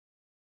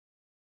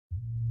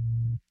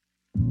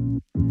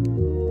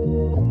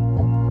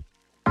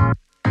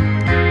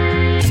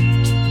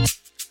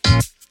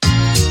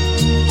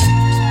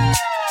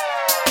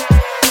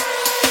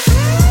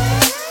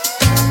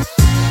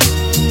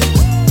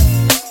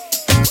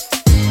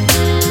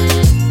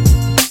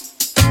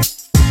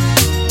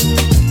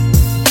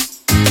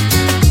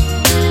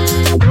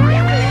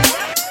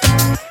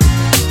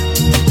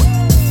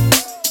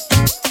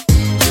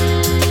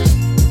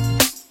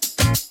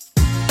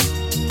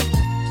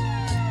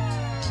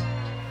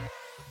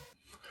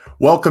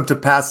Welcome to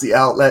Pass the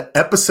Outlet,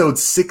 episode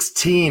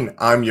 16.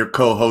 I'm your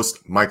co-host,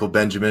 Michael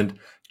Benjamin,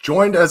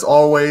 joined as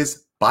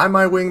always by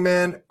my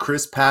wingman,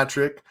 Chris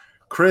Patrick.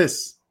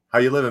 Chris, how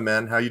you living,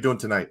 man? How you doing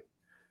tonight?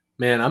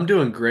 Man, I'm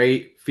doing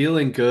great,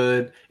 feeling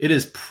good. It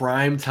is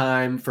prime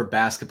time for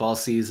basketball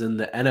season.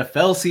 The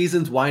NFL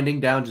season's winding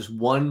down, just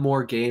one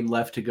more game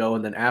left to go.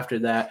 And then after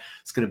that,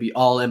 it's going to be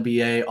all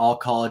NBA, all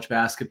college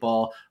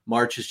basketball.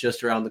 March is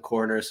just around the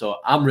corner. So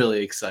I'm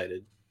really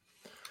excited.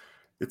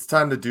 It's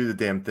time to do the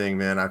damn thing,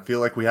 man. I feel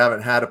like we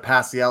haven't had a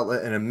Pass the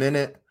Outlet in a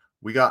minute.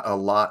 We got a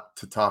lot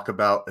to talk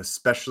about,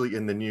 especially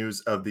in the news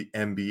of the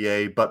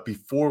NBA. But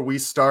before we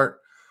start,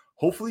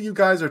 hopefully you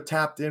guys are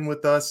tapped in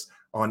with us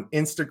on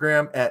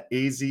Instagram at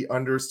AZ_BSP.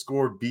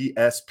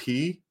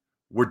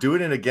 We're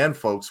doing it again,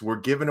 folks. We're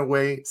giving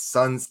away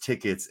Suns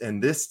tickets.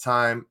 And this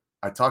time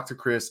I talked to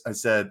Chris. I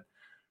said,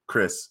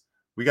 Chris,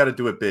 we got to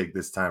do it big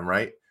this time,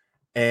 right?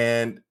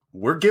 And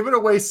we're giving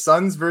away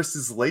Suns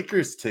versus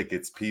Lakers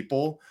tickets,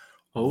 people.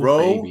 Oh,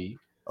 Row baby.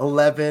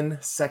 11,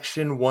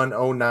 section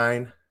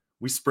 109.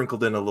 We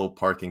sprinkled in a little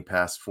parking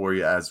pass for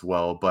you as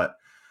well, but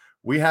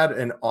we had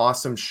an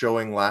awesome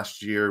showing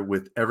last year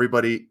with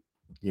everybody,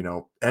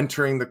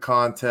 entering the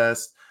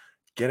contest,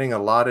 getting a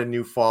lot of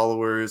new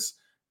followers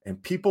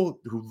and people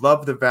who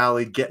love the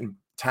Valley getting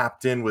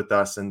tapped in with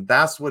us. And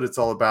that's what it's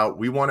all about.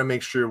 We want to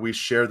make sure we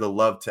share the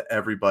love to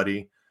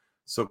everybody.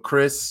 So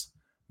Chris,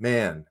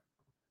 man,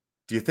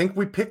 do you think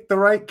we picked the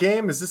right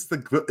game? Is this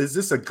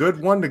a good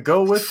one to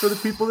go with for the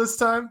people this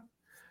time?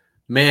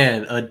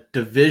 Man, a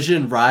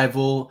division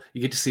rival.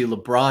 You get to see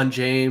LeBron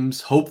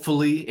James,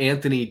 hopefully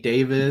Anthony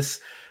Davis,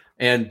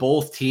 and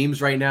both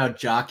teams right now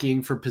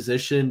jockeying for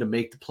position to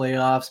make the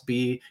playoffs,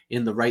 be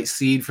in the right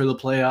seed for the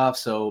playoffs.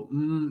 So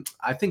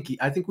I think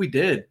we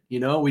did.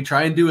 We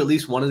try and do at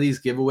least one of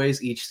these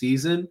giveaways each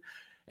season,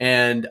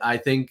 and I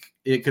think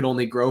it could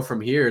only grow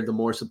from here the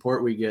more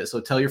support we get. So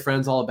tell your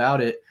friends all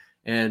about it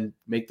and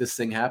make this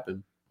thing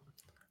happen.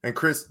 And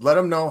Chris, let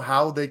them know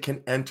how they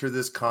can enter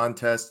this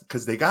contest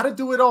because they got to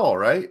do it all,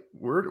 right?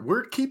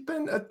 We're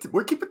keeping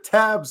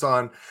tabs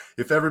on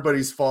if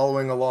everybody's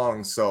following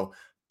along. So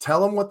tell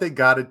them what they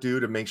got to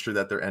do to make sure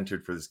that they're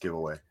entered for this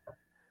giveaway.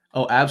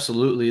 Oh,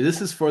 absolutely. This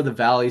is for the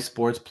Valley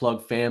Sports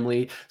Plug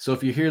family. So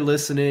if you're here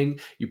listening,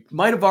 you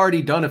might have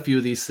already done a few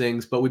of these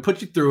things, but we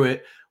put you through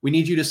it. We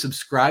need you to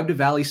subscribe to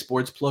Valley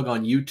Sports Plug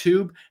on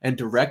YouTube and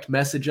direct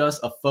message us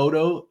a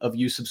photo of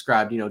you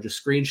subscribed.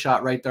 Just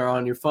screenshot right there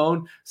on your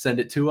phone, send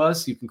it to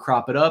us. You can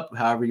crop it up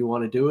however you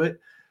want to do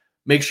it.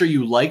 Make sure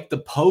you like the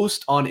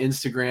post on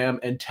Instagram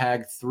and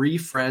tag 3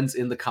 friends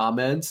in the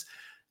comments.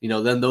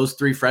 Then those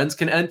 3 friends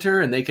can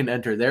enter and they can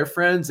enter their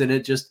friends, and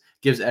it just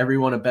gives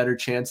everyone a better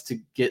chance to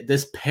get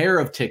this pair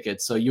of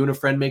tickets. So you and a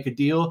friend make a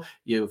deal.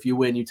 If you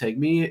win, you take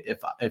me.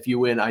 If you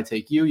win, I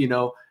take you, you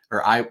know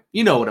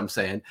what I'm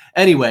saying.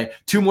 Anyway,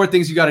 2 more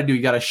things you got to do.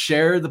 You got to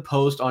share the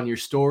post on your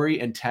story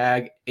and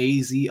tag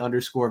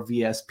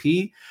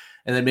AZ_VSP.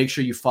 And then make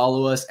sure you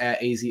follow us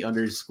at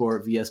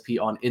AZ_VSP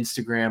on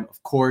Instagram.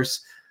 Of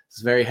course,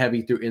 it's very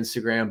heavy through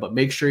Instagram, but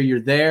make sure you're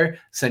there.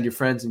 Send your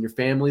friends and your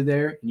family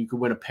there, and you can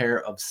win a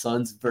pair of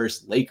Suns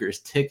versus Lakers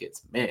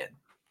tickets. Man.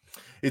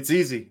 It's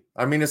easy.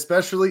 I mean,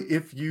 especially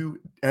if you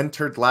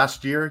entered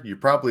last year, you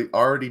probably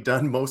already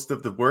done most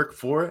of the work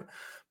for it.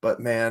 But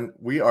man,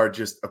 we are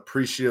just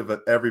appreciative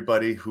of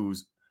everybody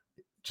who's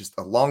just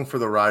along for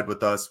the ride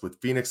with us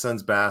with Phoenix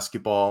Suns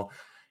basketball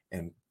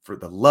and for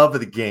the love of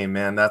the game,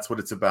 man. That's what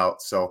it's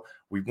about. So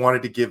we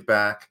wanted to give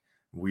back.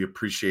 We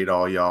appreciate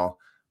all y'all.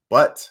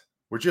 But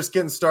we're just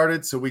getting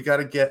started, so we got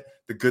to get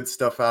the good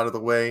stuff out of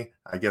the way,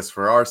 I guess,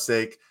 for our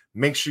sake.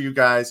 Make sure you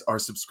guys are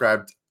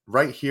subscribed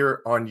right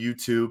here on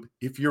YouTube.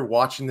 If you're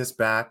watching this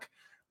back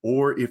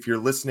or if you're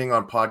listening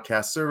on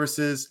podcast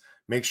services,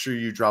 make sure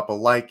you drop a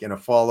like and a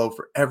follow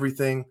for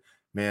everything.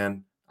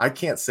 Man, I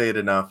can't say it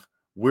enough.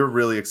 We're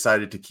really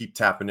excited to keep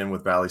tapping in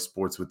with Valley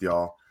Sports with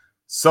y'all.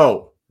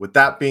 So with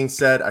that being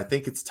said, I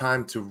think it's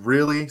time to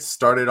really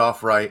start it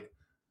off right.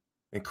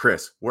 And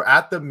Chris, we're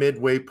at the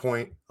midway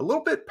point, a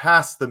little bit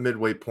past the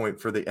midway point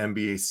for the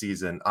NBA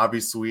season.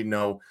 Obviously, we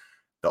know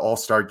the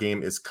All-Star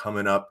game is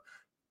coming up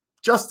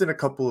just in a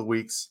couple of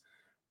weeks.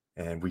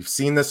 And we've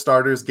seen the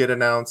starters get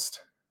announced.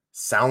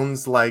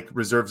 Sounds like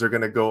reserves are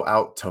going to go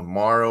out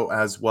tomorrow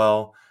as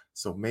well.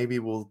 So maybe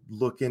we'll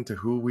look into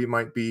who we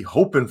might be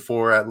hoping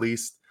for, at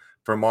least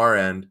from our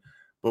end.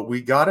 But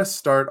we got to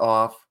start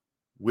off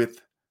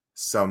with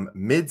some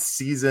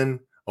mid-season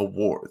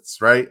awards,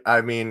 right?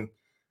 I mean,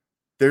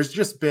 there's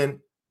just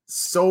been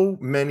so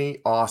many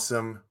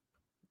awesome,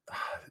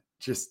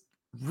 just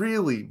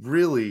really,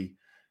 really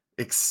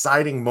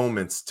exciting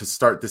moments to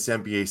start this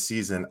NBA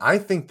season. I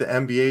think the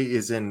NBA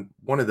is in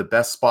one of the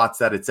best spots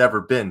that it's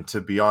ever been, to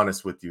be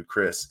honest with you,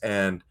 Chris.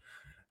 And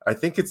I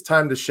think it's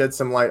time to shed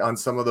some light on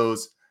some of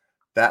those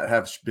that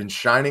have been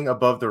shining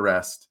above the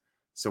rest.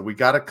 So we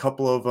got a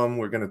couple of them.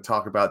 We're going to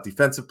talk about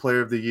Defensive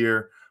Player of the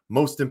Year,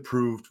 Most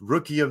Improved,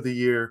 Rookie of the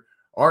Year,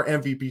 our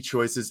MVP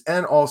choices,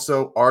 and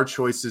also our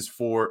choices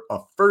for a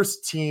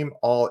first team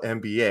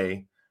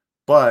All-NBA.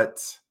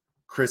 But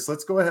Chris,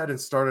 let's go ahead and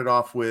start it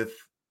off with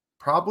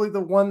probably the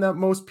one that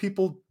most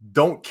people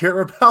don't care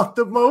about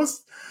the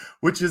most,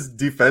 which is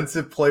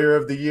Defensive Player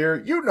of the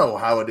Year. You know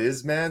how it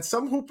is, man.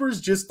 Some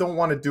hoopers just don't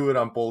want to do it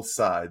on both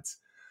sides.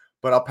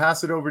 But I'll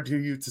pass it over to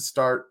you to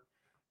start.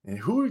 And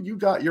who you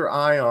got your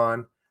eye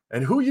on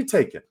and who you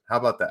taking? How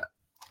about that?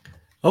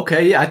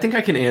 Okay, yeah, I think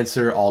I can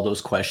answer all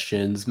those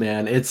questions,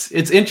 man. It's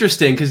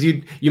interesting because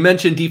you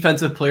mentioned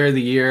Defensive Player of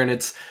the Year, and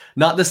it's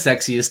not the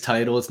sexiest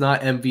title. It's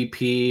not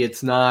MVP.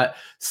 It's not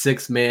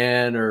Sixth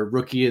Man or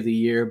Rookie of the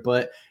Year,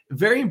 but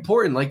very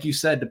important, like you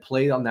said, to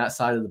play on that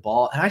side of the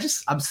ball. And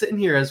I'm sitting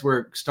here as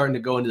we're starting to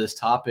go into this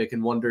topic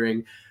and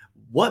wondering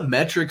what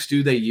metrics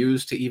do they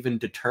use to even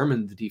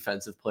determine the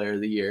Defensive Player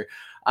of the Year.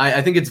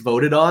 I think it's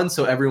voted on,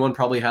 so everyone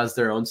probably has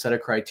their own set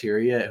of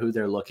criteria at who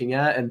they're looking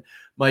at. And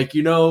Mike,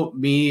 you know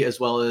me as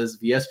well as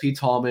VSP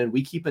Tallman,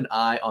 we keep an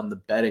eye on the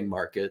betting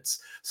markets.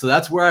 So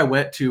that's where I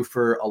went to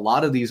for a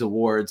lot of these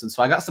awards. And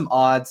so I got some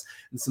odds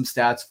and some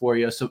stats for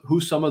you. So who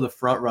some of the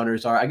front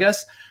runners are. I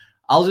guess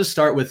I'll just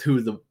start with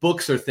who the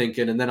books are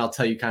thinking, and then I'll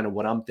tell you kind of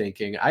what I'm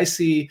thinking. I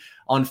see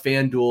on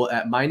FanDuel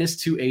at minus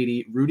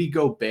 280, Rudy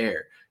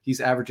Gobert.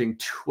 He's averaging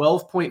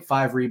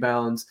 12.5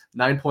 rebounds,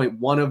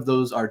 9.1 of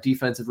those are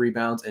defensive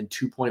rebounds, and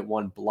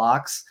 2.1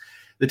 blocks.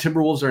 The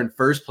Timberwolves are in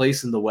first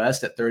place in the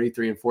West at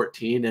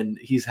 33-14, and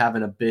he's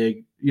having a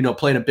big,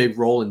 playing a big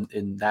role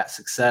in that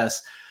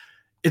success.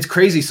 It's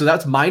crazy. So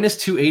that's minus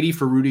 280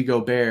 for Rudy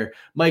Gobert.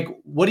 Mike,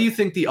 what do you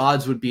think the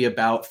odds would be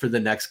about for the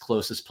next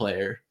closest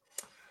player?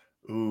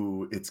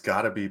 Ooh, it's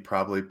got to be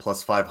probably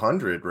plus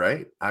 500,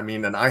 right? I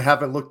mean, and I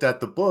haven't looked at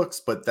the books,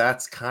 but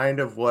that's kind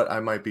of what I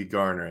might be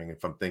garnering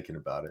if I'm thinking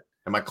about it.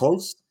 Am I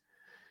close?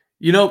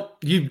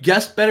 You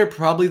guessed better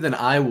probably than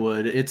I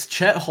would. It's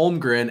Chet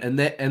Holmgren, and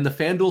the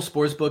FanDuel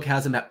Sportsbook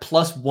has him at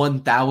plus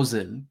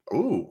 1,000.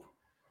 Ooh,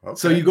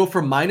 So okay. you go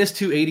from minus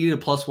 280 to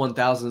plus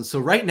 1,000. So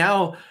right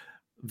now,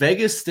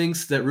 Vegas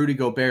thinks that Rudy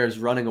Gobert is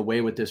running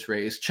away with this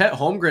race. Chet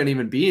Holmgren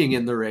even being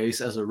in the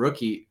race as a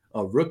rookie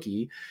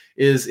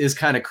is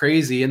kind of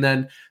crazy. And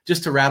then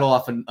just to rattle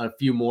off a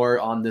few more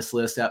on this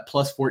list, at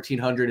plus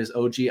 1,400 is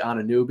OG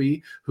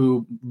Anunoby,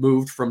 who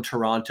moved from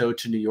Toronto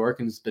to New York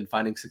and has been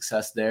finding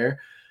success there.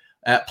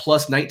 At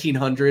plus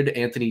 1,900,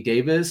 Anthony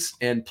Davis,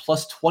 and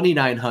plus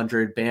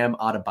 2,900, Bam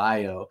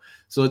Adebayo.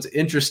 So it's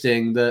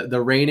interesting.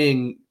 The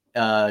reigning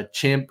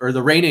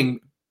the reigning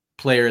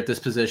player at this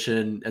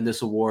position and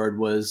this award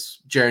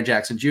was Jaren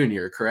Jackson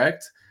Jr.,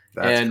 correct?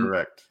 That's And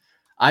correct.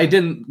 I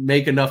didn't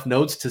make enough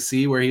notes to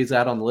see where he's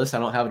at on the list. I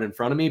don't have it in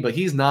front of me, but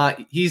he's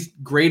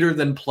greater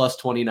than plus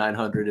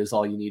 2,900 is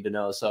all you need to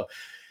know. So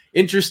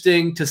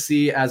interesting to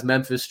see as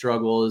Memphis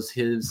struggles,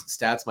 his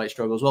stats might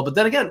struggle as well. But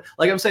then again,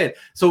 like I'm saying,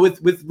 so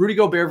with Rudy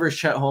Gobert versus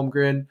Chet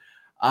Holmgren,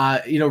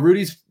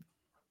 Rudy's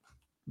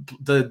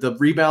the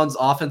rebounds,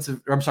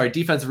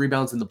 defensive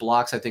rebounds and the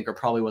blocks, I think are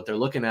probably what they're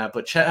looking at.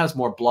 But Chet has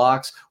more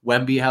blocks,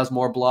 Wemby has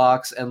more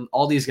blocks, and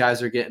all these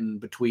guys are getting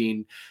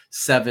between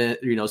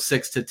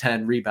 6 to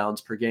 10 rebounds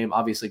per game.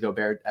 Obviously,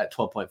 Gobert at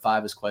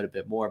 12.5 is quite a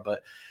bit more.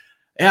 But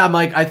yeah,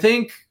 Mike, I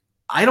think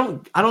I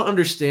don't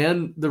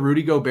understand the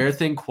Rudy Gobert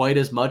thing quite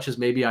as much as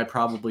maybe I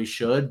probably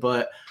should.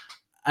 But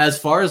as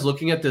far as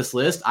looking at this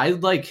list, I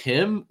like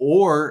him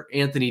or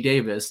Anthony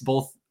Davis.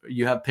 Both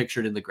you have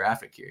pictured in the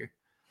graphic here.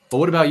 But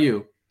what about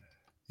you?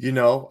 And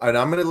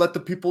I'm going to let the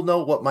people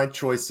know what my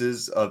choice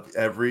is of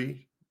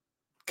every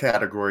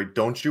category.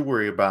 Don't you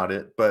worry about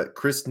it. But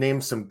Chris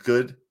named some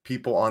good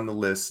people on the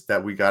list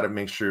that we got to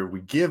make sure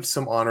we give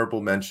some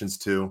honorable mentions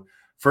to.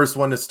 First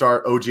one to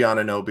start, OG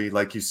Anunoby.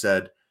 Like you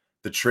said,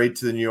 the trade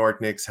to the New York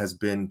Knicks has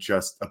been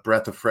just a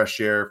breath of fresh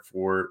air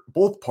for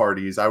both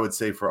parties. I would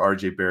say for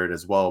RJ Barrett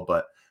as well.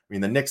 But I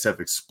mean, the Knicks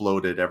have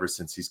exploded ever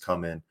since he's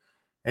come in.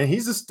 And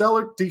he's a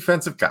stellar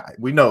defensive guy.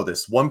 We know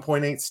this.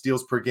 1.8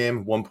 steals per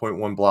game,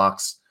 1.1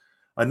 blocks.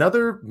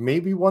 Another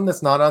maybe one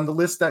that's not on the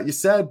list that you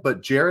said,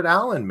 but Jared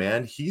Allen,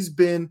 man, he's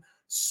been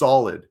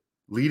solid,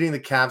 leading the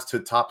Cavs to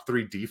top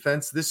 3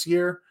 defense this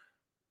year,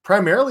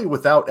 primarily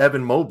without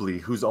Evan Mobley,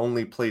 who's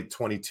only played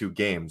 22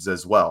 games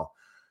as well.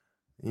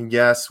 And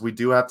yes, we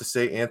do have to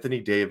say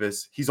Anthony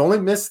Davis. He's only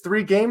missed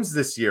 3 games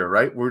this year,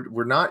 right?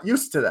 We're not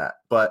used to that,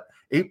 but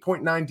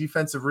 8.9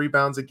 defensive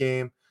rebounds a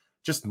game,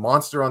 just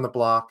monster on the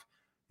block,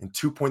 and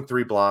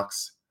 2.3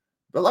 blocks.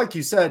 But like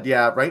you said,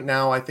 yeah, right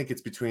now I think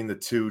it's between the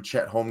two,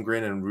 Chet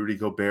Holmgren and Rudy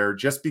Gobert,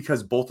 just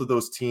because both of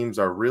those teams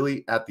are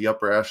really at the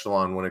upper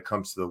echelon when it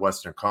comes to the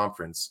Western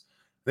Conference.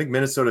 I think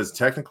Minnesota is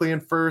technically in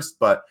first,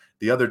 but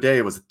the other day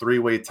it was a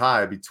 3-way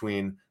tie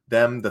between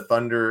them, the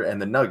Thunder, and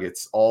the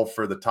Nuggets, all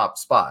for the top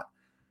spot.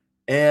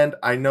 And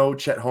I know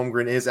Chet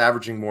Holmgren is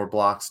averaging more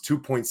blocks,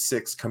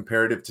 2.6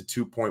 comparative to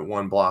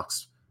 2.1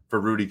 blocks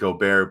for Rudy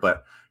Gobert.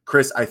 But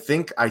Chris, I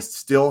think I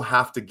still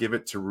have to give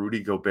it to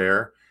Rudy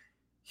Gobert.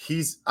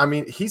 He's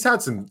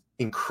had some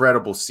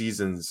incredible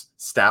seasons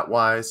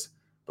stat-wise,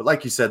 but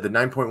like you said, the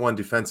 9.1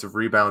 defensive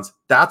rebounds,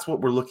 that's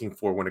what we're looking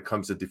for when it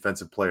comes to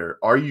defensive player.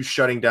 Are you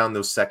shutting down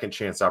those second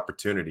chance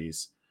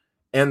opportunities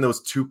and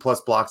those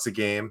 2+ blocks a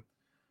game?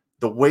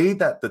 The way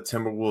that the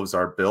Timberwolves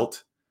are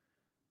built,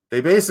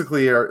 They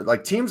basically are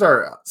like teams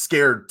are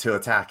scared to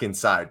attack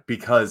inside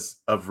because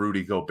of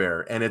Rudy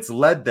Gobert, and it's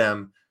led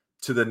them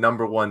to the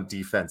number one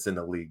defense in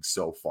the league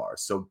so far.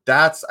 So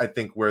that's, I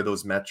think, where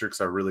those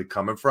metrics are really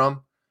coming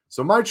from.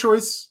 So my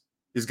choice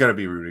is going to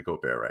be Rudy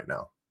Gobert right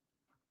now.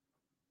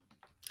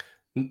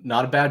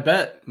 Not a bad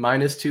bet.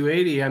 Minus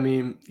 280. I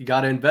mean, you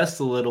got to invest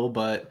a little,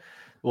 but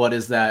what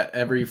is that?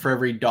 For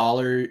every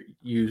dollar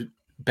you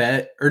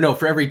bet, or no,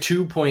 for every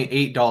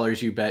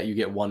 $2.8 you bet, you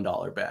get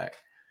 $1 back.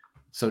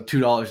 So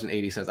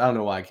 $2.80. I don't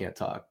know why I can't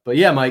talk. But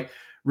yeah, Mike,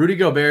 Rudy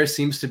Gobert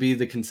seems to be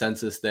the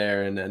consensus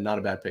there, and not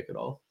a bad pick at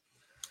all.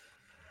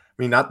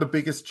 I mean, not the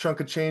biggest chunk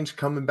of change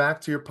coming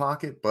back to your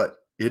pocket, but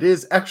it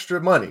is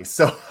extra money.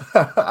 So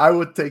I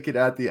would take it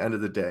at the end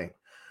of the day.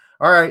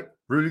 All right,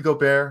 Rudy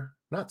Gobert,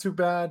 not too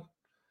bad.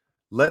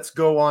 Let's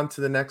go on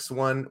to the next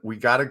one. We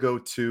got to go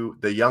to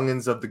the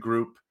youngins of the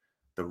group,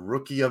 the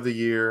rookie of the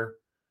year.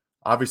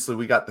 Obviously,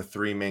 we got the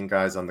three main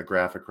guys on the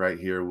graphic right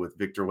here with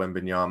Victor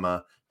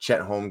Wembanyama,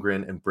 Chet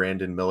Holmgren, and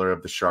Brandon Miller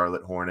of the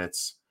Charlotte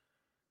Hornets.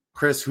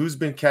 Chris, who's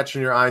been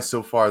catching your eye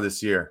so far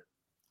this year?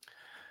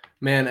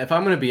 Man, if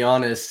I'm going to be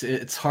honest,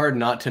 it's hard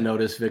not to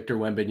notice Victor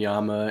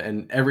Wembanyama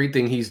and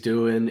everything he's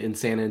doing in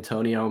San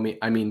Antonio.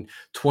 I mean,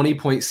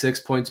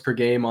 20.6 points per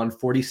game on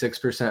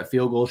 46%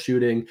 field goal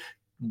shooting,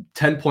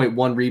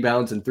 10.1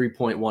 rebounds and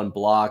 3.1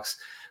 blocks,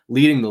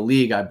 leading the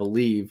league, I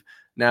believe.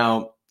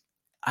 Now,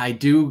 I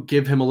do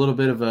give him a little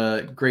bit of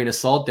a grain of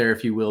salt there,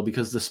 if you will,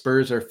 because the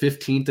Spurs are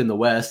 15th in the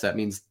West. That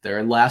means they're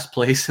in last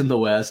place in the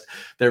West.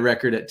 Their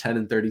record at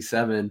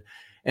 10-37.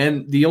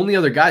 And the only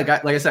other guy,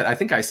 like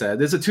I said,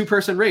 there's a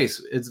two-person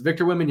race. It's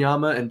Victor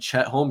Wembanyama and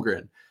Chet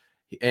Holmgren.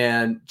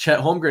 And Chet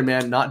Holmgren,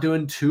 man, not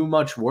doing too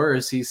much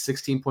worse. He's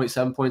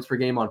 16.7 points per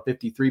game on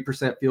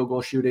 53% field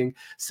goal shooting,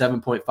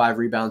 7.5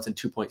 rebounds, and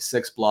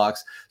 2.6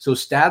 blocks. So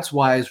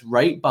stats-wise,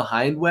 right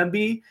behind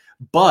Wemby,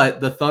 but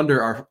the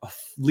Thunder are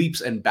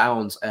leaps and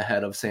bounds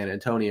ahead of San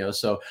Antonio.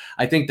 So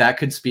I think that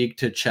could speak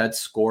to Chet's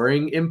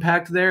scoring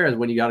impact there, as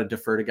when you got to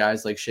defer to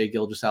guys like Shai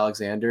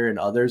Gilgeous-Alexander and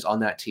others on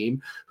that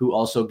team who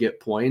also get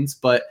points.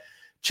 But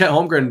Chet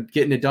Holmgren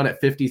getting it done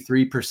at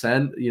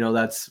 53%,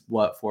 that's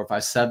what, 4,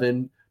 5,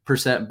 7%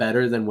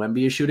 better than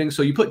Wemby is shooting.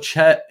 So you put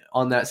Chet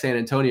on that San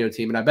Antonio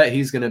team, and I bet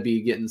he's going to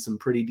be getting some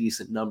pretty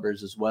decent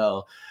numbers as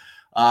well.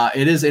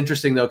 It is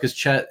interesting, though, because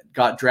Chet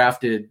got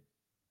drafted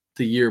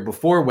the year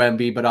before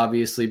Wemby, but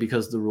obviously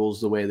because the rules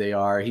the way they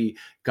are, he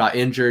got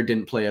injured,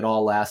 didn't play at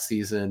all last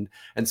season.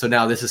 And so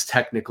now this is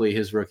technically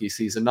his rookie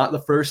season. Not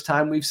the first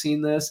time we've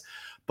seen this,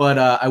 but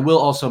I will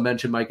also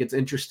mention, Mike, it's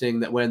interesting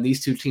that when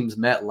these two teams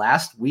met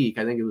last week,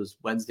 I think it was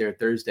Wednesday or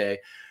Thursday,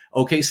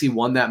 OKC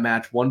won that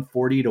match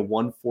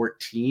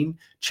 140-114.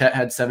 Chet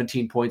had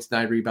 17 points,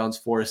 9 rebounds,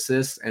 4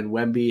 assists, and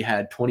Wemby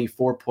had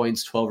 24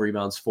 points, 12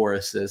 rebounds, 4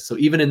 assists. So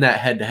even in that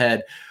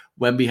head-to-head,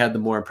 Wemby had the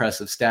more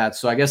impressive stats.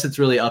 So I guess it's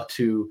really up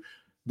to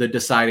the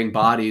deciding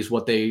bodies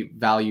what they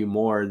value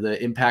more,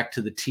 the impact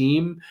to the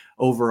team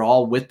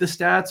overall with the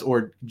stats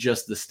or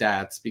just the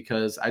stats,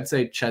 because I'd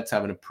say Chet's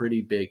having a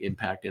pretty big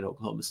impact in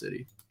Oklahoma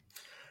City.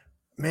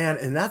 Man,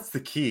 and that's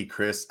the key,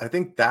 Chris. I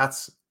think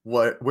that's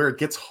where it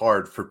gets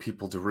hard for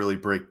people to really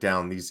break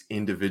down these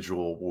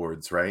individual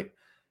awards, right?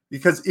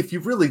 Because if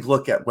you really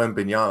look at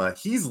Wembanyama,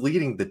 he's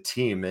leading the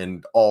team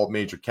in all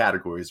major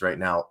categories right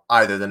now,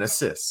 either than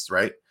assists,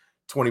 right?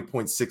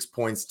 20.6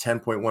 points,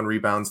 10.1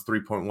 rebounds,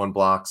 3.1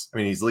 blocks. I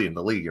mean, he's leading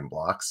the league in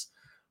blocks,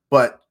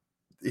 but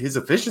his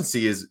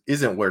efficiency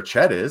isn't where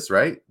Chet is,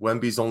 right?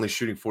 Wemby's only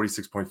shooting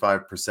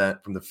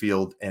 46.5% from the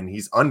field, and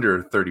he's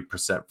under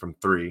 30% from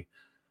three,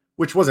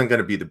 which wasn't going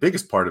to be the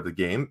biggest part of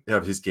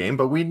his game,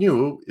 but we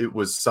knew it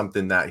was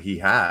something that he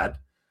had.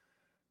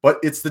 But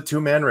it's the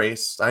two-man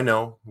race. I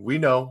know. We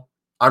know.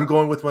 I'm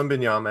going with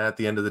Wembanyama at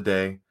the end of the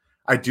day.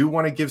 I do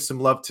want to give some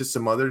love to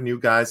some other new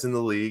guys in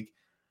the league.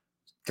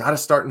 Got to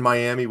start in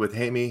Miami with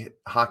Jaime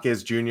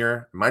Jaquez Jr.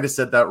 Might have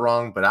said that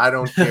wrong, but I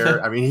don't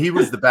care. I mean, he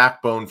was the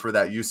backbone for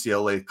that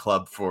UCLA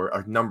club for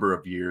a number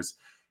of years.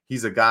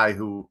 He's a guy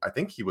who, I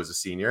think he was a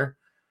senior.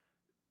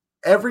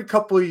 Every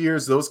couple of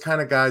years, those kind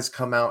of guys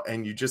come out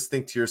and you just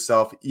think to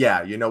yourself,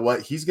 yeah, you know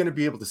what? He's going to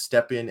be able to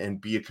step in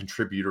and be a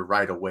contributor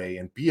right away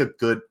and be a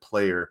good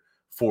player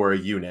for a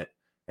unit.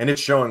 And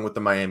it's showing with the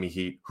Miami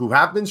Heat, who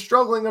have been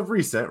struggling of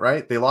recent,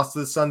 right? They lost to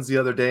the Suns the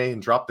other day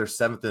and dropped their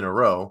 7th in a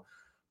row.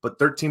 But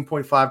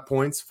 13.5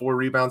 points, 4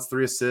 rebounds,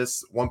 3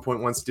 assists,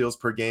 1.1 steals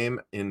per game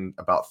in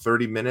about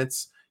 30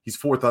 minutes. He's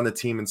 4th on the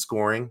team in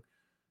scoring.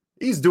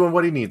 He's doing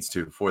what he needs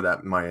to for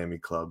that Miami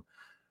club.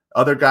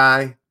 Other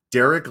guy,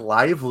 Derek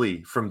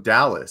Lively from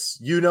Dallas.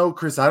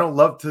 Chris, I don't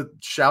love to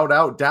shout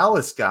out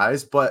Dallas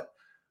guys, but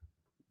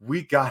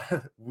we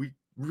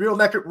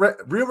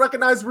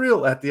recognize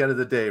real at the end of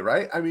the day,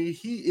 right? I mean,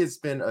 he has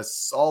been a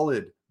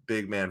solid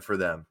big man for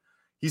them.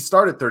 He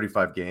started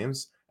 35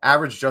 games.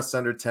 Averaged just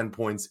under 10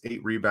 points,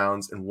 8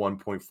 rebounds, and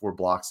 1.4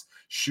 blocks,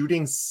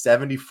 shooting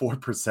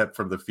 74%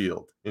 from the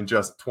field in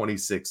just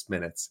 26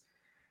 minutes.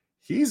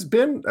 He's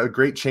been a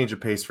great change of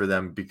pace for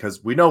them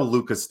because we know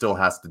Luka still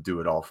has to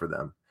do it all for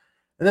them.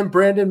 And then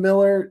Brandon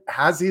Miller,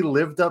 has he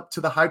lived up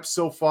to the hype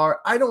so far?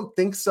 I don't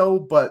think so,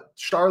 but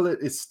Charlotte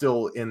is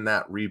still in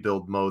that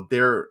rebuild mode.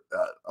 They're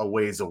a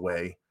ways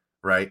away,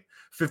 right?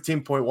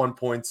 15.1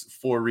 points,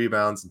 4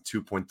 rebounds, and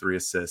 2.3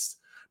 assists.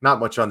 Not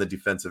much on the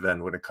defensive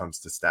end when it comes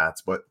to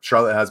stats, but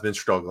Charlotte has been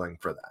struggling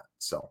for that.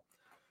 So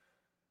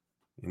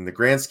in the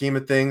grand scheme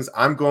of things,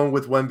 I'm going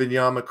with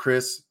Wembanyama.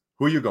 Chris,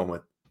 who are you going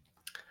with?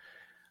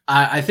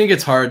 I think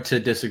it's hard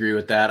to disagree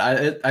with that.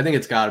 I think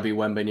it's got to be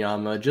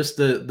Wembanyama. Just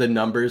the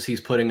numbers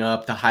he's putting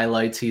up, the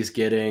highlights he's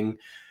getting.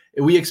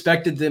 We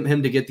expected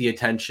him to get the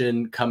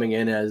attention coming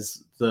in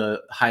as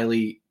the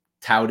highly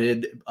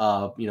touted,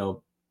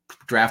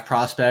 draft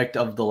prospect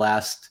of the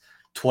last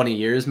 20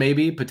 years,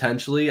 maybe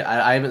potentially.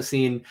 I haven't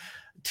seen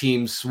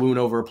teams swoon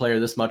over a player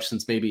this much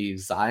since maybe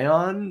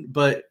Zion,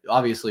 but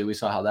obviously we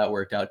saw how that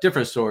worked out.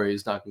 Different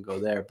stories, not gonna go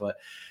there, but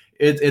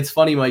it's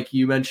funny, Mike.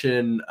 You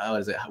mentioned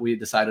we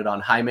decided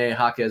on Jaime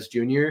Jaquez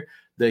Jr.,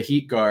 the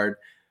Heat guard.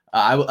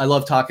 I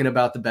love talking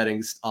about the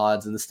betting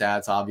odds and the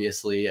stats,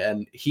 obviously,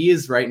 and he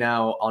is right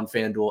now on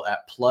FanDuel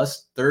at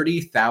plus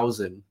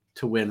 30,000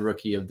 to win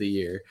Rookie of the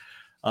Year.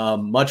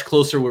 Much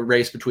closer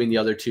race between the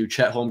other two.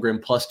 Chet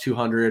Holmgren plus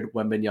 200,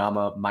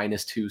 Wembanyama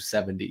minus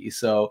 270.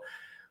 So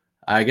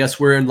I guess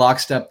we're in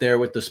lockstep there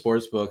with the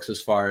sports books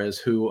as far as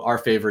who our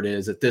favorite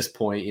is at this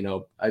point.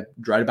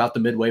 Right about the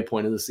midway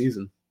point of the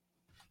season.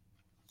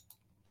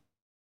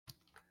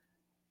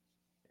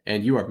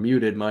 And you are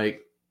muted,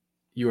 Mike.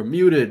 You are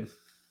muted.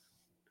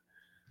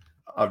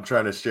 I'm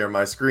trying to share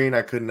my screen.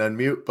 I couldn't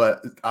unmute,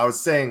 but I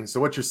was saying, so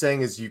what you're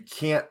saying is you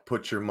can't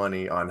put your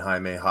money on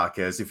Jaime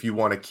Jaquez if you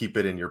want to keep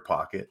it in your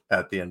pocket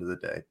at the end of the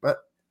day. But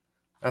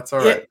that's all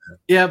right.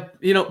 Yeah,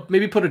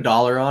 maybe put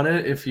 $1 on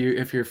it if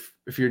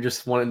you're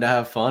just wanting to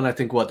have fun. I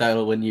think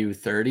that'll win you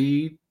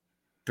 $300.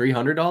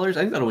 I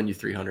think that'll win you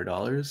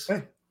 $300.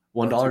 Hey,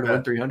 $1 to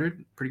win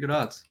 300. Pretty good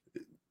odds.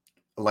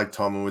 Like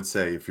Tomlin would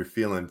say, if you're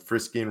feeling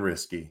frisky and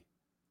risky,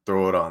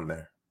 throw it on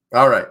there.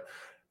 All right.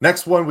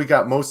 Next one, we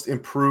got most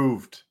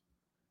improved.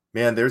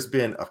 Man, there's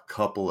been a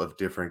couple of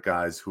different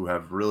guys who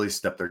have really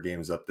stepped their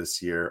games up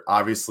this year.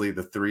 Obviously,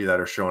 the 3 that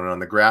are shown on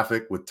the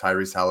graphic with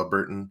Tyrese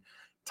Halliburton,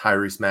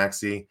 Tyrese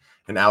Maxey,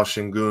 and Al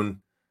Shingun.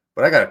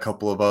 But I got a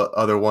couple of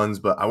other ones,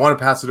 but I want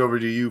to pass it over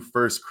to you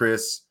first,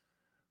 Chris.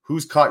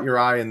 Who's caught your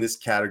eye in this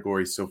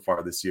category so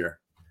far this year?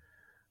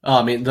 Oh,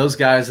 I mean, those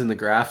guys in the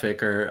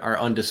graphic are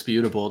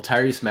undisputable.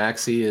 Tyrese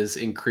Maxey has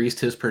increased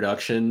his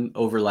production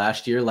over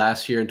last year.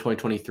 Last year in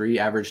 2023,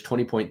 averaged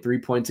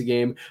 20.3 points a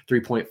game,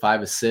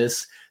 3.5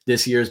 assists.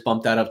 This year's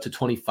bumped that up to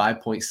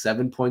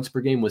 25.7 points per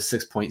game with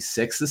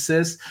 6.6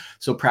 assists.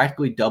 So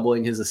practically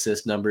doubling his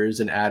assist numbers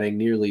and adding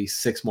nearly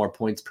 6 more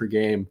points per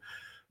game.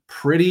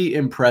 Pretty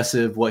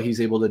impressive what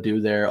he's able to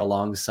do there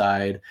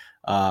alongside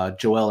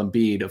Joel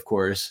Embiid, of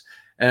course.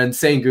 And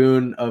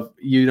Sengun,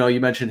 you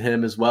mentioned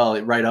him as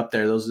well, right up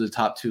there. Those are the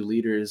top 2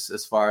 leaders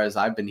as far as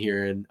I've been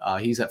hearing.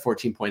 He's at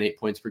 14.8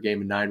 points per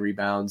game and 9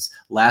 rebounds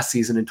last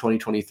season in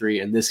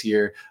 2023, and this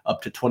year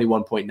up to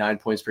 21.9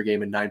 points per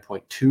game and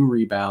 9.2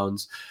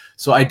 rebounds.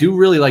 So I do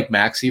really like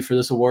Maxey for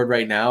this award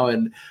right now.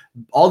 And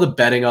all the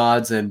betting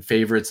odds and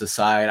favorites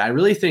aside, I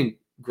really think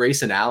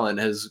Grayson Allen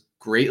has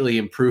greatly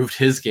improved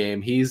his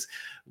game. He's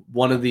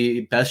one of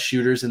the best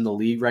shooters in the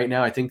league right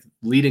now. I think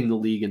leading the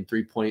league in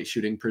 3-point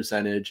shooting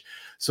percentage.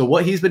 So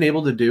what he's been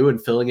able to do in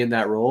filling in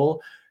that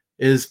role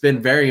has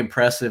been very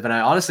impressive. And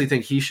I honestly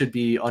think he should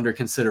be under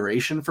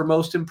consideration for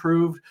most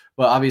improved.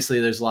 But obviously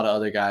there's a lot of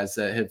other guys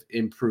that have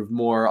improved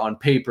more on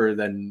paper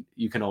than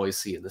you can always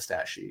see in the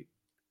stat sheet.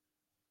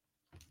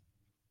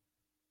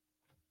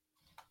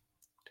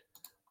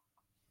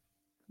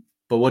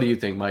 But what do you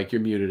think, Mike?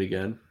 You're muted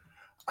again.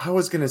 I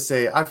was going to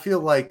say, I feel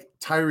like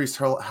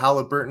Tyrese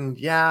Halliburton,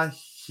 yeah,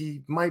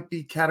 he might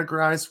be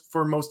categorized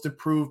for most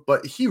improved,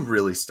 but he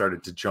really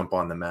started to jump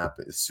on the map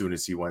as soon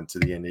as he went to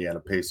the Indiana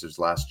Pacers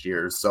last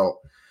year. So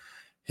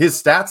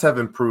his stats have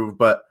improved,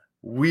 but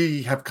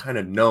we have kind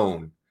of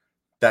known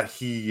that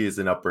he is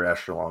an upper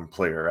echelon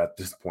player at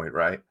this point,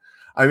 right?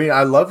 I mean,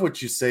 I love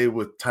what you say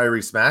with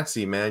Tyrese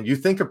Maxey, man. You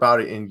think about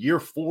it, in year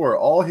 4,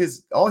 all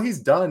he's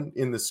done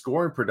in the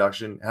scoring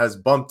production has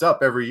bumped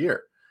up every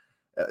year.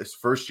 His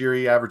first year,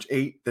 he averaged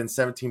 8, then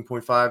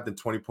 17.5, then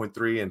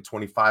 20.3, and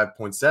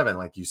 25.7.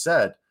 Like you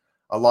said,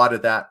 a lot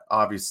of that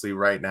obviously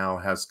right now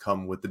has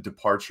come with the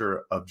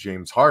departure of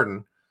James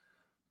Harden.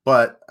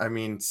 But I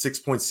mean,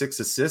 6.6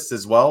 assists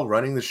as well,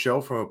 running the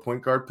show from a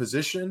point guard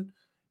position.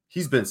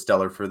 He's been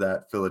stellar for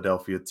that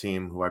Philadelphia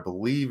team, who I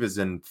believe is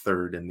in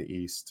 3rd in the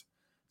East.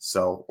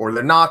 So, or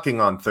they're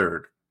knocking on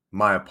 3rd.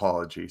 My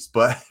apologies.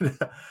 But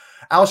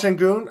Al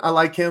Shingun, I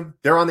like him.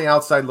 They're on the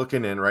outside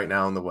looking in right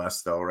now in the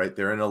West, though, right?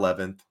 They're in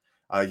 11th.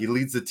 He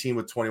leads the team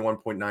with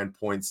 21.9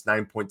 points,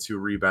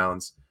 9.2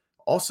 rebounds,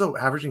 also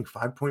averaging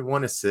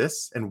 5.1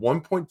 assists and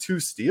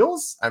 1.2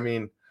 steals. I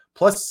mean,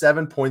 plus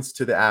 7 points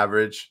to the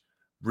average.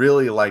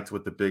 Really liked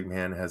what the big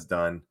man has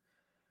done.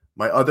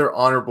 My other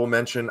honorable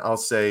mention, I'll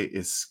say,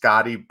 is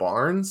Scotty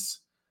Barnes.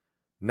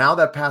 Now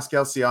that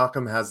Pascal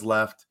Siakam has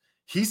left,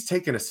 he's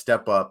taken a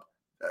step up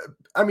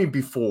I mean,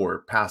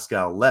 before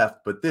Pascal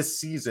left, but this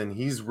season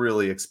he's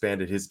really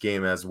expanded his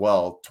game as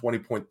well.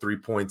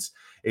 20.3 points,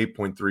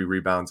 8.3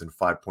 rebounds, and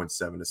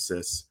 5.7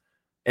 assists.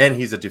 And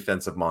he's a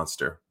defensive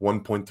monster.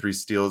 1.3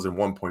 steals and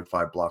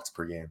 1.5 blocks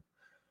per game.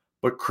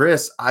 But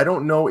Chris, I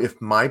don't know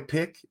if my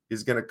pick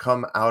is going to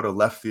come out of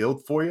left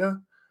field for you,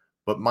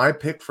 but my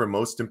pick for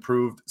most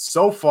improved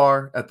so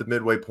far at the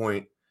midway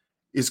point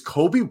is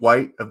Kobe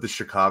White of the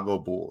Chicago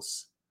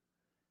Bulls.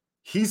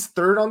 He's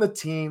third on the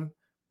team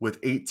with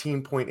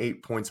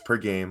 18.8 points per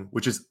game,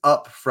 which is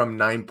up from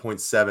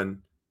 9.7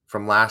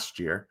 from last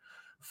year.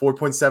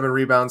 4.7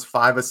 rebounds,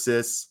 5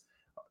 assists.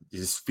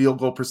 His field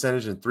goal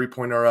percentage and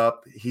three-pointer are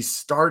up. He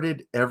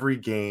started every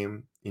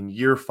game in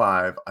year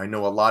 5. I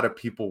know a lot of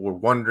people were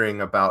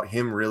wondering about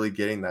him really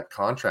getting that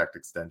contract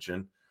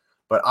extension.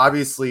 But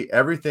obviously,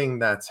 everything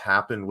that's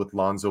happened with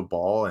Lonzo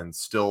Ball and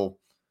still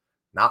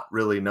not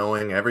really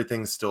knowing,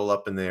 everything's still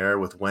up in the air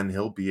with when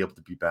he'll be able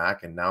to be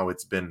back. And now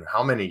it's been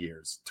how many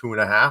years?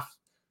 2.5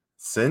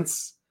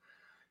 since?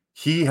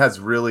 He has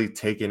really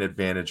taken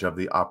advantage of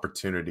the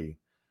opportunity.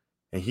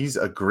 And he's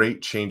a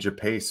great change of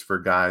pace for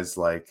guys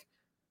like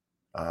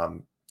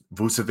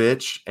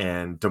Vucevic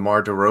and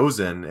DeMar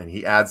DeRozan, and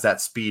he adds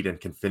that speed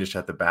and can finish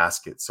at the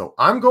basket. So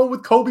I'm going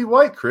with Kobe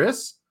White,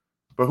 Chris.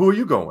 But who are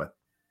you going with?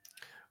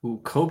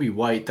 Ooh, Kobe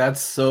White,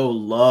 that's so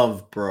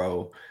love,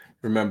 bro.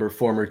 Remember,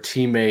 former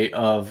teammate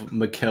of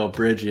Mikal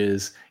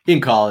Bridges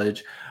in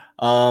college.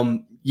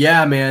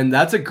 Yeah, man,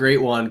 that's a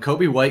great one.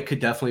 Kobe White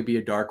could definitely be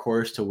a dark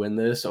horse to win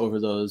this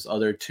over those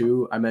other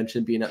two I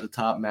mentioned being at the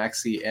top,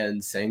 Maxey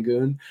and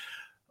Sengun.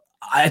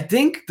 I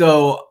think,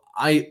 though,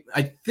 I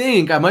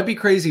think I might be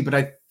crazy, but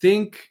I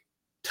think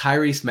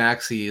Tyrese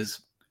Maxey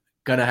is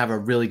going to have a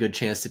really good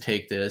chance to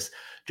take this.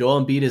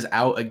 Joel Embiid is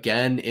out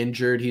again,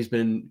 injured. He's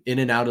been in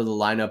and out of the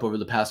lineup over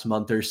the past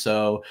month or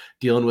so,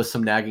 dealing with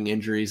some nagging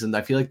injuries. And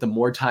I feel like the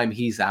more time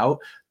he's out,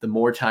 the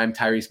more time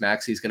Tyrese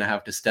Maxey is going to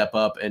have to step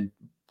up and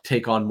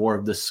take on more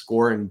of the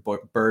scoring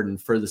burden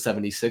for the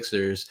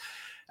 76ers,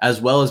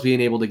 as well as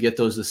being able to get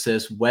those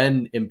assists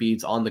when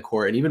Embiid's on the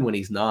court and even when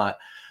he's not.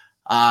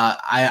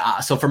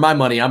 So for my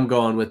money, I'm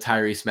going with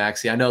Tyrese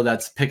Maxey. I know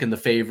that's picking the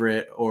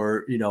favorite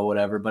or,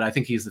 whatever, but I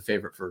think he's the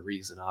favorite for a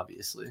reason,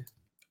 obviously.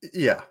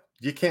 Yeah,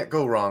 you can't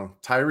go wrong.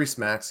 Tyrese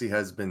Maxey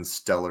has been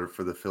stellar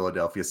for the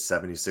Philadelphia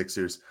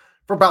 76ers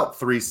for about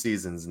 3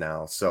 seasons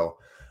now. So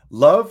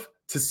love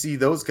to see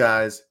those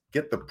guys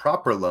get the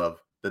proper love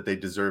that they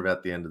deserve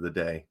at the end of the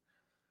day.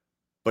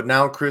 But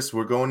now, Chris,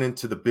 we're going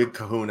into the big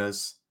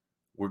kahunas.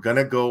 We're going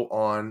to go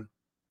on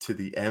to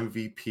the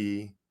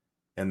MVP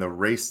and the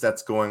race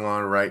that's going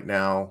on right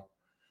now.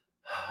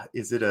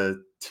 Is it a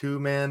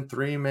 2-man,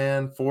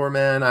 3-man,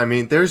 4-man? I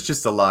mean, there's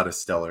just a lot of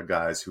stellar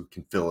guys who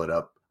can fill it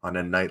up on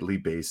a nightly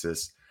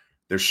basis.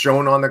 They're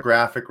shown on the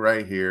graphic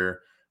right here.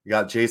 We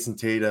got Jason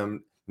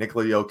Tatum,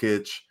 Nikola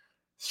Jokic,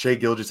 Shai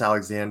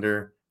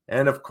Gilgeous-Alexander,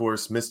 and of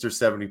course, Mr.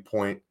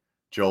 70-point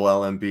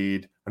Joel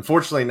Embiid.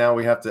 Unfortunately, now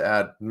we have to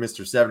add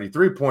Mr.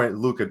 73-point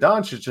Luka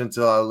Doncic into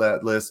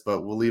that list,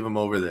 but we'll leave him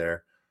over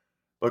there.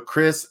 But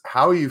Chris,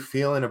 how are you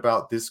feeling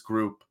about this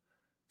group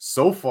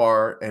so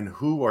far, and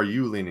who are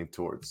you leaning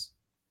towards?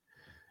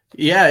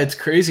 Yeah, it's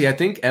crazy. I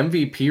think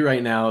MVP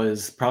right now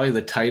is probably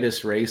the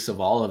tightest race of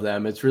all of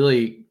them. It's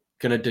really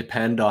going to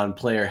depend on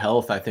player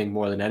health, I think,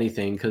 more than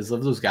anything, because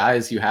of those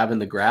guys you have in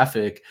the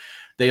graphic,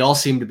 they all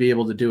seem to be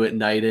able to do it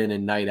night in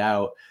and night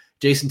out.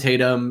 Jason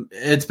Tatum,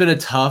 it's been a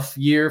tough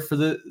year for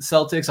the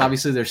Celtics.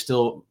 Obviously, they're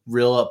still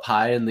real up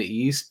high in the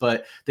East,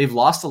 but they've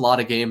lost a lot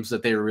of games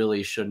that they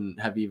really shouldn't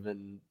have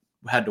even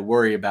had to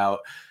worry about.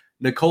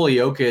 Nikola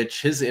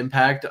Jokic, his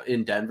impact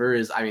in Denver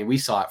is, I mean, we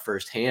saw it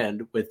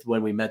firsthand with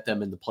when we met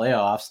them in the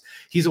playoffs.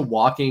 He's a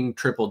walking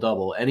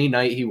triple-double. Any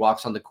night he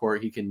walks on the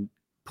court, he can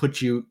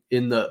put you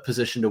in the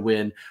position to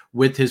win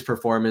with his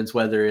performance,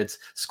 whether it's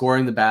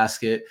scoring the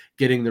basket,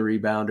 getting the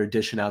rebound, or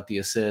dishing out the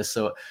assist.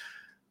 So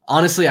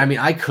honestly, I mean,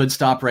 I could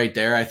stop right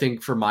there. I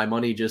think for my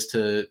money, just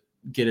to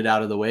get it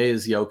out of the way,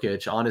 is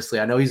Jokic. Honestly,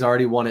 I know he's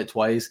already won it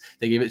twice.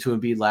 They gave it to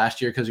Embiid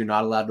last year because you're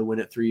not allowed to win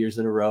it 3 years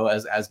in a row,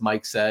 as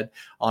Mike said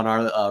on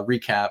our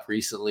recap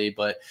recently.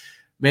 But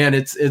man,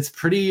 it's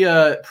pretty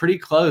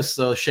close.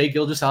 So Shai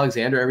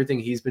Gilgeous-Alexander, everything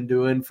he's been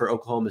doing for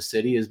Oklahoma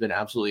City has been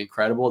absolutely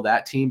incredible.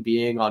 That team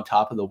being on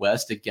top of the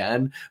West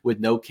again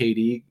with no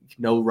KD,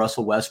 no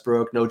Russell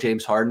Westbrook, no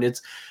James Harden.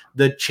 It's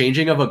the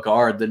changing of a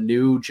guard, the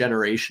new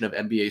generation of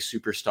NBA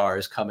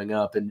superstars coming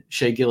up, and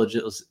Shai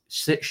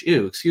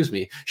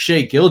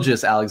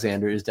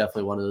Gilgeous-Alexander is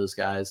definitely one of those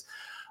guys.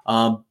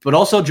 But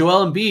also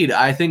Joel Embiid,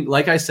 I think,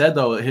 like I said,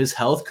 though, his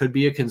health could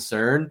be a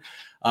concern.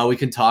 We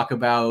can talk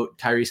about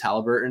Tyrese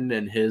Halliburton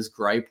and his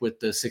gripe with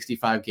the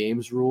 65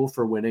 games rule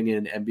for winning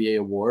an NBA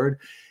award.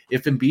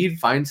 If Embiid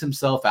finds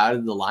himself out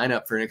of the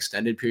lineup for an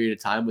extended period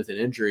of time with an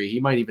injury, he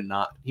might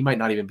not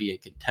even be in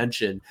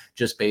contention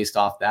just based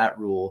off that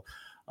rule.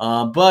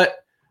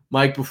 But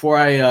Mike, before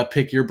I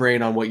pick your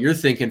brain on what you're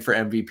thinking for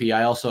MVP,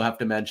 I also have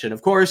to mention,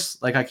 of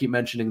course, like I keep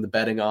mentioning the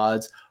betting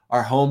odds,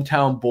 our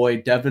hometown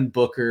boy, Devin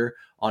Booker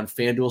on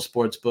FanDuel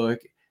Sportsbook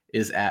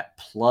is at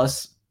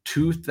plus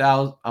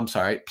 2,000. I'm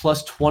sorry,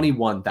 plus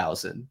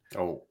 21,000.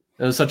 Oh,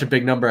 It was such a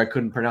big number I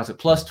couldn't pronounce it.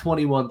 Plus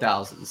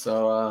 21,000.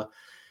 So,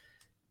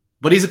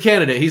 but he's a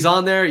candidate. He's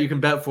on there. You can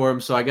bet for him.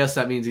 So I guess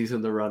that means he's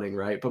in the running,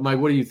 right? But Mike,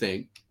 what do you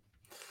think?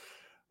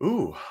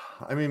 ooh,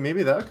 I mean,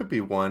 maybe that could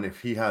be one if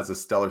he has a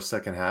stellar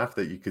second half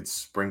that you could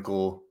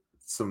sprinkle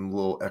some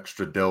little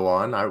extra dough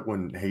on. I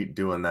wouldn't hate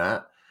doing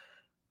that.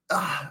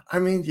 I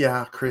mean,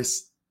 yeah,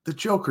 Chris, the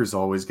Joker's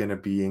always going to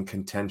be in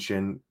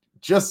contention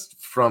just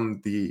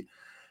from the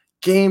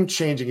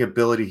game-changing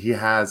ability he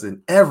has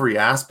in every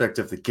aspect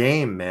of the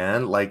game,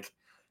 man. Like,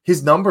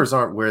 his numbers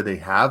aren't where they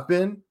have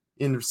been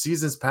in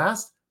seasons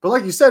past, but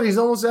like you said, he's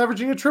almost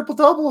averaging a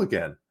triple-double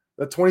again.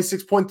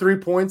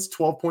 26.3 points,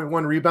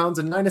 12.1 rebounds,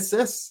 and 9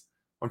 assists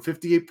on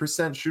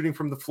 58% shooting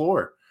from the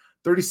floor.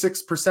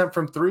 36%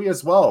 from three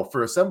as well.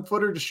 For a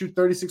 7-footer to shoot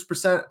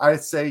 36%,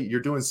 I'd say you're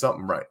doing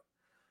something right.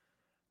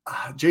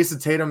 Jason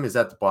Tatum is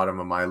at the bottom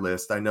of my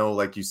list. I know,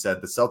 like you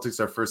said, the Celtics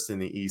are first in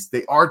the East.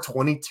 They are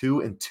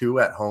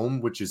 22-2 at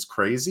home, which is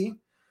crazy,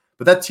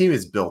 but that team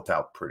is built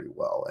out pretty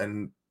well,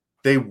 and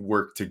they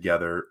work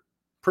together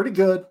pretty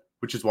good,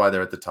 which is why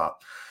they're at the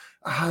top.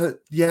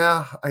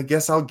 Yeah, I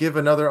guess I'll give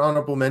another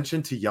honorable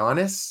mention to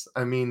Giannis.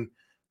 I mean,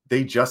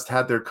 they just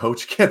had their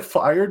coach get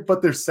fired,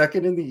 but they're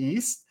second in the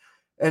East.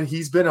 And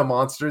he's been a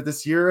monster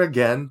this year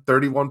again.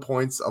 31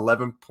 points,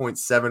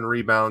 11.7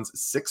 rebounds,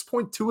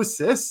 6.2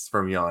 assists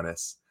from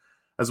Giannis,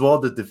 as well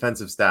as the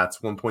defensive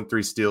stats,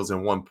 1.3 steals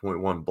and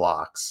 1.1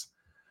 blocks.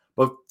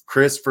 But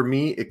Chris, for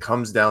me, it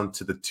comes down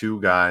to the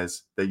two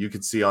guys that you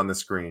can see on the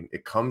screen.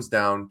 It comes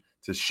down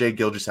to Shai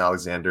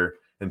Gilgeous-Alexander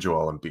and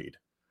Joel Embiid.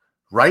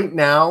 Right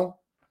now,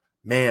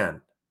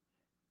 man,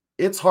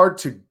 it's hard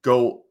to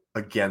go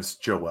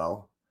against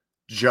Joel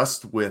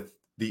just with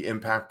the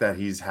impact that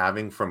he's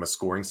having from a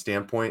scoring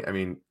standpoint. I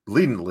mean,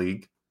 leading the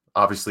league,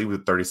 obviously,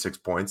 with 36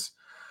 points,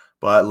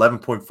 but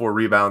 11.4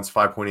 rebounds,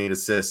 5.8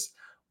 assists,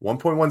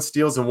 1.1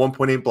 steals, and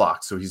 1.8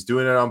 blocks. So he's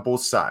doing it on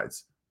both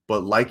sides.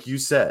 But like you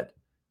said,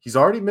 he's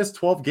already missed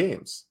 12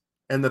 games,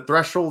 and the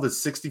threshold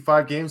is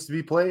 65 games to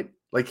be played.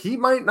 Like, he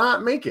might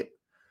not make it.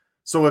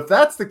 So if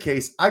that's the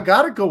case, I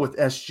got to go with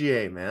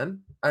SGA, man.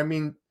 I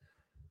mean,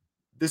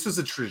 this was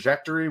a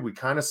trajectory we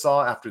kind of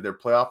saw after their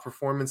playoff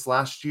performance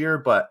last year,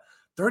 but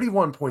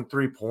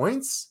 31.3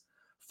 points,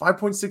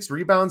 5.6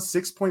 rebounds,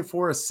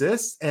 6.4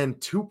 assists, and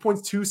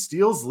 2.2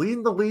 steals,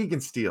 leading the league in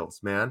steals,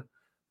 man.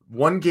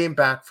 One game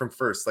back from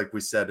first, like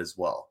we said as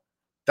well.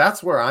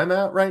 That's where I'm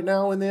at right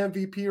now in the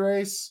MVP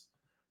race.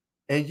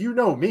 And you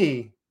know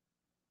me,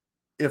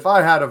 if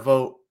I had a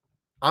vote,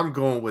 I'm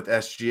going with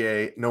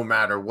SGA no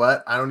matter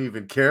what. I don't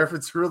even care if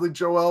it's really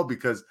Joel,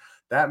 because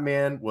that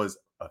man was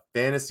a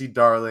fantasy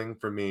darling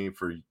for me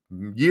for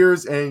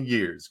years and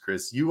years,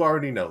 Chris. You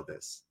already know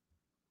this.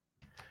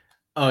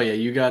 Oh yeah,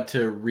 you got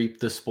to reap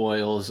the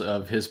spoils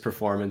of his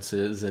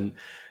performances, and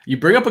you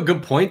bring up a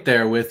good point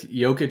there with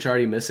Jokic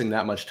already missing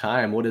that much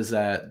time. What is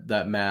that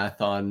math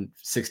on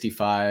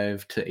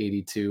 65 to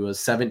 82?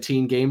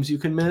 17 games you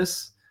can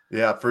miss?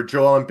 Yeah, for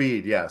Joel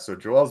Embiid, yeah. So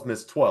Joel's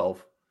missed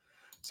 12.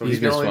 So He's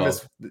missed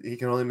 12. He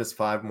can only miss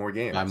 5 more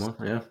games. 5 more,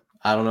 yeah.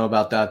 I don't know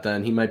about that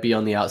then. He might be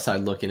on the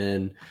outside looking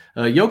in.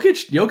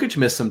 Jokic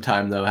missed some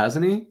time though,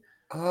 hasn't he?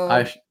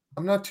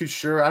 I'm not too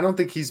sure. I don't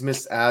think he's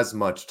missed as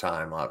much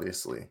time,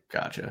 obviously.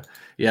 Gotcha.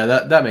 Yeah,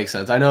 that makes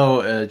sense. I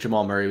know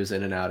Jamal Murray was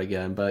in and out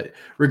again, but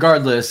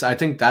regardless, I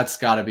think that's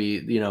got to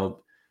be,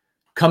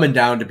 coming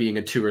down to being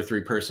a 2 or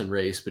 3 person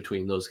race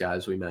between those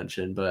guys we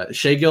mentioned. But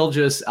Shai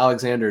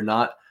Gilgeous-Alexander,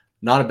 not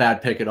a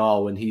bad pick at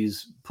all when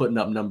he's putting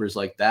up numbers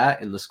like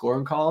that in the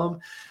scoring column.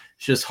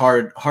 It's just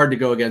hard to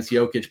go against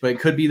Jokic, but it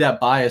could be that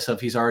bias of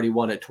he's already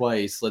won it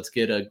twice. Let's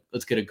get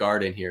a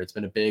guard in here. It's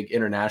been a big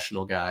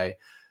international guy.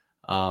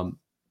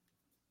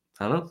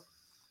 I don't know.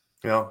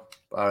 Yeah,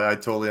 I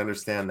totally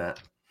understand that.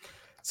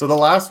 So the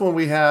last one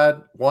we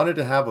wanted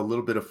to have a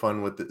little bit of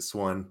fun with this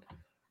one.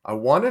 I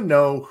want to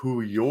know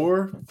who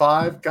your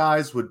 5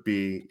 guys would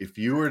be if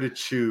you were to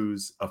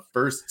choose a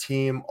first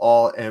team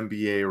all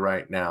NBA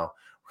right now.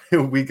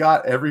 We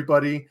got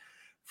everybody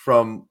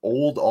from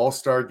old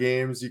all-star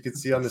games. You can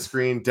see on the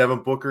screen,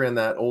 Devin Booker in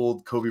that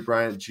old Kobe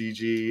Bryant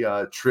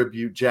GG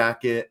tribute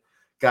jacket.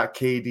 Got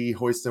KD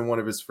hoisting one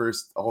of his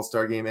first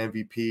all-star game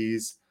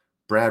MVPs.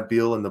 Brad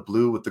Beal in the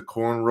blue with the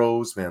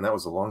cornrows. Man, that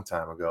was a long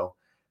time ago.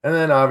 And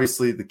then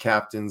obviously the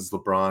captains,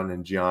 LeBron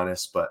and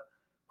Giannis. But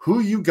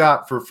who you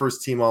got for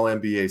first team all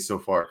NBA so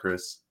far,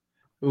 Chris?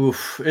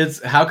 Oof,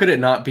 how could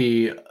it not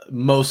be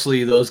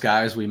mostly those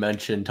guys we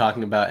mentioned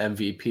talking about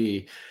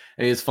MVP?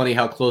 And it's funny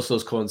how close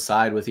those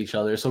coincide with each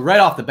other. So right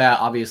off the bat,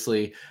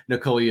 obviously,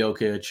 Nikola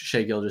Jokic,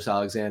 Shai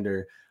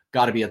Gilgeous-Alexander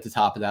got to be at the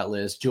top of that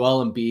list.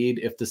 Joel Embiid,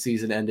 if the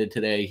season ended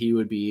today, he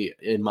would be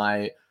in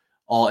my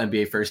all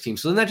NBA first team.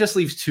 So then that just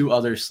leaves 2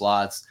 other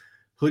slots.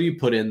 Who do you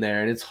put in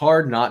there? And it's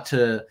hard not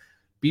to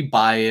be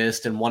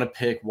biased and want to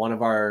pick one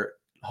of our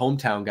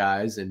hometown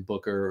guys in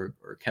Booker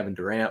or Kevin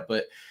Durant.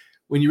 But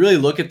when you really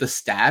look at the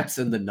stats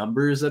and the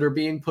numbers that are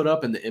being put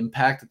up and the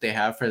impact that they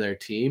have for their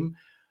team,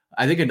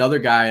 I think another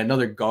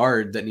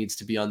guard that needs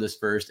to be on this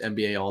first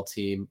NBA All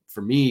Team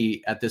for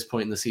me at this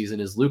point in the season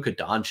is Luka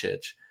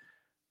Doncic.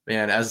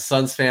 Man, as a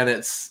Suns fan,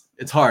 it's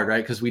hard,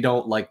 right? Because we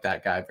don't like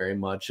that guy very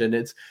much, and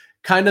it's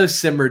kind of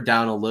simmered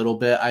down a little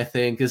bit. I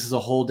think this is a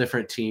whole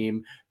different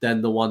team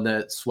than the one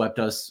that swept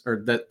us,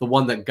 or the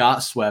one that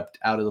got swept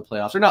out of the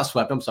playoffs, or not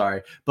swept, I'm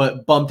sorry,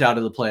 but bumped out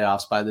of the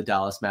playoffs by the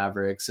Dallas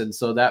Mavericks. And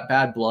so that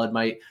bad blood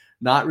might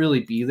not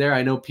really be there.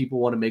 I know people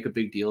want to make a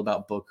big deal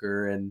about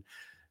Booker and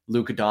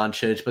Luka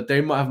Doncic, but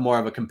they have more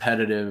of a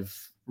competitive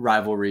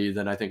rivalry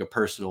than I think a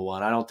personal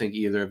one. I don't think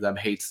either of them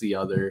hates the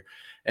other.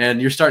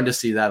 And you're starting to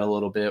see that a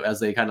little bit as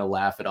they kind of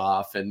laugh it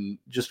off and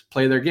just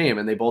play their game,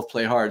 and they both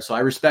play hard. So I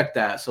respect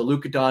that. So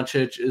Luka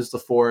Doncic is the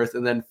fourth,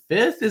 and then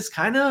fifth is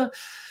kind of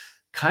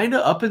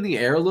up in the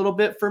air a little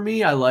bit for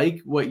me. I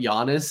like what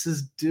Giannis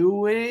is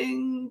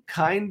doing.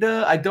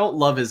 I don't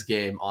love his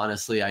game,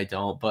 honestly. I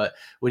don't. But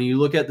when you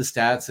look at the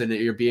stats and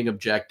you're being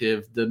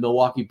objective, the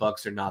Milwaukee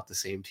Bucks are not the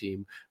same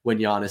team when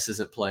Giannis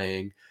isn't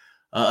playing.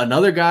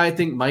 Another guy I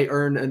think might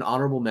earn an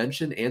honorable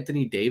mention,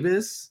 Anthony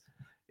Davis.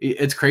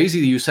 It's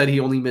crazy that you said he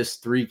only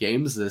missed 3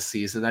 games this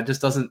season. That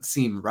just doesn't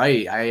seem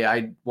right.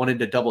 I wanted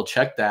to double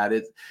check that.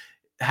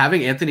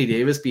 Having Anthony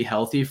Davis be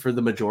healthy for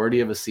the majority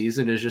of a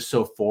season is just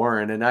so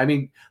foreign. And I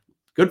mean,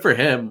 good for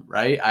him,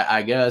 right?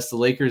 I guess the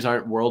Lakers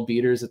aren't world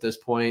beaters at this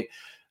point.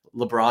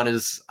 LeBron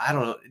is, I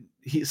don't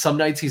know. Some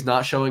nights he's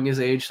not showing his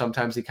age.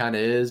 Sometimes he kind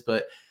of is.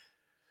 But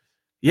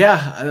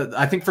yeah,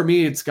 I think for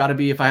me, it's got to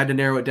be, if I had to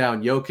narrow it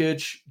down,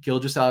 Jokic,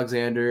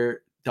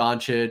 Gilgeous-Alexander,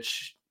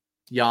 Doncic,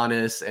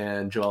 Giannis,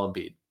 and Joel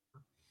Embiid.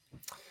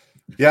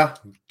 Yeah,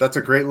 that's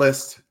a great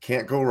list.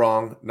 Can't go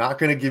wrong. Not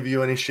going to give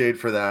you any shade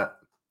for that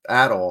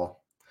at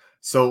all.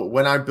 So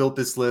when I built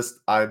this list,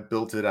 I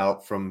built it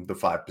out from the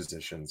 5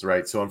 positions,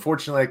 right? So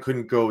unfortunately, I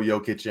couldn't go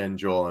Jokic and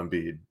Joel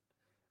Embiid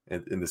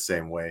in the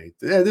same way.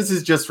 This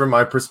is just from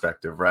my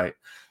perspective, right?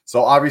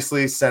 So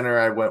obviously, center,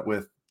 I went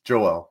with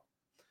Joel.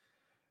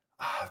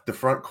 The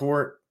front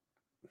court,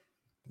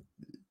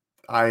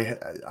 I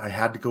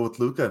had to go with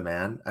Luka,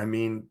 man. I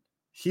mean,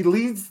 he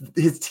leads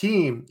his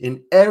team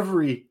in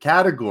every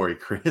category,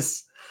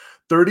 Chris.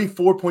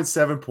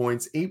 34.7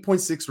 points,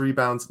 8.6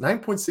 rebounds,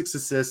 9.6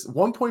 assists,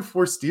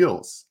 1.4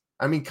 steals.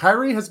 I mean,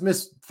 Kyrie has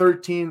missed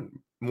 13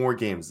 more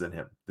games than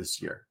him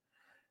this year.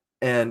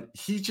 And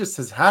he just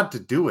has had to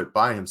do it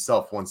by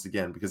himself once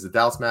again, because the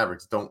Dallas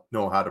Mavericks don't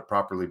know how to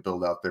properly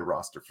build out their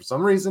roster for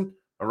some reason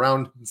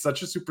around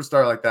such a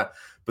superstar like that.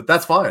 But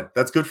that's fine.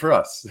 That's good for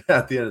us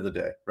at the end of the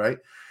day, right?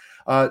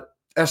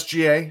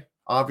 SGA,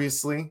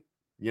 obviously.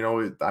 You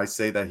know, I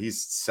say that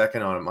he's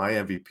second on my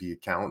MVP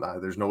account.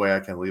 There's no way I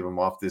can leave him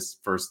off this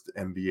first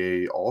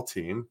NBA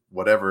All-Team.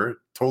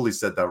 Whatever. Totally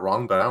said that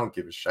wrong, but I don't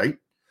give a shite.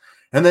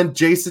 And then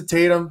Jason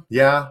Tatum.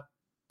 Yeah,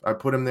 I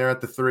put him there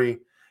at the 3.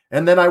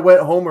 And then I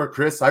went homer,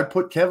 Chris. I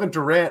put Kevin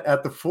Durant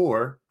at the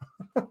 4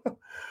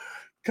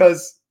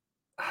 because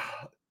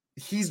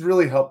he's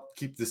really helped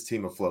keep this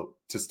team afloat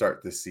to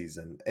start this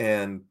season.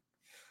 And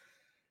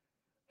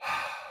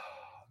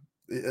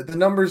the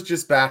numbers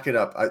just back it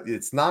up.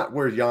 It's not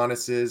where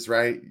Giannis is,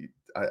 right?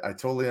 I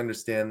totally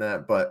understand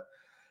that, but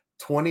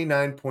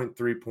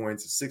 29.3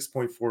 points,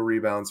 6.4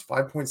 rebounds,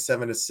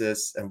 5.7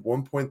 assists, and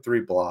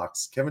 1.3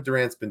 blocks. Kevin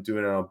Durant's been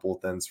doing it on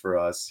both ends for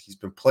us. He's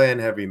been playing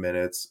heavy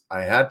minutes.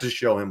 I had to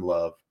show him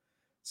love,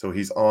 so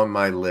he's on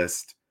my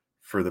list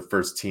for the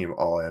first team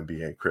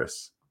All-NBA,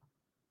 Chris.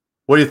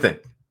 What do you think?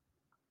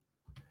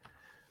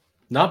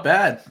 Not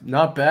bad.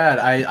 Not bad.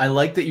 I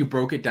like that you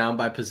broke it down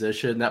by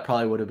position. That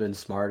probably would have been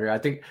smarter. I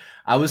think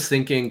I was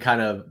thinking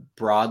kind of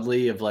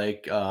broadly of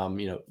like,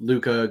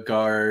 Luka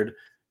guard,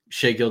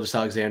 Shai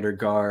Gilgeous-Alexander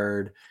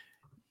guard.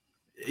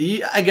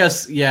 I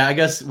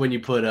guess when you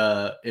put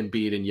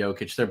Embiid and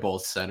Jokic, they're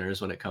both centers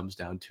when it comes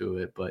down to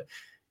it. But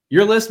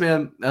your list,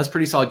 man, that's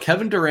pretty solid.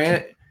 Kevin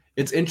Durant,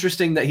 it's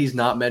interesting that he's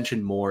not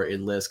mentioned more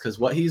in lists, because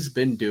what he's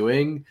been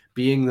doing,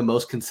 being the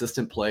most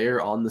consistent player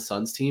on the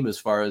Suns team as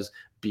far as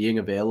being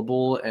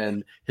available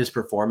and his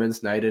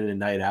performance night in and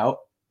night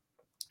out,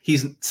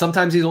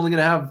 sometimes he's only going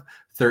to have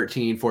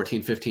 13,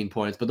 14, 15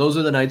 points, but those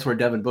are the nights where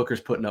Devin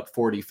Booker's putting up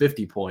 40,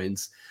 50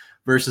 points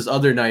versus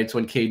other nights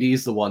when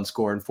KD's the one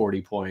scoring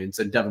 40 points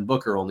and Devin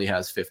Booker only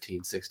has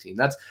 15, 16.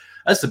 That's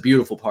the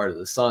beautiful part of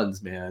the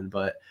Suns, man.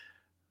 But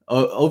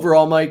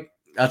overall, Mike,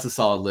 that's a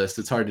solid list.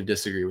 It's hard to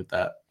disagree with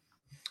that.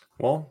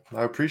 Well,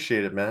 I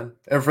appreciate it, man.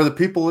 And for the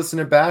people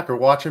listening back or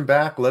watching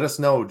back, let us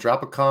know.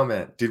 Drop a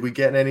comment. Did we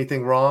get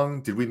anything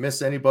wrong? Did we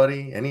miss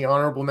anybody? Any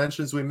honorable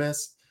mentions we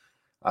missed?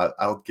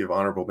 I'll give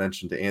honorable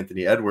mention to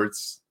Anthony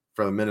Edwards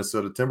from the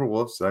Minnesota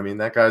Timberwolves. I mean,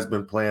 that guy's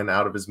been playing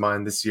out of his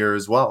mind this year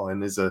as well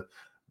and is a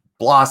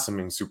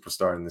blossoming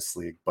superstar in this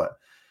league. But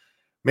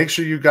make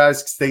sure you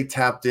guys stay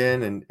tapped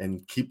in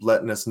and keep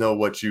letting us know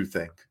what you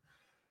think.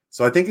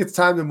 So I think it's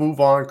time to move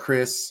on,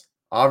 Chris.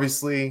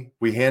 Obviously,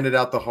 we handed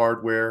out the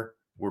hardware.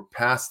 We're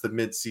past the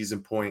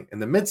midseason point. And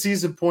the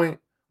midseason point,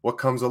 what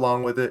comes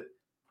along with it?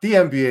 The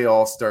NBA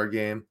All-Star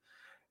Game.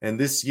 And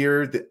this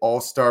year, the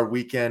All-Star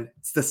Weekend,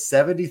 it's the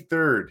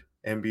 73rd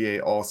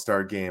NBA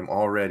All-Star game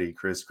already,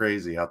 Chris.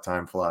 Crazy how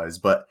time flies.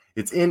 But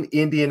it's in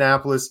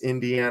Indianapolis,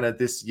 Indiana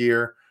this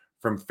year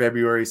from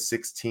February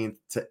 16th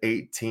to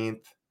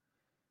 18th.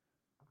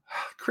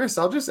 Chris,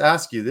 I'll just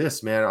ask you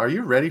this, man. Are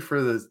you ready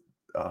for the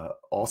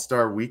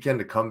All-Star weekend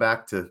to come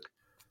back to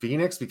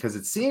Phoenix? Because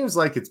it seems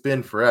like it's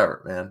been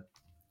forever, man.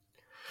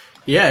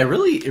 Yeah, it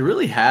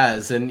really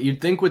has. And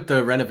you'd think with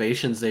the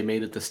renovations they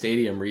made at the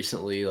stadium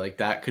recently, like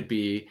that could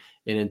be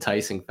an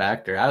enticing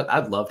factor.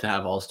 I'd love to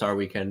have All-Star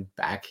Weekend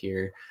back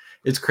here.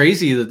 It's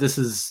crazy that this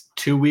is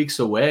 2 weeks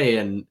away,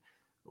 and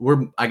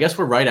I guess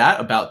we're right at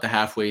about the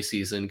halfway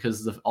season,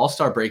 because the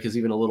All-Star break is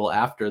even a little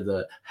after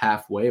the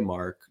halfway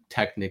mark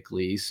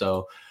technically.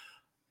 So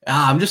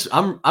I'm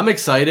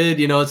excited.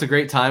 You know, it's a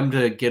great time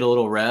to get a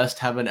little rest,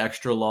 have an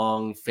extra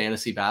long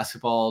fantasy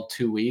basketball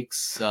 2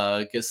 weeks,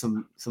 get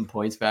some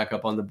points back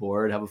up on the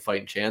board, have a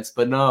fighting chance.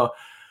 But no,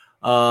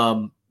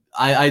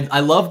 I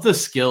love the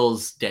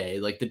skills day,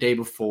 like the day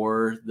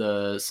before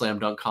the slam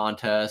dunk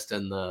contest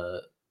and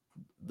the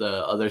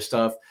other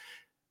stuff.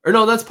 Or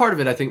no, that's part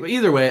of it, I think. But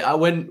either way,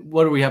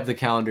 what do we have the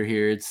calendar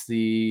here? It's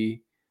the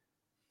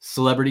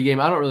celebrity game.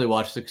 I don't really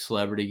watch the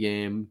celebrity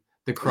game.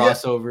 The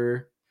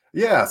crossover.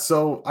 Yeah,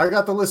 so I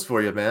got the list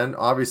for you, man.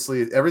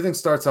 Obviously, everything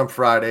starts on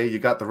Friday. You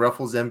got the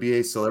Ruffles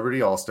NBA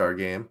Celebrity All-Star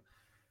Game.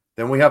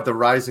 Then we have the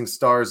Rising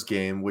Stars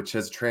game, which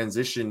has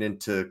transitioned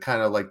into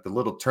kind of like the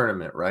little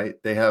tournament,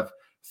 right? They have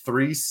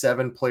 3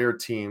 7-player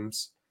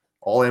teams,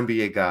 all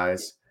NBA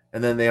guys.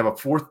 And then they have a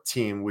 4th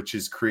team, which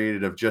is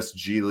created of just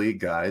G League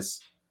guys.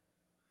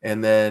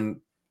 And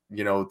then,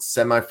 you know,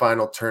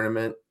 semifinal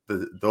tournament,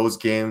 those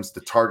games,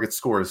 the target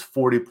score is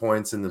 40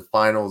 points and the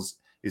finals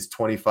is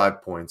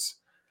 25 points.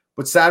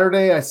 But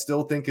Saturday, I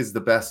still think is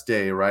the best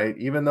day, right?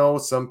 Even though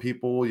some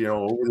people, you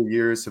know, over the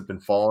years have been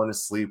falling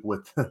asleep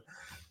with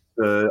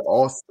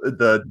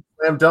the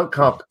slam dunk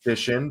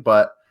competition,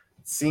 but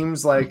it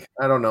seems like,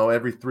 I don't know,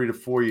 every 3 to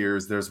 4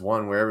 years, there's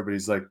one where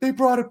everybody's like, they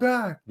brought it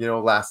back. You know,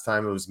 last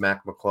time it was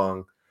Mac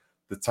McClung.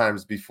 The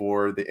times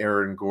before, the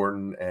Aaron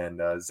Gordon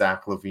and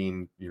Zach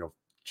LaVine, you know,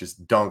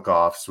 just dunk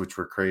offs, which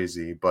were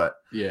crazy. But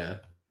Yeah.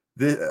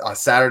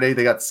 Saturday,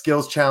 they got the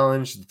skills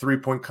challenge, the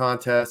 3-point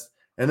contest.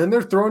 And then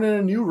they're throwing in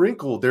a new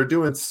wrinkle. They're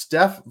doing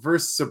Steph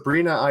versus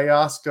Sabrina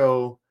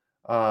Ionesco.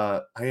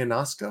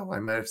 Ionesco? I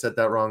might have said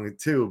that wrong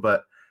too,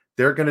 but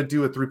they're going to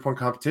do a 3-point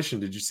competition.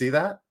 Did you see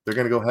that? They're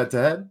going to go head to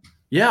head?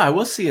 Yeah, I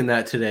was seeing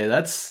that today.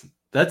 That's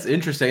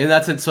interesting. And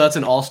that's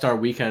an All-Star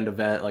weekend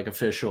event, like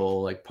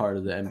official, like part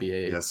of the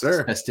NBA Yes,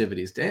 sir.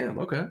 festivities. Damn,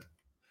 okay.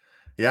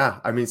 Yeah,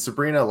 I mean,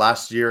 Sabrina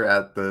last year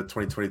at the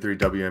 2023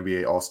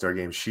 WNBA All-Star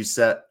Game, she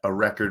set a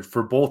record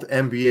for both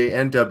NBA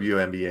and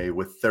WNBA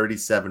with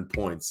 37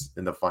 points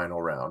in the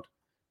final round.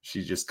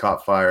 She just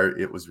caught fire.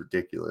 It was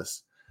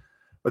ridiculous.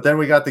 But then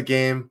we got the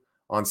game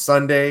on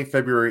Sunday,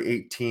 February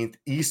 18th,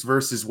 East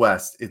versus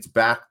West. It's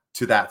back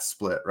to that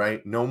split,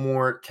 right? No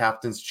more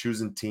captains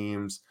choosing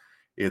teams.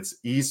 It's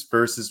East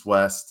versus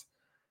West.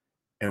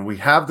 And we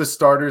have the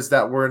starters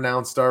that were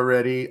announced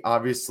already.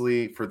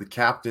 Obviously, for the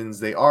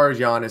captains, they are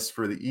Giannis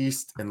for the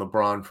East and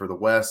LeBron for the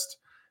West.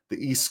 The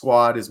East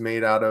squad is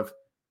made out of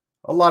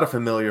a lot of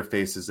familiar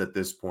faces at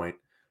this point,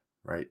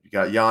 right? You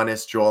got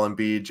Giannis, Joel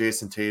Embiid,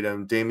 Jason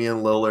Tatum,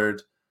 Damian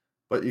Lillard,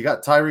 but you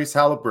got Tyrese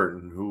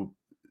Halliburton, who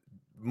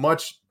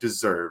much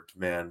deserved,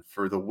 man,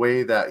 for the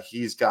way that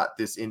he's got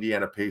this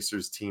Indiana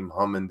Pacers team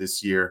humming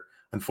this year.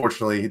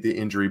 Unfortunately, the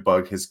injury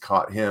bug has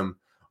caught him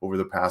over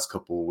the past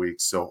couple of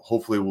weeks. So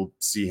hopefully we'll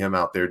see him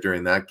out there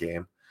during that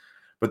game.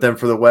 But then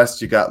for the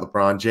West, you got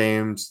LeBron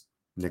James,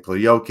 Nikola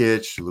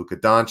Jokic, Luka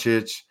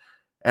Doncic,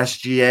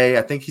 SGA.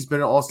 I think he's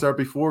been an all-star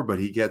before, but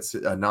he gets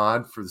a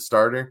nod for the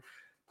starter.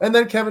 And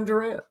then Kevin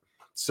Durant.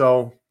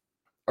 So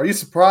are you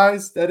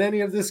surprised at any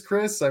of this,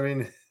 Chris? I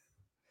mean,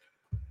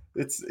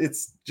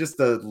 it's just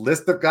a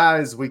list of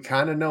guys we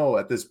kind of know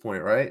at this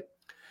point, right?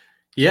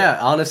 Yeah,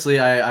 honestly,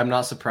 I'm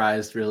not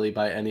surprised really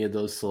by any of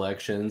those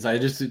selections. I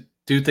just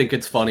do think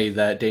it's funny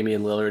that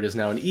Damian Lillard is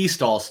now an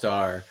East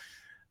All-Star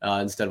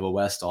instead of a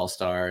West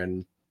All-Star,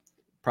 and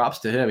props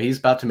to him. He's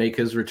about to make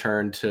his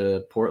return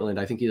to Portland,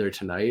 I think either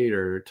tonight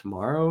or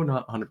tomorrow,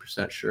 not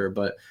 100% sure.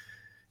 But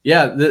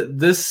yeah,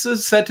 this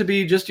is set to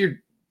be just your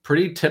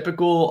pretty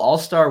typical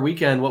All-Star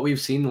weekend, what we've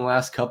seen in the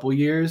last couple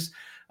years.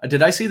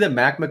 Did I see that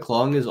Mac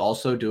McClung is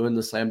also doing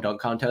the slam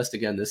dunk contest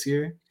again this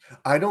year?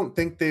 I don't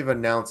think they've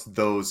announced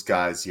those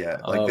guys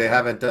yet. Like they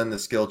haven't done the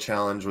skill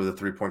challenge or the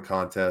 3-point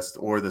contest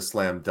or the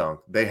slam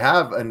dunk. They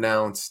have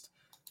announced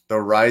the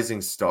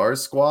Rising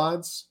Stars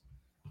squads.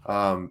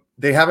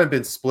 They haven't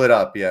been split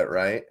up yet,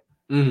 right?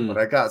 Mm-hmm. But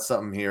I got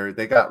something here.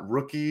 They got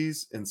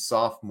rookies and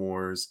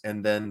sophomores,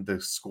 and then the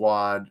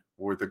squad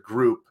or the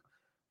group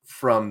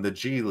from the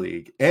G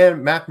League.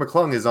 And Mac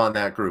McClung is on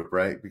that group,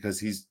 right? Because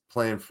he's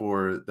playing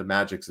for the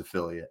Magic's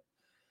affiliate.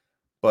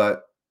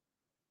 But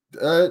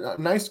a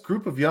nice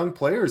group of young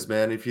players,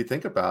 man. If you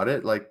think about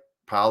it, like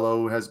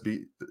Paolo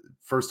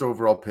first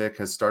overall pick,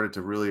 has started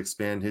to really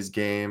expand his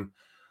game.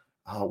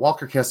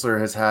 Walker Kessler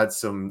has had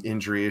some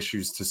injury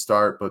issues to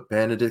start, but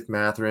Benedict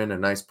Mathurin, a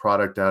nice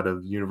product out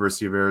of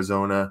University of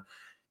Arizona.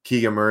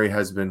 Keegan Murray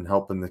has been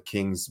helping the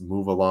Kings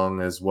move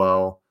along as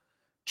well.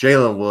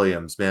 Jalen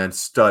Williams, man,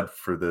 stud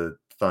for the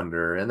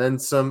Thunder. And then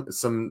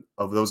some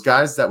of those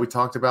guys that we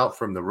talked about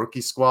from the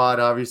rookie squad,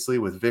 obviously,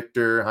 with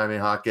Victor, Jaime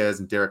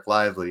Jaquez, and Derek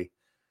Lively.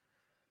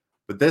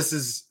 But this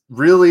is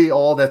really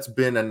all that's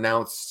been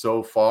announced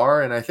so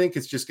far. And I think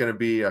it's just going to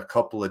be a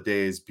couple of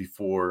days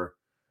before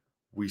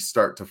we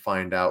start to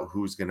find out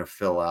who's going to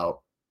fill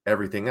out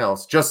everything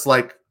else, just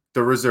like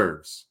the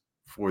reserves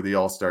for the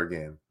All-Star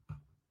game.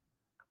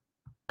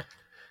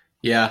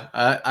 Yeah,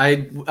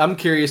 I'm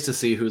curious to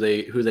see who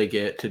they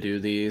get to do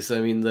these. I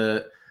mean,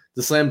 the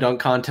slam dunk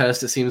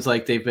contest, it seems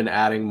like they've been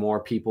adding more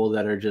people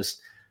that are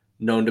just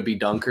known to be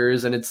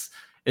dunkers, and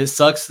it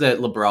sucks that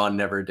LeBron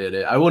never did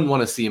it. I wouldn't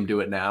want to see him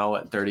do it now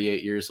at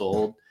 38 years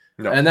old.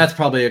 No. And that's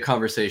probably a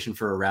conversation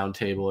for a round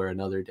table or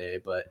another day.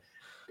 But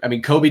I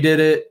mean, Kobe did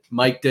it,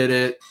 Mike did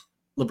it.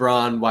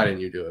 LeBron, why didn't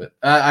you do it?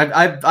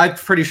 I'm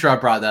pretty sure I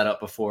brought that up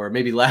before,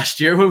 maybe last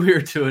year when we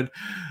were doing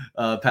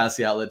Pass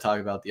the Outlet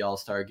talking about the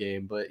All-Star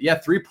game. But yeah,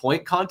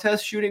 3-point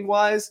contest shooting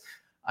wise,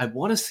 I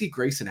want to see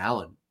Grayson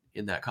Allen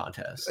in that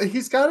contest.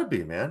 He's got to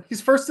be, man.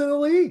 He's first in the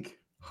league,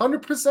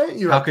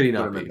 100%. How could he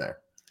not be? There.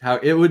 How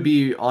it would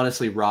be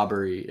honestly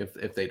robbery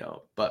if they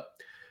don't. But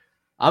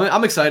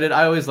I'm excited.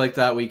 I always like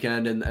that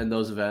weekend and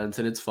those events,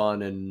 and it's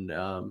fun. And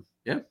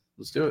yeah,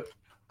 let's do it.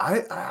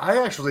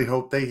 I actually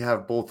hope they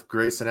have both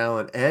Grayson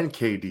Allen and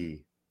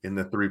KD in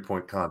the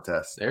 3-point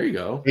contest. There you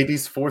go.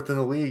 KD's fourth in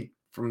the league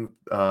from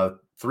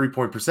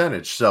 3-point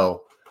percentage.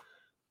 So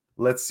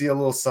let's see a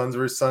little Suns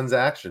versus Suns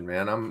action,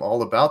 man. I'm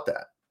all about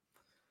that.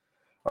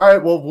 All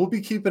right, well, we'll be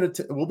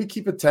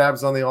keeping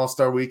tabs on the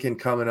All-Star weekend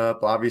coming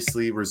up.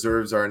 Obviously,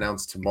 reserves are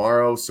announced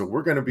tomorrow, so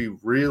we're going to be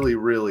really,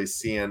 really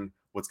seeing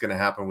what's going to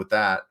happen with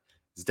that.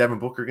 Is Devin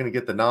Booker going to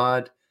get the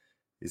nod?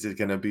 Is it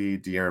going to be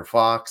De'Aaron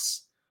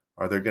Fox?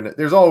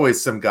 There's always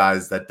some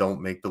guys that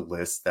don't make the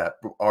list that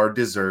are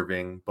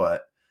deserving,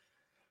 but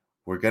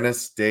we're going to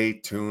stay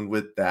tuned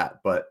with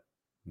that. But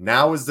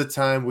now is the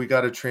time we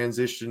got to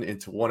transition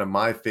into one of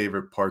my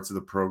favorite parts of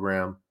the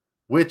program,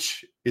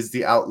 which is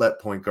the outlet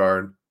point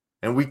guard.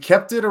 And we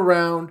kept it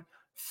around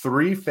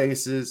 3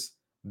 faces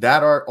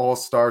that are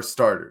all-star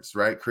starters,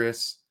 right,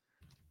 Chris?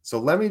 So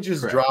let me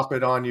just drop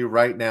it on you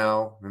right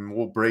now, and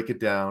we'll break it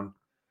down.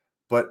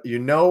 But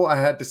I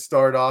had to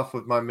start off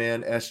with my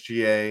man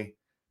SGA,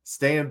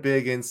 staying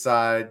big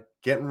inside,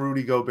 getting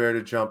Rudy Gobert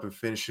to jump and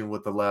finishing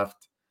with the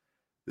left.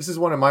 This is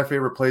one of my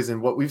favorite plays,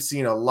 and what we've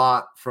seen a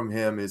lot from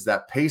him is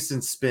that pace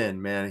and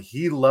spin, man.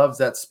 He loves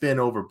that spin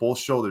over both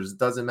shoulders. It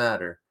doesn't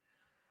matter.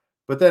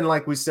 But then,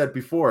 like we said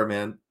before,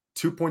 man,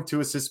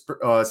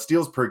 2.2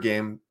 steals per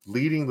game,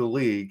 leading the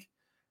league,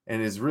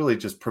 and has really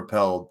just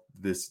propelled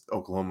this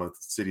Oklahoma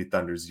City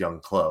Thunder's young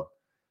club.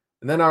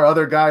 And then our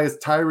other guy is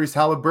Tyrese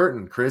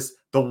Halliburton, Chris,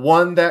 the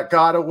one that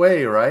got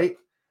away, right?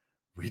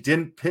 We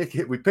didn't pick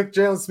it. We picked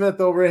Jalen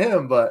Smith over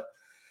him, but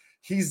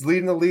he's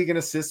leading the league in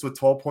assists with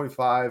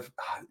 12.5.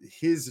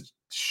 His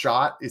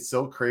shot is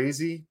so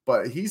crazy,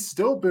 but he's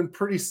still been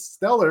pretty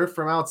stellar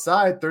from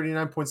outside,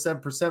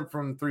 39.7%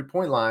 from the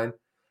 3-point line.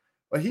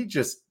 But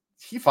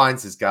he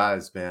finds his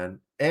guys, man.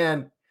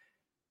 And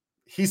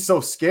he's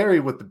so scary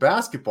with the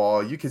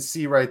basketball. You can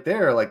see right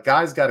there, like,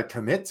 guys got to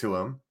commit to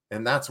him,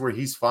 and that's where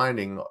he's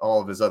finding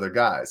all of his other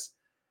guys.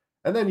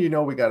 And then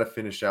we got to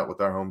finish out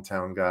with our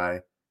hometown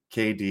guy,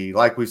 KD.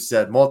 Like we've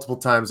said multiple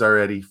times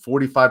already,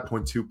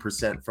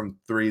 45.2% from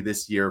 3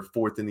 this year,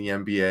 4th in the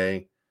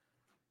NBA.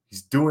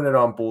 He's doing it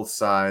on both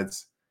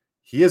sides.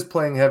 He is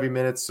playing heavy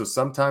minutes, so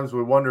sometimes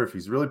we wonder if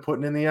he's really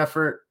putting in the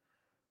effort.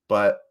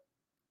 But,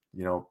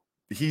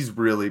 he's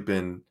really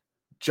been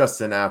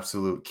just an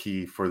absolute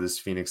key for this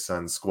Phoenix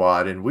Suns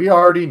squad. And we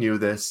already knew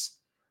this,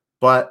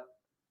 but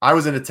I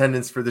was in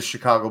attendance for the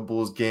Chicago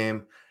Bulls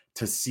game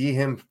to see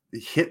him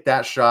hit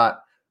that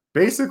shot.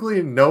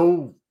 Basically,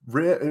 no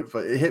rim,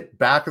 hit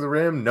back of the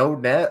rim, no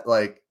net.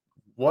 Like,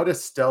 what a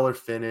stellar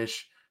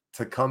finish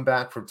to come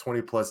back from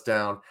 20 plus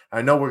down.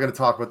 I know we're going to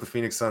talk about the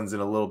Phoenix Suns in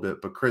a little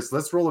bit, but Chris,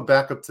 let's roll it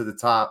back up to the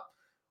top.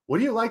 What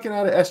are you liking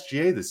out of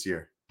SGA this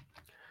year?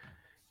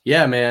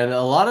 Yeah, man,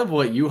 a lot of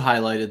what you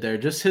highlighted there,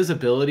 just his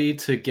ability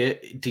to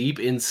get deep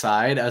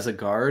inside as a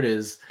guard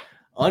is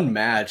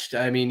unmatched.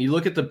 I mean, you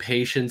look at the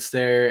patience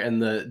there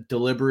and the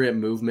deliberate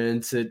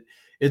movements.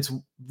 It's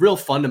real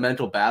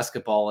fundamental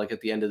basketball, like, at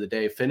the end of the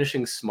day,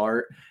 finishing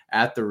smart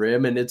at the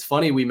rim. And it's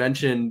funny, we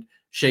mentioned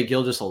Shai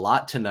Gilgeous a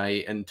lot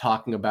tonight and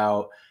talking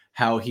about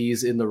how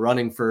he's in the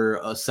running for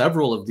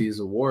several of these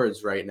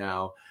awards right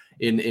now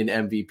in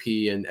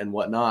MVP and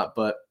whatnot.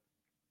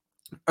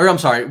 I'm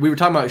sorry, we were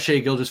talking about Shai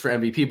Gilgeous for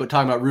MVP, but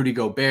talking about Rudy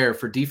Gobert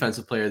for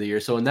Defensive Player of the Year.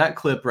 So in that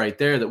clip right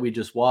there that we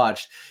just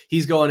watched,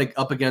 he's going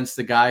up against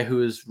the guy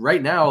who is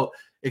right now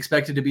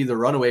expected to be the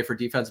runaway for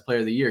Defensive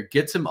Player of the Year,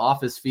 gets him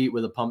off his feet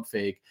with a pump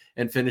fake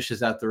and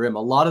finishes at the rim.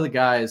 A lot of the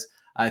guys,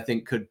 I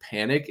think, could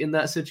panic in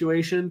that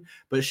situation,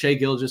 but Shai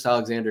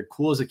Gilgeous-Alexander,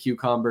 cool as a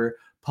cucumber,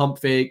 pump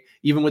fake,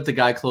 even with the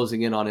guy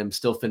closing in on him,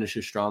 still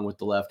finishes strong with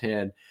the left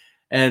hand.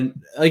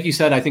 And like you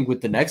said, I think with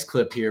the next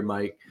clip here,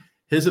 Mike,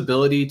 his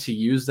ability to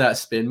use that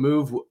spin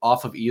move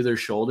off of either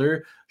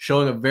shoulder,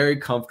 showing a very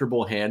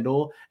comfortable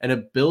handle and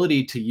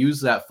ability to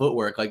use that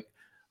footwork. Like,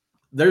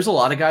 there's a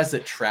lot of guys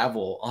that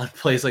travel on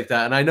plays like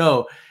that. And I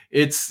know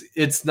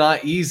it's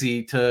not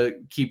easy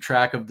to keep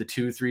track of the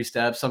 2-3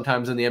 steps.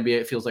 Sometimes in the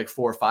NBA, it feels like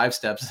 4 or 5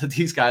 steps that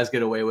these guys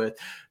get away with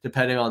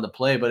depending on the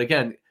play. But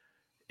again,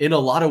 in a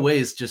lot of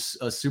ways, just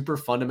a super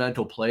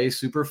fundamental play,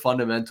 super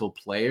fundamental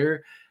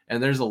player.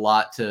 And there's a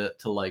lot to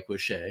like with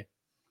Shea.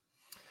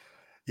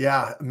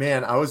 Yeah,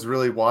 man, I was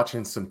really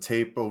watching some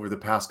tape over the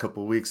past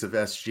couple of weeks of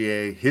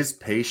SGA. His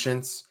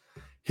patience,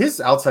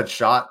 his outside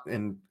shot,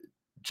 and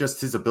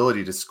just his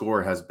ability to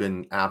score has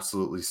been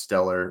absolutely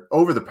stellar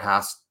over the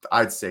past,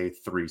 I'd say,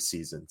 3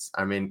 seasons.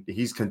 I mean,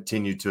 he's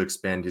continued to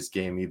expand his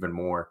game even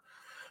more.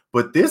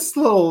 But this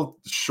little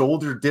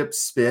shoulder dip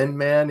spin,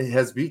 man,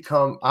 has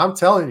become, I'm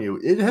telling you,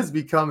 it has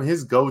become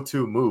his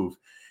go-to move.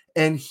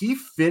 And he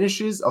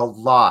finishes a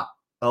lot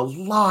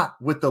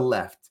with the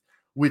left,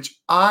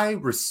 which I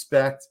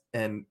respect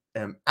and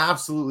am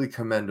absolutely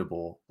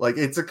commendable. Like,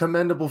 it's a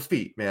commendable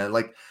feat, man.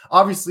 Like,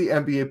 obviously,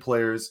 NBA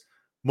players,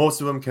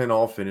 most of them can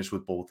all finish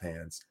with both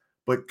hands.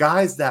 But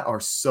guys that are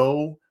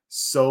so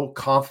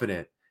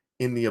confident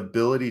in the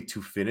ability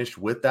to finish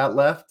with that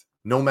left,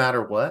 no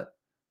matter what,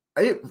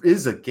 it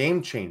is a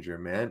game changer,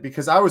 man,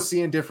 because I was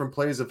seeing different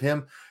plays of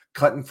him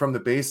cutting from the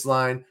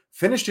baseline,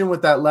 finishing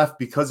with that left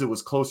because it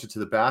was closer to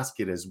the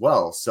basket as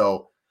well.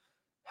 So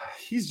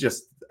he's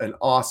just an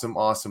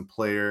awesome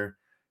player.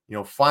 You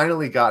know,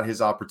 finally got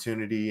his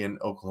opportunity in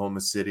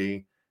Oklahoma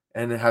City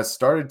and has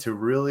started to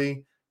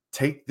really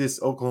take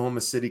this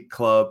Oklahoma City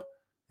club,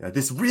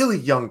 this really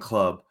young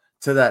club,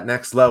 to that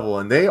next level.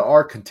 And they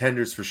are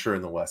contenders for sure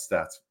in the West.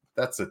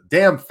 That's a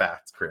damn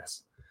fact,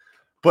 Chris.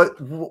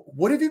 But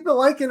what have you been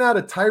liking out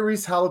of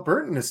Tyrese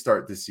Halliburton to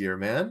start this year,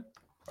 man?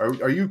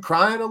 Are you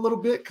crying a little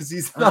bit because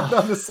he's not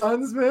on the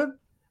Suns, man?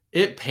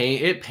 It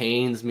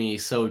pains me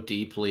so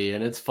deeply.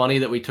 And it's funny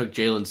that we took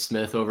Jalen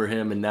Smith over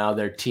him and now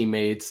they're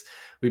teammates.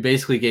 We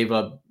basically gave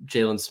up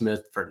Jalen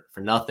Smith for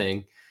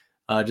nothing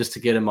just to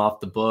get him off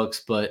the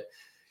books. But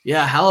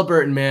yeah,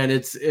 Halliburton, man,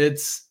 it's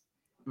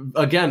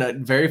again, a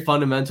very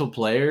fundamental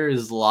player.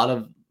 Is a lot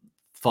of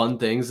fun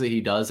things that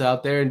he does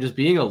out there, and just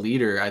being a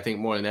leader, I think,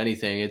 more than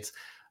anything. It's,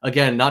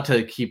 again, not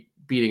to keep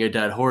beating a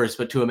dead horse,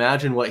 but to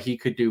imagine what he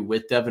could do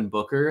with Devin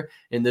Booker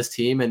in this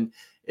team. And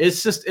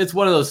it's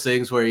one of those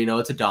things where,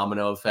 it's a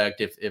domino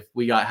effect. If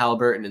we got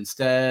Halliburton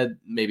instead,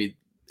 maybe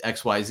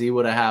XYZ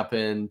would have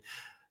happened.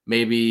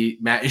 Maybe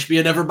Matt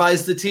Ishbia never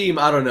buys the team.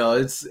 I don't know.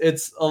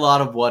 It's a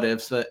lot of what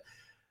ifs, but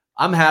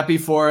I'm happy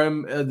for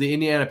him. The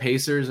Indiana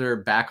Pacers are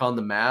back on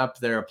the map.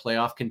 They're a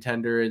playoff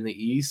contender in the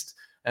East.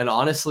 And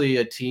honestly,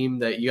 a team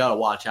that you got to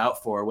watch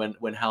out for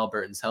when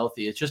Halliburton's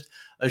healthy. It's just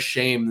a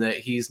shame that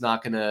he's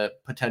not going to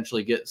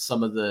potentially get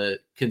some of the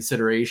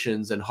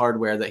considerations and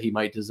hardware that he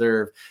might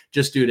deserve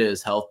just due to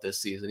his health this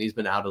season. He's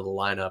been out of the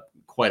lineup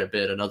quite a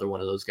bit. Another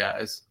one of those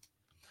guys.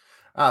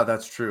 Oh,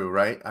 that's true,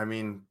 right? I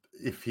mean,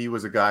 if he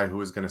was a guy who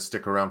was going to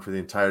stick around for the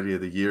entirety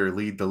of the year,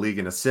 lead the league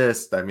in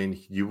assists, I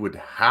mean, you would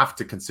have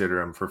to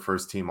consider him for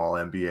first team All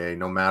NBA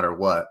no matter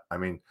what. I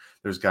mean,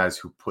 there's guys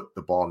who put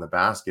the ball in the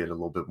basket a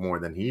little bit more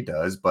than he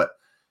does, but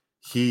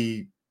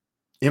he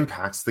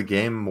impacts the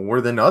game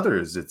more than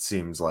others, it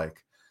seems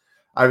like.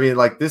 I mean,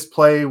 like this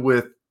play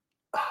with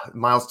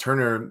Miles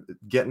Turner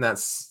getting that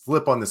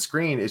slip on the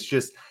screen, it's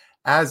just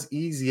as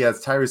easy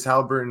as Tyrese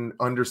Halliburton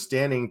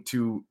understanding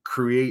to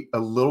create a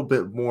little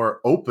bit more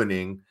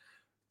opening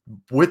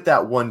with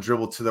that one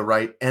dribble to the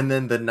right, and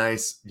then the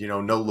nice, no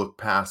look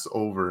pass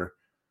over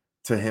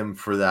to him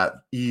for that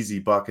easy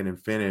bucket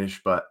and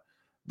finish. But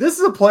this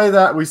is a play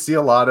that we see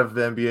a lot of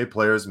NBA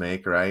players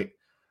make, right?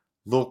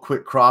 Little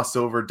quick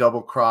crossover,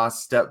 double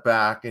cross, step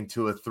back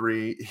into a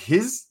three.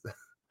 His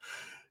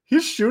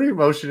shooting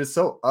motion is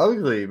so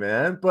ugly,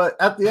 man. But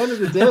at the end of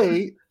the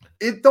day,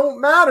 it don't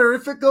matter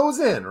if it goes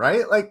in,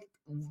 right? Like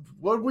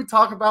what we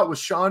talk about with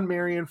Sean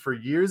Marion for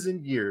years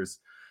and years.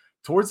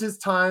 Towards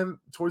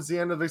the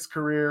end of his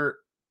career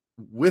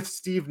with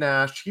Steve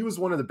Nash, he was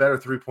one of the better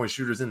three-point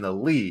shooters in the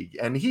league.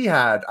 And he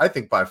had, I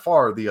think, by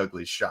far the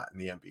ugliest shot in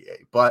the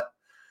NBA. But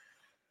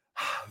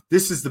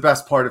this is the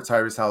best part of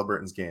Tyrese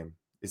Halliburton's game.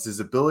 It's his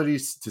ability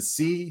to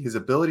see, his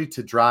ability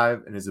to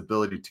drive, and his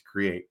ability to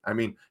create. I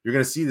mean, you're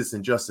going to see this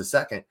in just a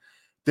second.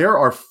 There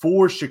are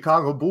 4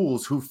 Chicago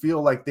Bulls who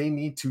feel like they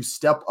need to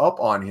step up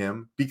on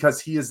him because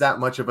he is that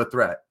much of a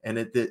threat. And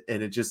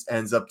it just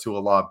ends up to a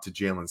lob to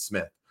Jalen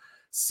Smith.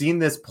 Seen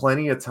this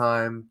plenty of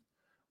time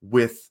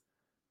with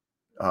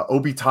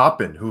Obi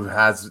Toppin, who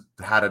has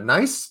had a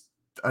nice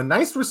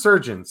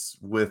resurgence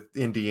with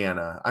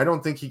Indiana. I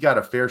don't think he got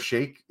a fair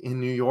shake in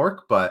New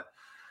York, but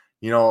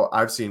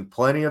I've seen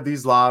plenty of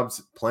these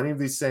lobs, plenty of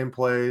these same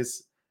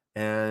plays,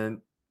 and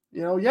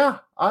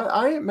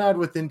I ain't mad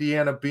with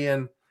Indiana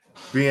being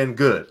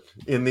good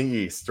in the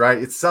East, right?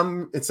 It's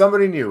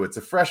somebody new. It's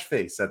a fresh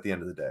face at the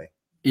end of the day.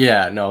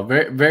 Yeah, no,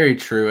 very, very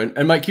true.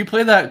 And Mike, you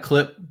play that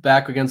clip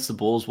back against the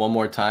Bulls one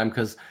more time?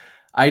 Because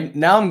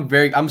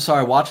I'm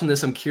sorry, watching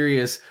this, I'm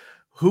curious,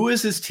 Who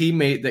is his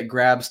teammate that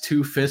grabs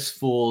 2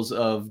 fistfuls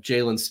of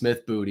Jalen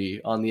Smith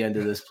booty on the end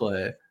of this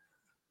play?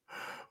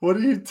 What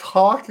are you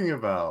talking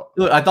about?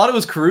 Look, I thought it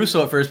was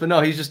Caruso at first, but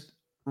no, he's just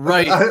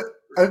right.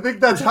 I think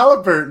that's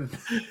Halliburton.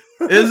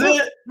 Is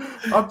it?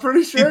 I'm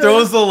pretty He sure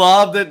throws the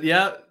lob,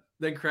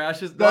 then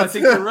crashes. No, I that's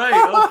think you're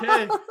right.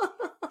 Okay.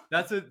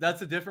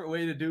 That's a different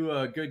way to do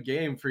a good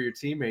game for your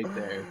teammate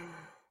there.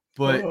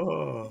 But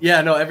Oh.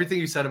 yeah, no, everything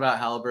you said about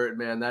Halliburton,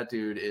 man, that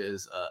dude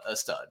is a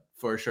stud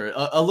for sure.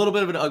 A little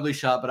bit of an ugly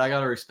shot, but I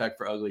got a respect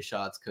for ugly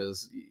shots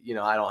because,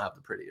 I don't have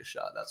the prettiest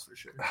shot. That's for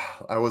sure.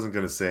 I wasn't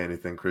going to say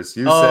anything, Chris.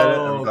 You said it.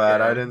 I'm Oh,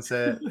 glad I okay. didn't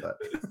say it. But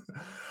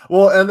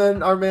well, and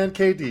then our man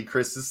KD,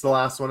 Chris, this is the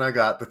last one I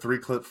got. The 3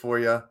 clip for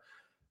you.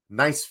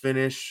 Nice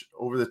finish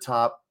over the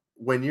top.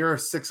 When you're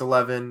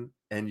 6'11"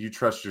 and you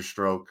trust your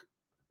stroke,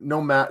 no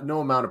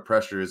amount of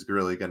pressure is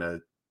really going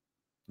to,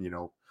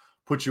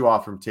 put you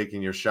off from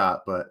taking your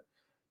shot. But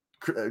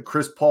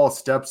Chris Paul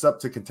steps up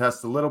to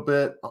contest a little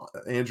bit.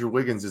 Andrew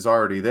Wiggins is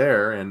already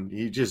there, and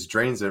he just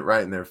drains it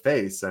right in their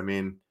face. I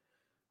mean,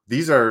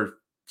 these are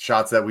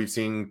shots that we've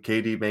seen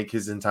KD make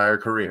his entire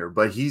career,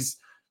 but he's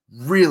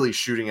really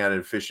shooting at an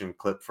efficient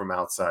clip from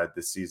outside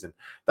this season.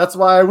 That's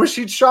why I wish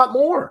he'd shot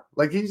more.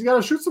 Like, he's got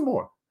to shoot some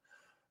more.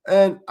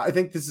 And I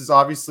think this has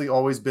obviously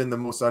always been the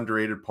most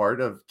underrated part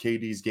of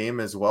KD's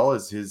game, as well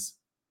as his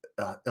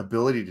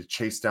ability to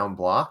chase down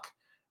block.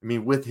 I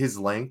mean, with his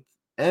length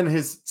and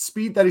his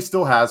speed that he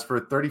still has for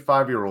a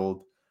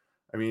 35-year-old,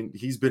 I mean,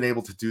 he's been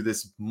able to do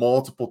this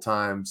multiple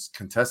times,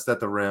 contest at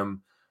the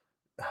rim.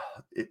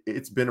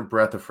 It's been a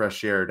breath of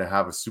fresh air to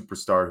have a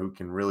superstar who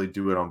can really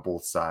do it on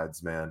both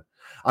sides, man.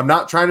 I'm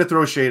not trying to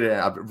throw shade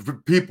at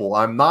people.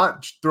 I'm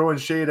not throwing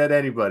shade at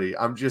anybody.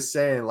 I'm just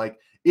saying, like,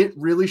 it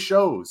really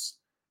shows.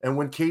 And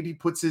when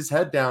KD puts his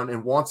head down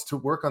and wants to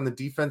work on the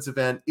defensive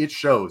end, it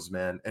shows,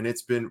 man. And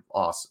it's been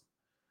awesome.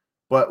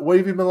 But what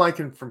have you been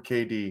liking from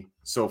KD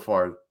so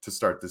far to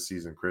start this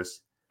season,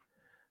 Chris?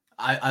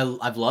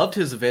 I've loved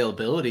his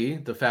availability.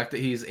 The fact that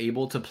he's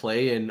able to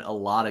play in a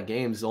lot of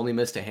games, only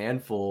missed a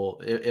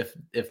handful,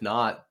 if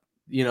not,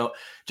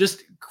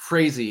 just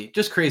crazy.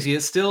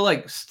 It's still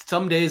like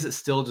some days it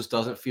still just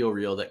doesn't feel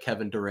real that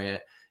Kevin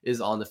Durant is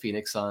on the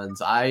Phoenix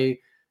Suns. I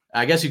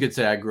guess you could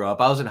say I grew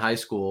up. I was in high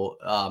school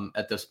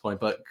at this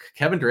point, but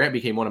Kevin Durant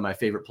became one of my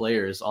favorite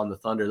players on the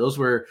Thunder. Those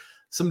were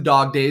some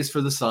dog days for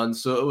the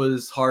Suns, so it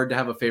was hard to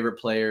have a favorite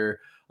player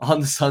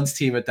on the Suns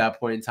team at that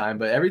point in time.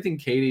 But everything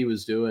KD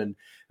was doing,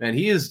 man,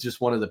 he is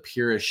just one of the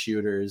purest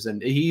shooters,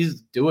 and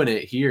he's doing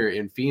it here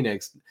in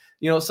Phoenix.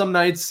 Some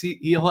nights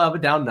he'll have a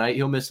down night,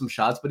 he'll miss some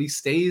shots, but he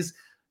stays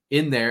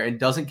in there and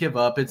doesn't give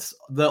up. It's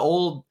the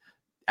old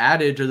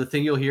adage, or the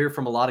thing you'll hear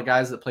from a lot of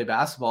guys that play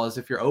basketball, is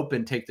if you're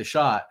open, take the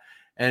shot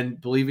and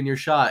believe in your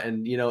shot.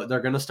 And, they're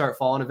going to start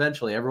falling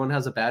eventually. Everyone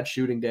has a bad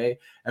shooting day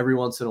every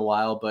once in a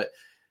while, but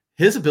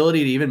his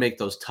ability to even make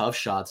those tough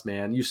shots,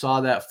 man. You saw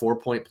that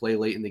 4-point play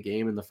late in the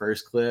game in the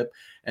first clip,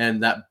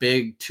 and that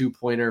big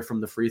 2-pointer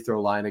from the free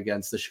throw line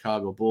against the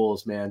Chicago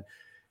Bulls, man.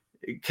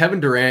 Kevin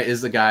Durant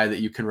is the guy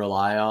that you can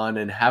rely on,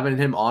 and having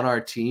him on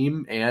our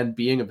team and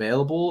being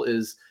available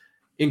is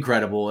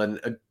incredible and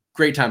a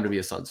great time to be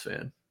a Suns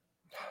fan.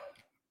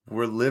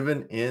 We're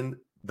living in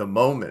the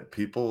moment.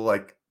 People,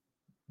 like,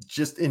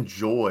 just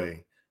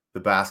enjoy the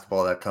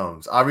basketball that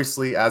comes.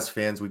 Obviously, as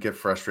fans, we get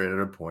frustrated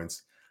at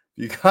points.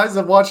 You guys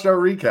have watched our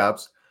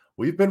recaps.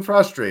 We've been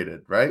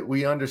frustrated, right?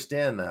 We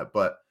understand that.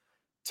 But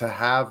to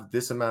have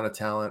this amount of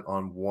talent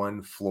on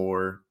one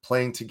floor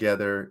playing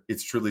together,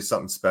 it's truly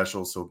something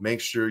special. So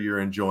make sure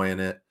you're enjoying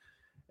it.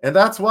 And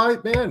that's why,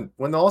 man,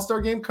 when the All-Star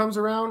game comes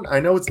around, I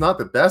know it's not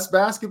the best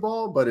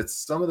basketball, but it's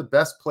some of the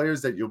best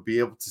players that you'll be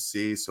able to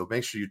see. So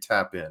make sure you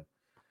tap in.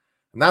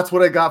 And that's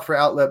what I got for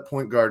Outlet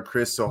Point Guard,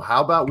 Chris. So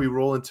how about we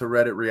roll into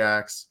Reddit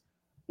Reacts?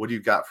 What do you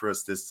got for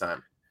us this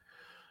time?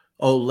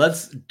 Oh,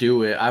 let's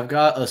do it. I've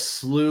got a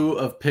slew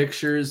of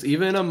pictures,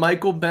 even a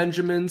Michael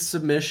Benjamin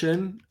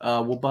submission.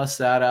 We'll bust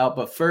that out.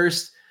 But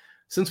first,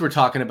 since we're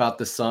talking about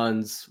the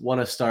Suns,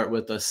 want to start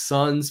with a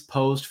Suns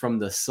post from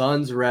the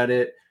Suns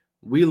Reddit.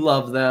 We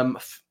love them.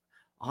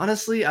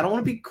 Honestly, I don't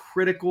want to be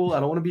critical. I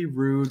don't want to be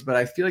rude, but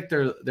I feel like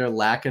they're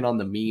lacking on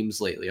the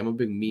memes lately. I'm a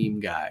big meme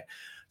guy.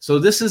 So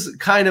this is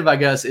kind of, I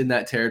guess, in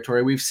that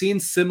territory. We've seen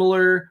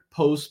similar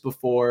posts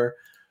before.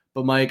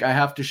 But, Mike, I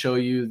have to show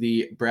you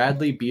the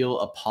Bradley Beal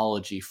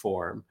apology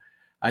form.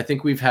 I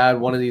think we've had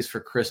one of these for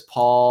Chris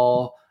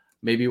Paul,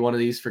 maybe one of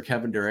these for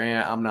Kevin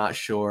Durant. I'm not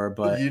sure,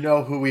 but You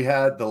know who we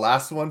had the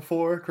last one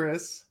for,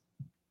 Chris?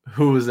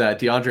 who was that?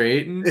 DeAndre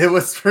Ayton? It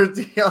was for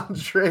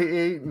DeAndre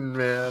Ayton,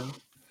 man.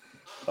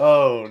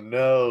 Oh,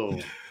 no.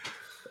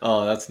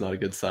 Oh, that's not a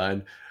good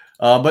sign.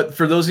 But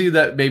for those of you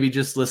that may be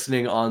just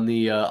listening on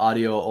the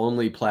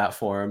audio-only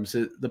platforms,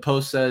 the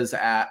post says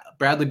at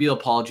Bradley Beal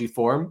apology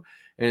form,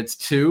 and it's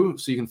 2,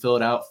 so you can fill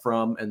it out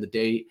from and the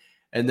date.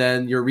 And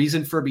then your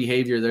reason for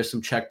behavior, there's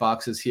some check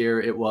boxes here.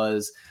 It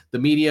was, the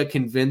media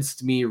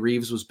convinced me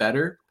Reeves was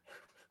better.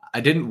 I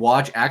didn't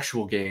watch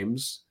actual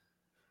games.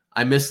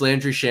 I miss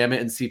Landry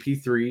Shamet and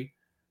CP3.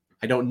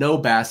 I don't know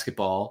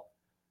basketball.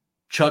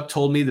 Chuck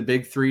told me the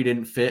big three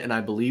didn't fit and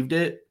I believed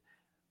it,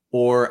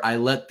 or I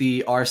let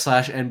the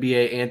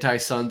r/NBA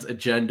anti-Suns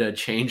agenda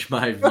change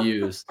my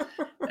views.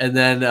 And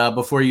then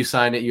before you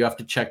sign it, you have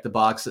to check the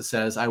box that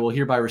says, I will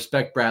hereby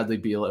respect Bradley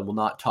Beal and will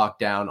not talk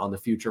down on the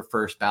future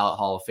first ballot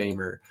Hall of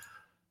Famer.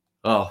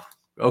 Oh,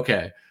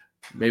 okay.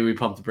 Maybe we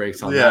pump the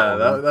brakes on that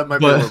one. That might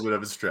be a little bit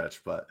of a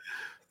stretch, but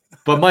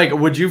Mike,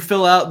 would you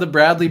fill out the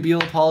Bradley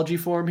Beal apology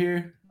form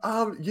here?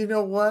 You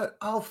know what?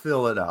 I'll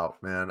fill it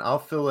out, man. I'll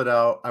fill it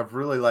out. I've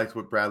really liked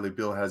what Bradley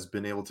Beal has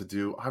been able to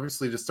do.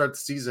 Obviously, to start the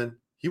season,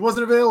 he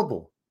wasn't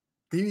available.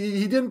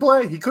 He didn't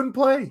play. He couldn't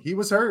play. He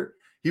was hurt.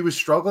 He was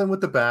struggling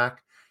with the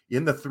back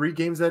in the 3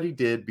 games that he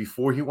did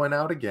before he went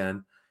out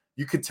again.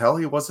 You could tell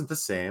he wasn't the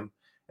same.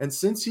 And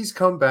since he's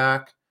come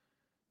back,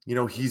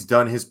 he's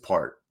done his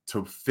part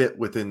to fit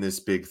within this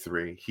big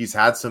 3. He's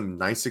had some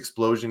nice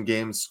explosion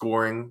games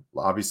scoring.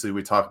 Obviously,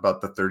 we talked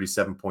about the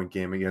 37-point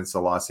game against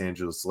the Los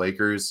Angeles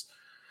Lakers.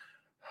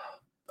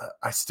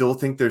 I still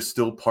think there's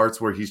still parts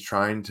where he's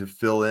trying to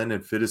fill in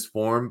and fit his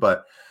form,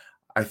 but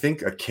I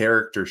think a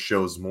character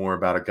shows more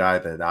about a guy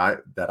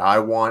that I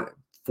want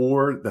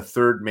for the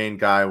third main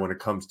guy when it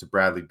comes to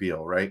Bradley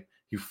Beal, right?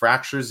 He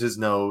fractures his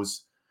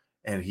nose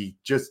and he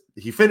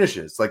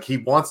finishes. Like, he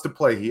wants to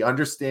play. He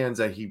understands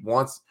that he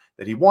wants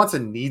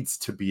and needs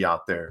to be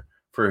out there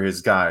for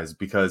his guys,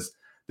 because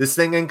this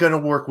thing ain't going to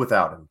work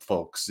without him,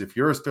 folks. If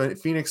you're a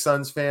Phoenix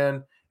Suns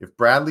fan, if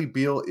Bradley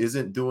Beal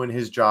isn't doing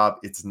his job,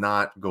 it's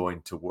not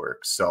going to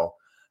work. So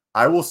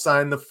I will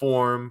sign the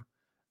form.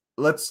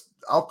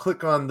 I'll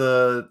click on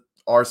the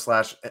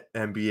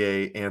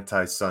r/NBA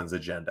anti-Suns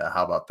agenda.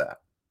 How about that?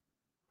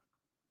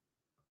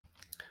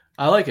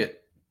 I like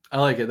it.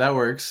 That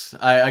works.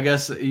 I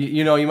guess,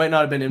 you might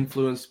not have been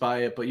influenced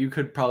by it, but you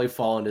could probably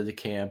fall into the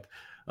camp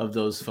of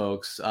those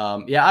folks.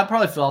 I'd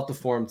probably fill out the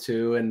form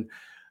too. And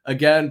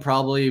again,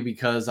 probably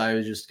because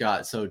I just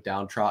got so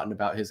downtrodden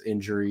about his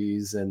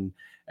injuries and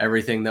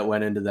everything that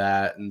went into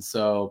that. And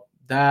so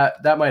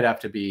that might have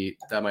to be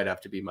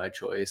my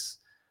choice.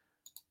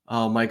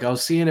 Mike, I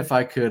was seeing if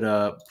I could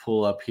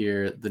pull up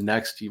here the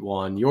next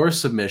one, your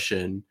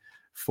submission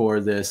for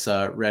this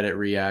Reddit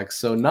React.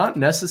 So not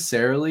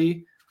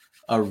necessarily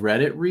a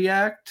Reddit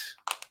React.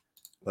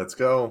 Let's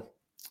go.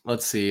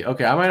 Let's see.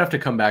 Okay, I might have to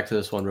come back to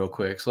this one real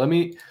quick. So let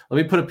me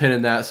put a pin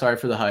in that. Sorry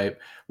for the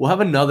hype. Let's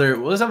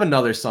have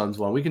another Suns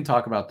one. We can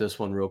talk about this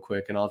one real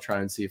quick, and I'll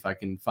try and see if I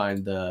can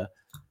find a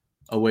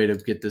way to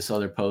get this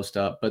other post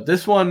up. But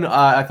this one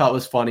I thought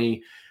was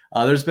funny.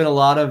 There's been a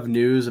lot of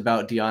news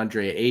about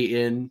DeAndre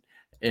Ayton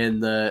in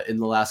the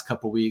last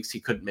couple of weeks. He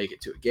couldn't make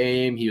it to a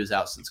game. He was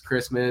out since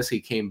Christmas. He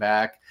came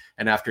back,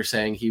 and after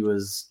saying he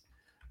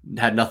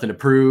had nothing to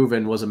prove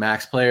and was a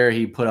max player,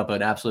 he put up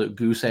an absolute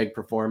goose egg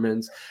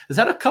performance. Has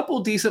had a couple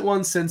decent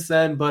ones since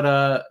then, but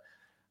I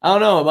don't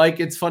know, Mike.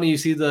 It's funny, you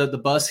see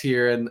the bus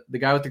here, and the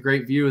guy with the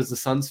great view is the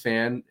Suns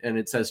fan, and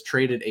it says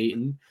traded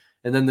Ayton.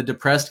 And then the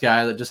depressed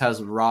guy that just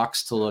has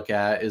rocks to look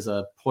at is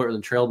a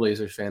Portland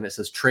Trailblazers fan. It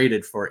says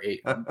traded for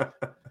Ayton.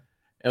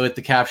 And with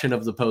the caption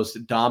of the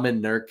post, Domin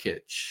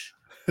Nurkic.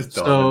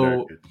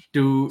 So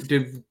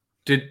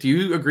did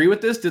you agree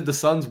with this? Did the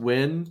Suns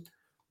win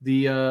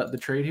the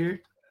trade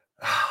here?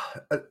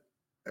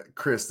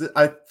 Chris,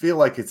 I feel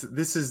like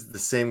this is the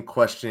same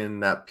question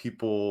that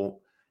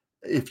people,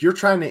 if you're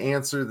trying to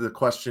answer the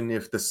question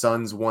if the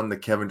Suns won the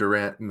Kevin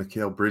Durant and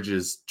Mikal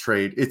Bridges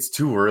trade, it's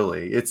too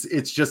early.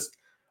 It's just,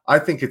 I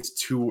think it's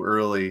too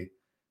early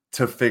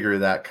to figure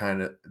that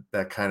kind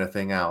of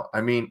thing out.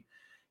 I mean,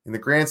 in the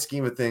grand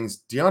scheme of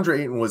things, DeAndre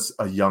Ayton was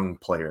a young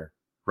player,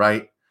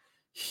 right?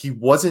 He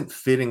wasn't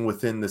fitting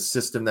within the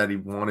system that he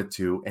wanted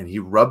to, and he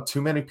rubbed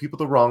too many people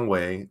the wrong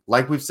way.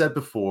 Like we've said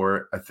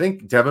before, I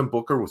think Devin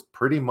Booker was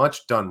pretty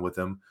much done with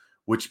him,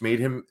 which made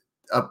him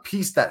a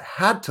piece that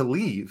had to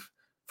leave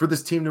for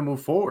this team to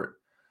move forward.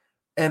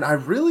 And I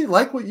really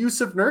like what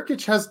Jusuf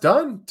Nurkic has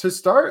done to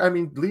start. I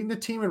mean, leading the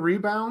team in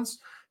rebounds,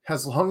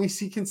 as long as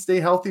he can stay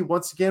healthy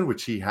once again,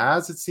 which he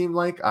has, it seemed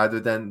like, either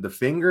than the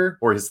finger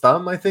or his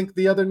thumb, I think,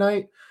 the other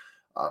night.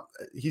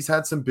 He's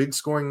had some big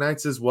scoring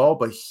nights as well,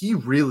 but he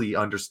really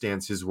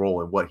understands his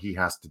role and what he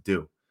has to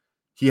do.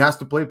 He has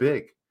to play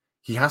big.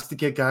 He has to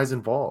get guys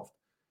involved.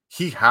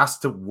 He has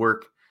to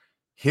work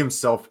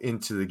himself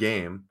into the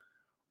game,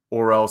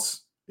 or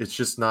else it's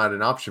just not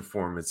an option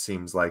for him, it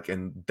seems like.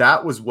 And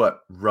that was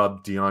what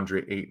rubbed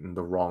DeAndre Ayton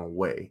the wrong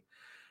way.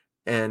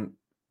 And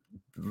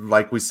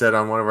like we said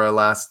on one of our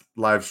last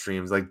live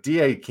streams, like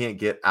DA can't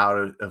get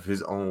out of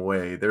his own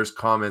way. There's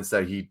comments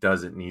that he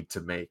doesn't need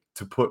to make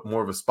to put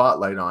more of a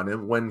spotlight on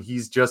him when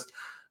he's just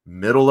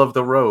middle of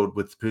the road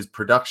with his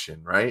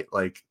production, right?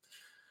 Like,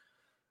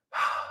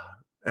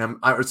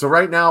 so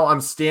right now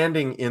I'm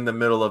standing in the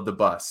middle of the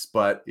bus,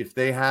 but if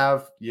they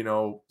have,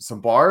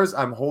 some bars,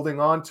 I'm holding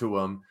on to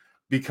them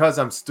because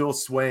I'm still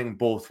swaying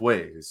both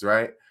ways,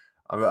 right?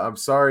 I'm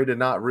sorry to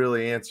not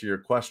really answer your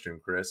question,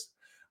 Chris.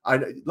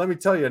 Let me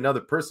tell you another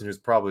person who's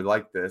probably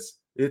like this.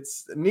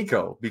 It's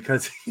Nico,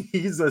 because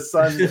he's a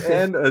Suns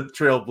and a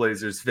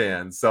Trailblazers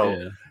fan.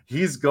 So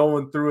he's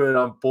going through it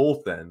on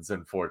both ends,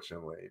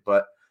 unfortunately.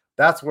 But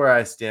that's where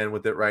I stand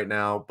with it right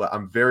now. But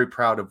I'm very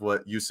proud of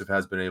what Yusuf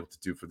has been able to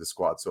do for the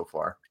squad so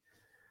far.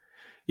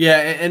 Yeah,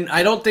 and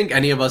I don't think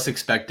any of us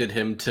expected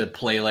him to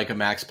play like a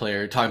max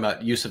player. Talking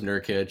about Yusuf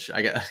Nurkic,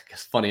 I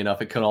guess funny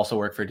enough, it could also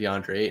work for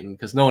DeAndre Ayton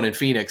because no one in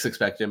Phoenix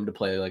expected him to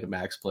play like a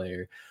max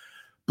player.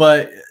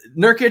 But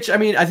Nurkic, I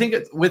mean, I think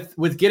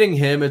with getting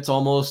him, it's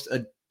almost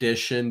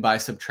addition by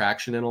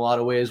subtraction in a lot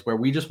of ways, where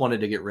we just wanted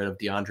to get rid of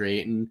DeAndre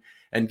Ayton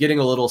and getting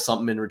a little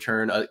something in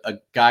return, a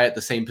guy at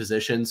the same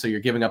position. So you're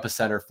giving up a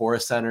center for a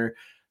center.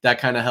 That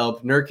kind of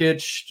helped.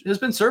 Nurkic has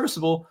been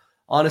serviceable.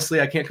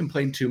 Honestly, I can't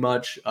complain too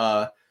much.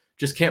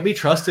 Just can't be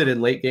trusted in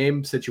late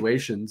game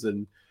situations.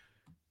 And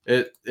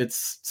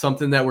it's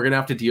something that we're going to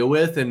have to deal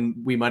with. And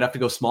we might have to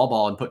go small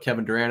ball and put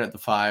Kevin Durant at the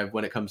 5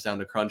 when it comes down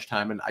to crunch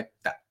time. And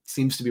that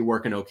seems to be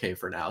working okay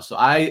for now. So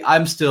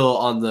I'm still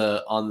on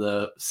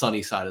the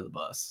sunny side of the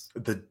bus.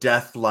 The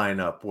death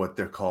lineup, what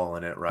they're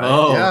calling it, right?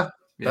 Oh,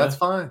 Yeah. That's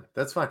fine.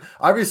 That's fine.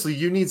 Obviously,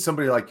 you need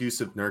somebody like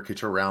Yusuf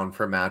Nurkic around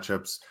for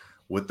matchups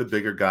with the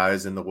bigger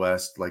guys in the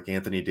West, like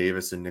Anthony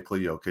Davis and Nikola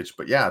Jokic.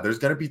 But yeah, there's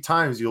going to be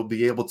times you'll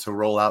be able to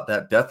roll out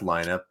that death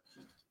lineup,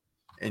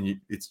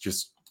 and it's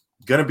just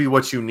going to be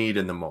what you need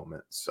in the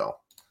moment. So,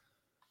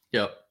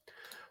 yep.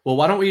 Well,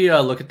 why don't we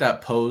look at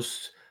that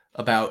post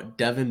about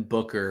Devin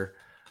Booker?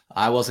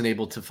 I wasn't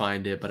able to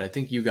find it, but I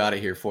think you got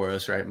it here for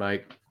us, right,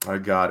 Mike? I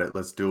got it.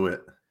 Let's do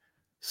it.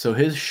 So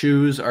his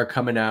shoes are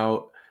coming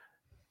out.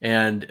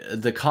 And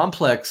the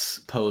complex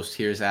post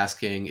here is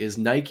asking, is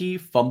Nike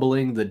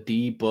fumbling the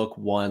D Book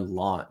 1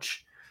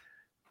 launch?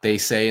 They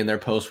say in their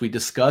post, we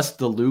discussed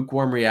the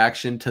lukewarm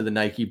reaction to the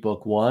Nike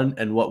Book 1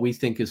 and what we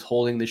think is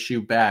holding the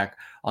shoe back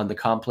on the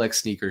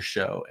Complex Sneakers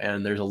show.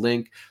 And there's a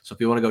link. So if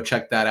you want to go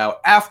check that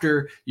out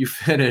after you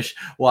finish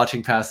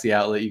watching Past the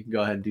Outlet, you can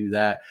go ahead and do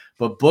that.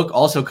 But Book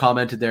also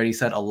commented there and he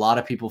said a lot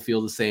of people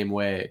feel the same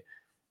way.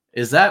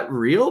 Is that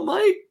real,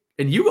 Mike?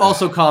 And you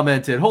also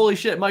commented, holy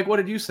shit, Mike, what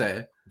did you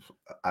say?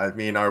 I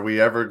mean, are we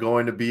ever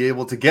going to be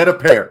able to get a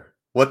pair?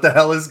 What the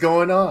hell is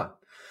going on?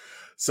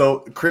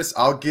 So, Chris,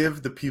 I'll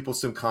give the people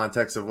some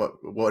context of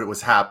what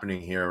was happening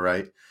here,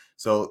 right?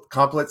 So,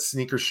 Complex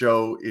Sneaker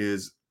Show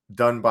is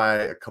done by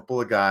a couple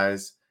of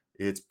guys.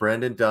 It's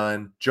Brandon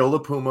Dunn, Joe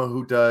LaPuma,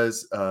 who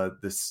does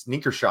the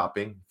sneaker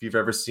shopping. If you've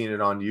ever seen it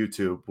on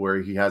YouTube,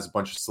 where he has a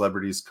bunch of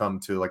celebrities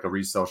come to like a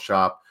resale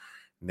shop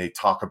and they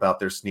talk about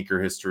their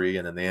sneaker history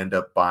and then they end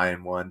up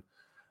buying one.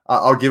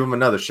 I'll give them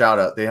another shout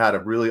out. They had a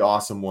really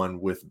awesome one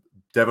with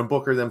Devin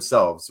Booker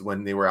themselves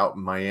when they were out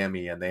in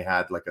Miami, and they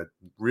had like a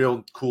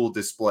real cool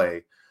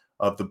display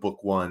of the Book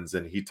 1s.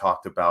 And he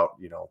talked about,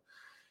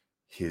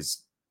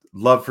 his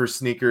love for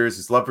sneakers,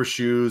 his love for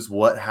shoes,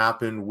 what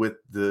happened with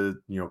the,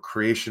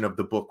 creation of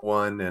the Book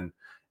 1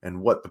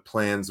 and what the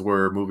plans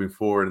were moving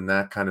forward and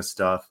that kind of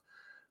stuff.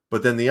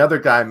 But then the other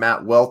guy,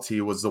 Matt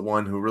Welty, was the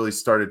one who really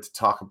started to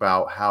talk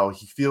about how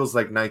he feels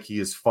like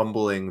Nike is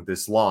fumbling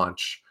this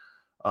launch.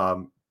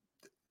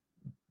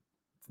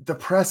 The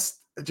press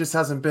just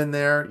hasn't been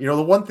there.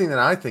 The one thing that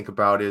I think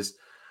about is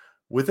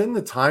within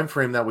the time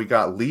frame that we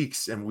got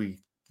leaks and we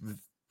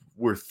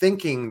were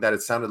thinking that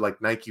it sounded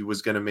like Nike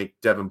was going to make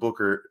Devin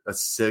Booker a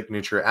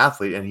signature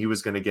athlete and he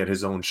was going to get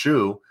his own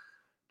shoe.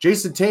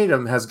 Jason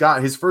Tatum has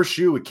got his first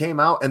shoe. It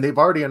came out and they've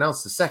already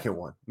announced the second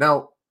one.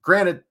 Now,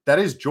 granted, that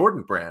is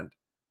Jordan brand,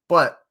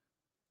 but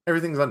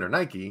everything's under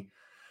Nike.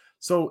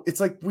 So it's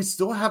like we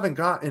still haven't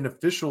got an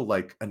official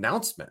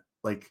announcement.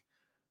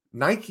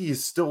 Nike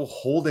is still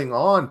holding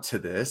on to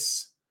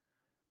this,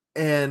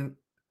 and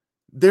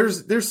there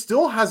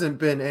still hasn't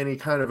been any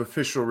kind of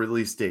official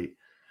release date.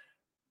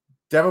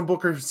 Devin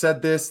Booker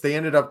said this. They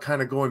ended up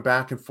kind of going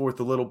back and forth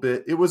a little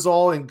bit. It was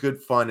all in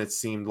good fun, it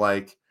seemed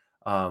like.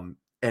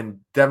 And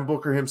Devin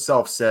Booker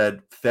himself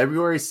said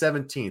February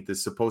 17th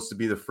is supposed to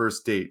be the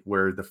first date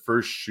where the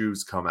first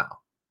shoes come out,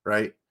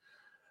 right?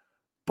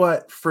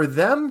 But for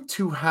them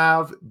to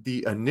have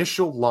the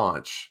initial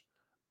launch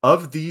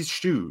of these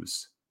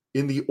shoes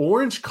in the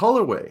orange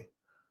colorway,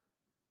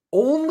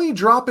 only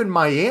drop in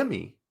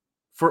Miami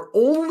for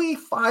only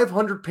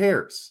 500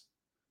 pairs.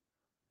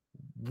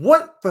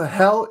 What the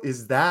hell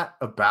is that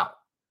about?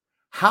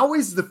 How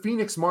is the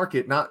Phoenix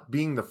market not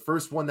being the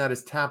first one that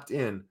is tapped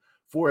in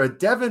for a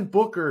Devin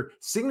Booker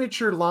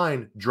signature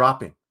line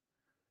dropping?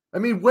 I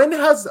mean, when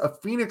has a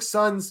Phoenix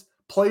Suns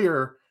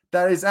player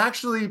that is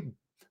actually,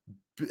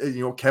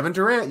 Kevin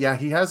Durant, yeah,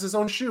 he has his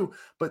own shoe,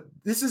 but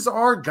this is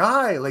our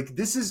guy.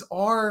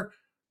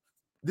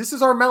 This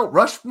is our Mount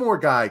Rushmore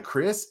guy,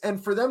 Chris.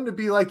 And for them to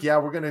be like, yeah,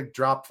 we're going to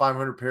drop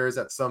 500 pairs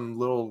at some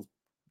little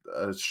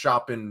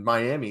shop in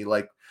Miami.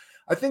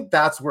 I think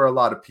that's where a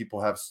lot of people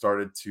have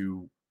started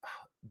to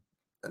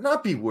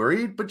not be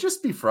worried, but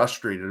just be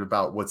frustrated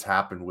about what's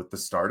happened with the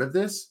start of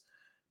this,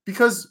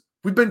 because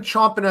we've been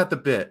chomping at the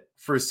bit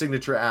for a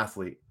signature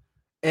athlete.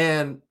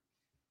 And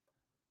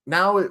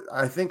now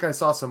I think I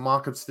saw some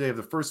mock-ups today of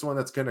the first one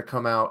that's going to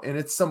come out, and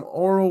it's some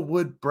Oral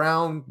Wood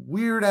Brown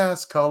weird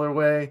ass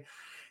colorway.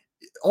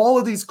 All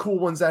of these cool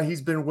ones that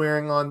he's been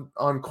wearing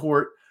on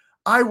court,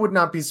 I would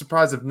not be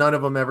surprised if none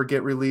of them ever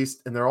get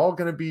released, and they're all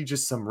going to be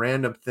just some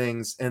random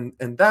things. And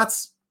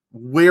that's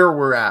where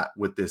we're at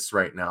with this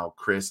right now,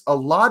 Chris. A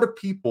lot of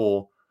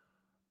people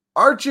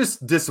are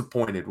just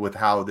disappointed with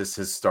how this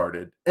has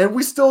started. And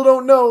we still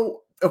don't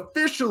know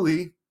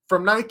officially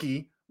from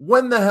Nike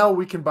when the hell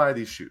we can buy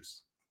these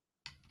shoes.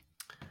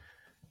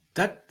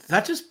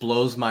 That just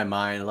blows my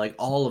mind. Like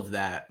all of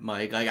that,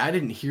 Mike. Like I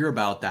didn't hear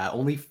about that.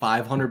 Only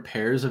 500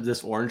 pairs of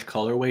this orange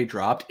colorway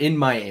dropped in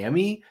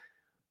Miami.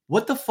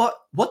 What the fuck?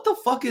 What the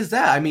fuck is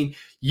that? I mean,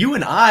 you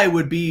and I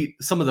would be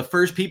some of the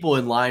first people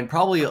in line,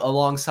 probably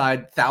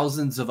alongside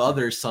thousands of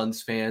other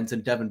Suns fans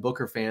and Devin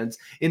Booker fans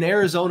in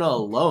Arizona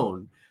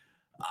alone.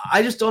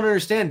 I just don't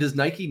understand. Does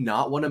Nike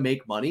not want to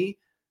make money?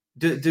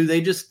 Do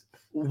they just,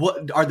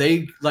 what are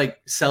they like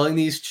selling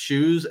these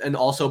shoes and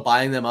also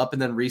buying them up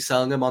and then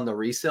reselling them on the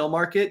resale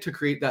market to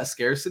create that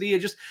scarcity?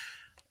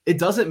 It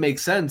doesn't make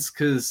sense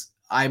because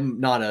I'm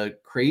not a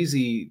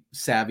crazy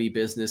savvy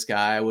business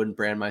guy. I wouldn't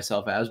brand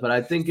myself as, but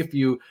I think if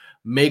you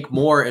make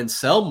more and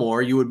sell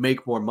more, you would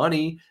make more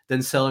money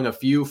than selling a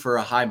few for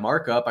a high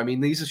markup. I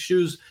mean, these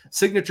shoes,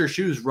 signature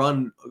shoes,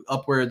 run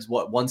upwards,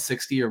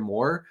 160 or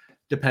more,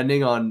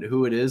 depending on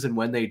who it is and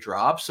when they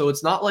drop. So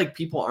it's not like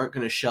people aren't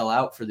going to shell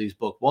out for these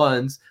book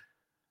ones.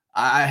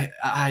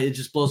 It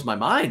just blows my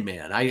mind,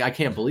 man. I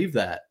can't believe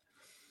that.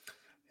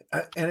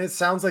 And it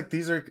sounds like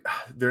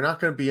they're not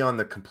going to be on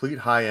the complete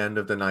high end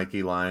of the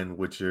Nike line,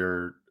 which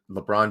are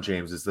LeBron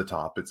James is the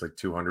top. It's like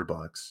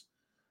 $200.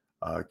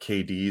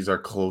 KDs are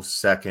close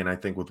second, I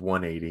think, with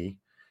 180.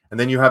 And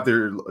then you have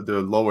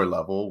the lower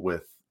level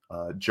with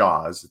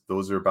Jaws.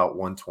 Those are about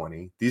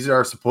 120. These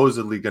are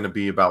supposedly going to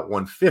be about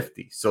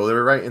 150. So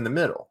they're right in the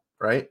middle,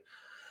 right?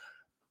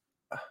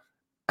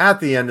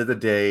 At the end of the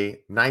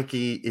day,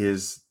 Nike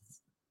is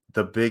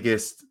the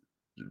biggest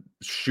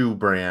shoe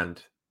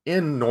brand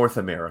in North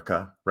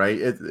America, right?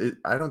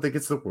 I don't think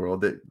it's the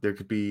world. That there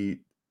could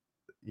be,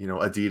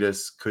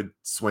 Adidas could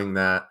swing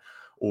that,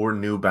 or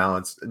New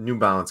Balance. New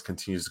Balance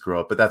continues to grow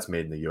up, but that's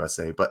made in the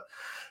USA. But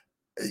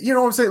you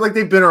know what I'm saying? Like,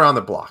 they've been around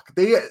the block.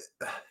 They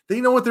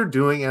know what they're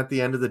doing at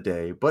the end of the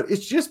day, but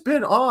it's just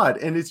been odd.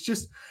 And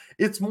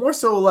it's more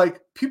so like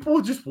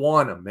people just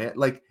want them, man.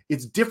 Like,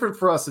 it's different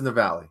for us in the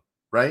Valley,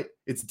 right?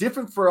 It's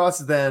different for us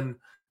than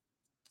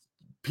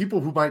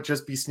people who might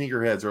just be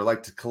sneakerheads or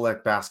like to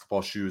collect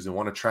basketball shoes and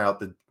want to try out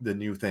the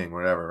new thing,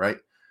 whatever, right?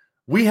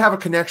 We have a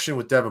connection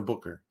with Devin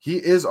Booker. He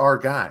is our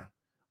guy.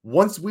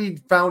 Once we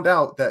found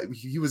out that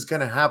he was going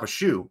to have a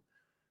shoe,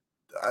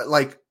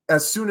 like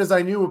as soon as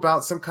I knew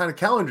about some kind of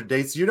calendar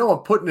dates, I'm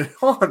putting it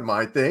on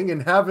my thing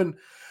and having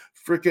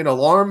freaking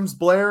alarms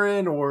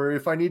blaring, or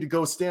if I need to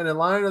go stand in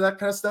line or that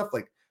kind of stuff,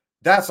 like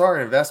that's our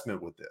investment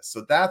with this.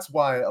 So that's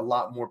why a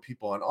lot more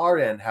people on our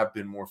end have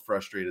been more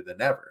frustrated than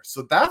ever.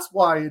 So that's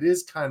why it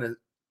is kind of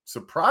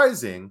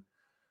surprising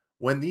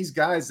when these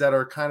guys that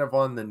are kind of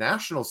on the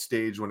national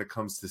stage when it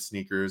comes to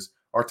sneakers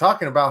are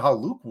talking about how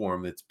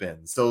lukewarm it's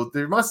been. So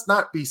there must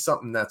not be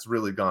something that's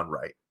really gone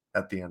right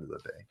at the end of the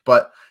day.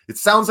 But it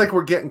sounds like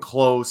we're getting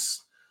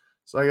close.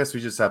 So I guess we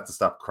just have to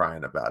stop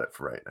crying about it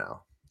for right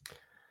now.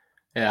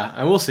 Yeah,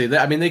 and we'll see. That,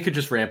 I mean, they could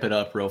just ramp it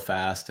up real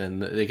fast,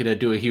 and they could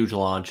do a huge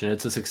launch, and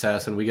it's a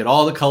success, and we get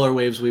all the color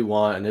waves we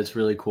want, and it's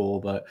really cool.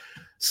 But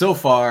so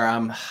far,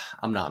 I'm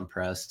not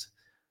impressed.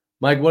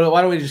 Mike, why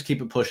don't we just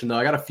keep it pushing, though?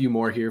 I got a few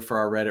more here for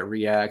our Reddit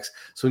reacts,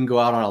 so we can go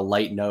out on a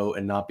light note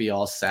and not be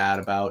all sad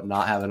about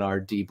not having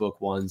our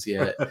D-book ones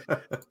yet.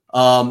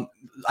 I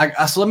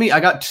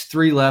got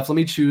 3 left. Let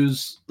me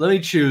choose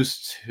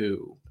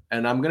 2,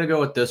 and I'm gonna go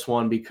with this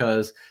one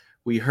because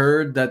we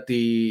heard that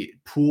the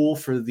pool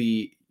for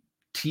the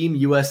Team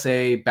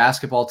USA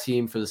basketball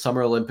team for the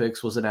Summer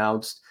Olympics was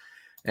announced,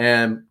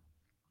 and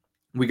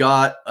we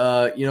got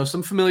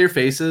some familiar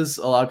faces,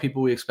 a lot of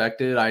people we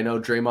expected. I know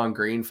Draymond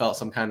Green felt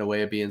some kind of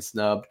way of being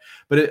snubbed,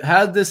 but it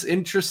had this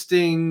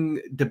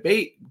interesting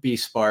debate be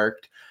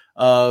sparked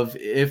of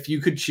if you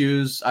could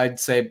choose, I'd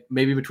say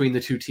maybe between the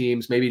 2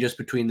 teams, maybe just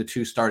between the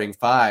 2 starting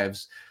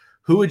 5s,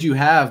 who would you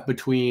have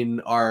between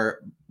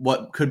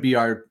what could be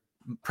our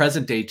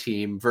present day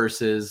team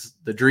versus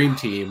the dream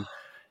team?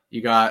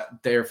 You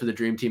got there for the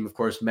dream team, of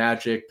course,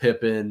 Magic,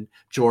 Pippen,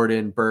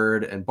 Jordan,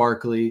 Bird, and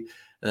Barkley.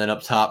 And then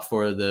up top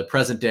for the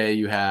present day,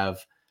 you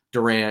have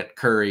Durant,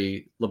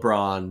 Curry,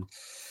 LeBron,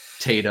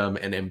 Tatum,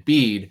 and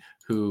Embiid,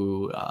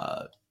 who,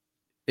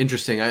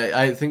 interesting.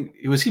 I think,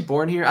 was he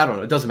born here? I don't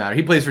know. It doesn't matter.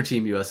 He plays for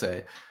Team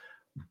USA.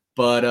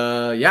 But,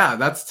 yeah,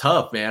 that's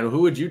tough, man.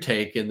 Who would you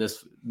take in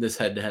this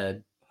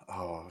head-to-head?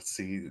 Oh,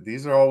 see,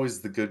 these are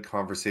always the good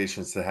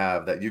conversations to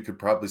have that you could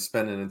probably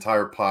spend an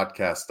entire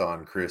podcast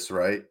on, Chris,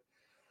 right?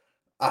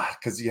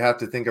 Because you have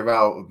to think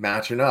about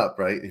matching up,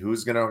 right?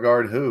 Who's going to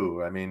guard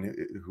who? I mean,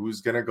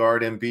 who's going to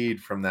guard Embiid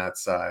from that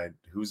side?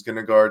 Who's going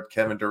to guard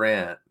Kevin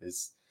Durant?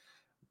 Is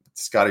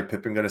Scottie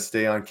Pippen going to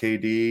stay on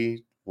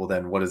KD? Well,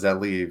 then what does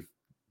that leave?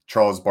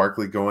 Charles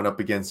Barkley going up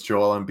against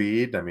Joel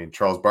Embiid? I mean,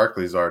 Charles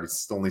Barkley is already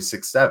only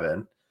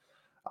 6'7".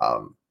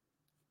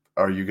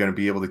 Are you going to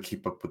be able to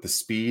keep up with the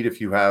speed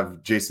if you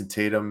have Jason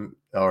Tatum,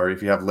 or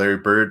if you have Larry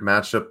Bird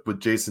matched up with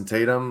Jason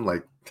Tatum?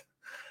 Like,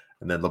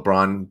 and then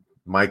LeBron,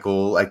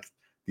 Michael, like,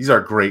 these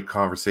are great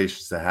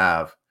conversations to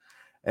have.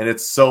 And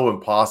it's so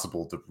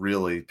impossible to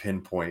really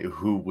pinpoint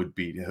who would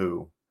beat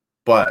who.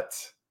 But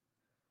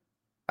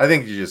I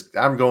think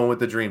I'm going with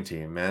the dream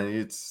team, man.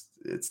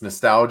 It's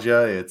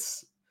nostalgia,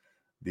 it's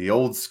the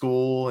old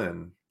school,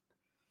 and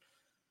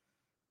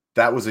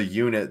that was a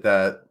unit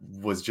that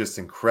was just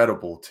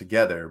incredible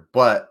together.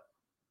 But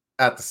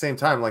at the same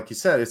time, like you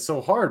said, it's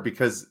so hard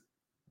because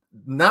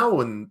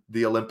now in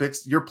the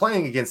Olympics, you're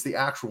playing against the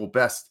actual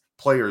best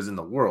players in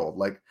the world.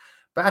 Like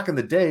back in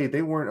the day,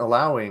 they weren't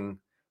allowing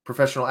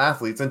professional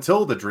athletes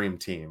until the dream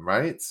team,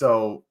 right?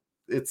 So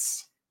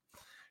it's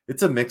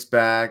a mixed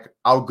bag.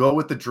 I'll go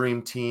with the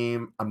dream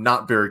team. I'm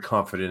not very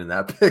confident in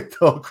that pick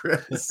though,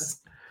 Chris.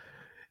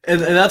 And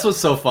that's what's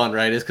so fun,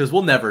 right? Is because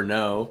we'll never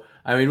know.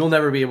 I mean, we'll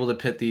never be able to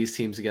pit these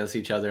teams against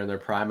each other in their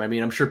prime. I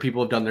mean, I'm sure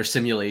people have done their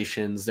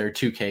simulations, their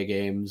 2K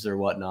games or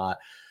whatnot.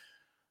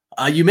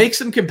 You make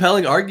some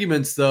compelling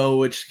arguments, though,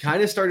 which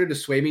kind of started to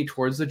sway me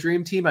towards the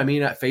dream team. I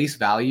mean, at face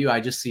value, I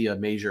just see a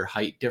major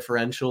height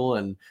differential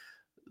and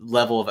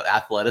level of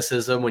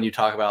athleticism when you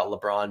talk about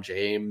LeBron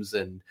James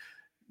and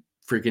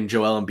freaking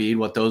Joel Embiid,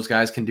 what those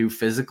guys can do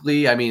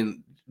physically. I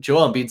mean,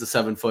 Joel Embiid's a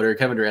 7-footer.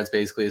 Kevin Durant's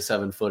basically a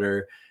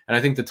 7-footer. And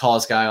I think the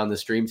tallest guy on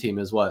this dream team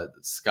is what?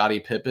 Scottie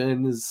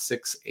Pippen is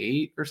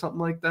 6'8" or something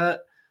like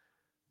that.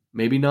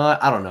 Maybe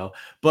not. I don't know.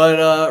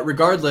 But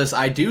regardless,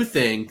 I do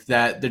think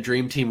that the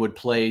dream team would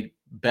play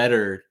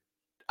better.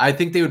 I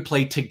think they would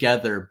play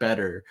together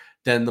better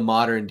than the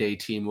modern day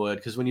team would.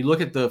 Because when you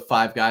look at the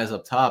 5 guys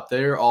up top,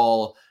 they're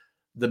all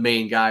the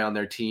main guy on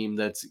their team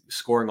that's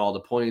scoring all the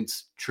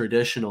points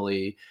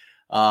traditionally.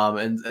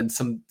 And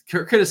some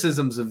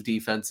criticisms of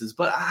defenses.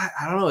 But I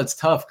don't know. It's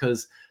tough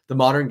because the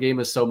modern game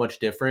is so much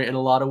different in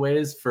a lot of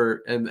ways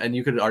and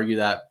you could argue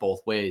that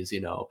both ways,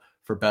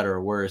 for better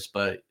or worse.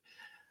 But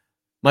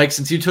Mike,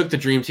 since you took the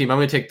dream team, I'm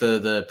going to take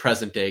the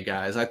present day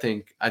guys. I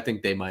think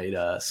they might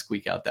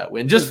squeak out that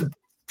win just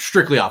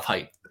strictly off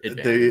height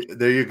advantage.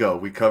 There you go.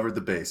 We covered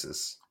the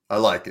bases. I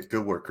like it.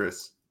 Good work,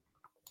 Chris.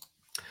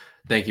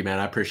 Thank you, man.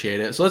 I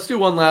appreciate it. So let's do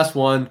one last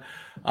one.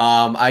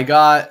 I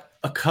got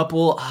a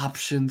couple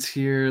options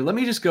here. Let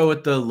me just go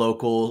with the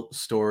local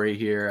story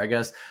here. I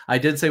guess I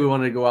did say we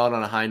wanted to go out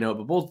on a high note,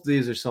 but both of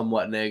these are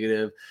somewhat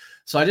negative.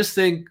 So I just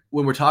think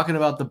when we're talking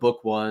about the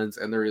book ones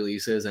and the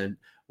releases, and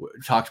we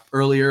talked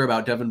earlier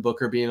about Devin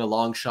Booker being a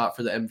long shot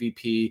for the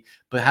MVP,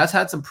 but has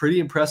had some pretty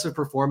impressive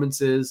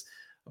performances,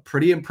 a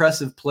pretty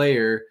impressive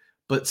player,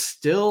 but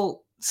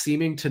still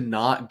seeming to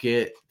not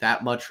get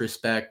that much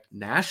respect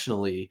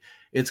nationally.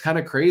 It's kind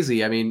of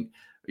crazy. I mean,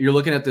 you're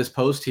looking at this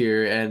post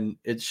here, and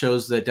it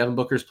shows that Devin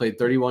Booker's played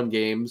 31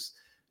 games.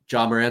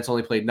 Ja Morant's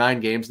only played 9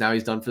 games. Now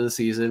he's done for the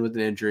season with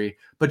an injury.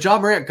 But Ja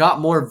Morant got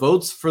more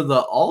votes for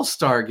the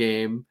All-Star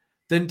game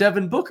than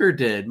Devin Booker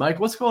did. Mike,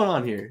 what's going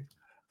on here?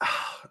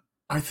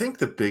 I think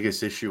the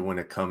biggest issue when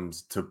it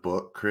comes to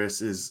Book,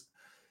 Chris, is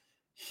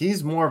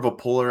he's more of a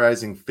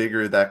polarizing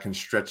figure that can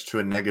stretch to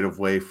a negative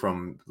way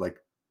from like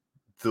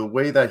the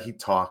way that he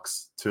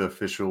talks to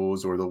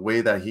officials or the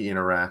way that he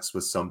interacts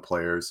with some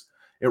players.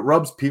 It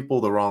rubs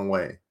people the wrong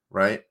way,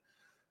 right?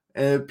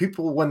 And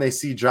people, when they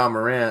see Ja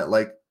Morant,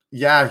 like,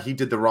 yeah, he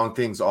did the wrong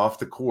things off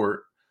the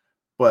court,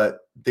 but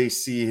they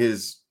see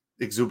his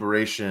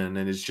exuberation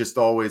and it's just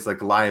always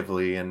like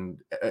lively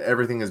and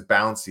everything is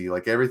bouncy.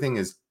 Like everything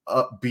is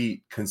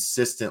upbeat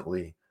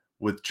consistently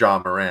with Ja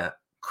Morant,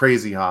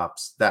 crazy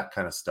hops, that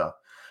kind of stuff,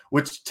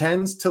 which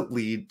tends to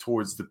lead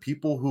towards the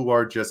people who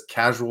are just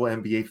casual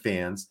NBA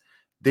fans.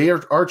 They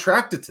are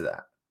attracted to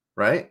that,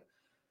 right?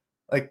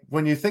 Like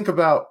when you think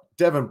about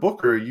Devin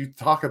Booker, you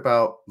talk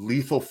about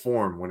lethal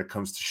form when it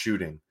comes to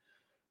shooting,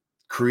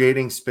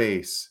 creating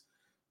space,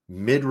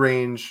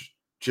 mid-range,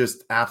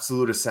 just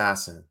absolute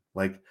assassin.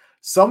 Like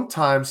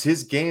sometimes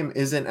his game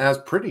isn't as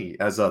pretty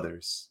as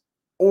others.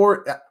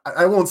 Or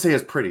I won't say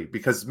as pretty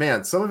because,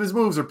 man, some of his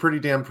moves are pretty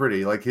damn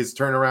pretty, like his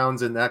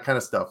turnarounds and that kind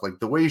of stuff, like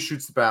the way he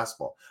shoots the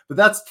basketball. But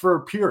that's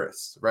for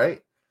purists,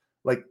 right?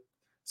 Like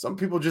some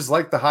people just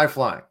like the high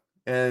flying.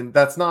 And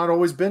that's not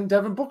always been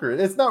Devin Booker.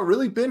 It's not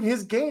really been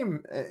his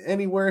game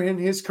anywhere in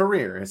his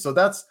career. And so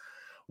that's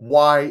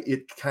why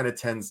it kind of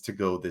tends to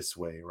go this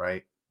way,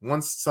 right?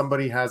 Once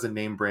somebody has a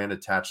name brand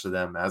attached to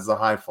them as a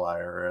high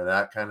flyer or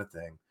that kind of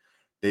thing,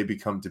 they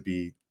become to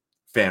be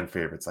fan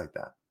favorites like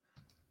that.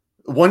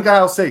 One guy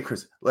I'll say,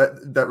 Chris,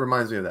 that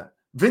reminds me of that.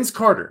 Vince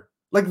Carter.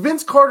 Like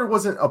Vince Carter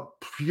wasn't a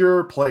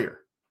pure player.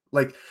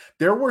 Like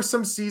there were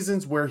some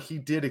seasons where he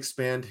did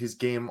expand his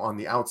game on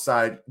the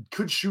outside,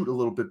 could shoot a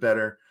little bit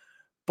better.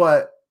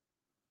 But,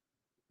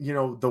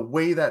 the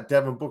way that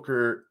Devin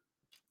Booker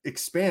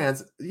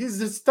expands, he's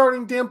the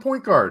starting damn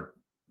point guard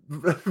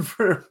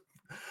for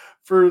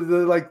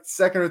the like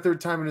second or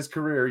third time in his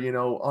career,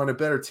 on a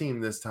better team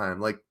this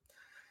time. Like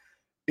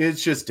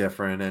it's just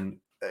different. And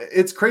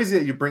it's crazy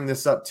that you bring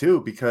this up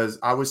too, because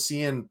I was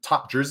seeing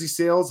top jersey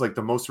sales, like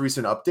the most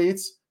recent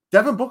updates.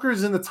 Devin Booker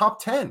is in the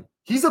top 10.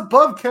 He's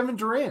above Kevin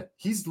Durant.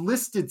 He's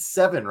listed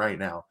 7 right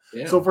now.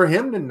 Yeah. So for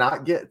him to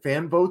not get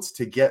fan votes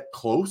to get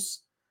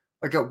close,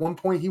 like at one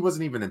point, he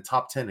wasn't even in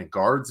top 10 in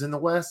guards in the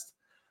West.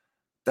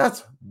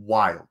 That's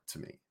wild to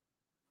me.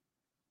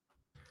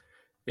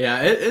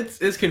 Yeah,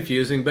 it's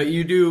confusing, but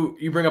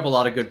you bring up a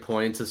lot of good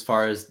points as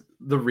far as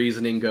the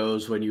reasoning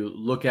goes when you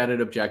look at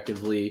it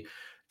objectively.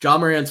 John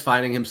Morant's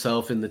finding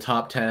himself in the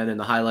top 10 in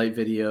the highlight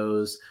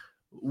videos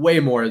way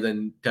more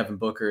than Devin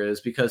Booker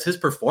is because his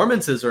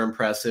performances are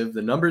impressive.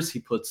 The numbers he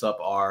puts up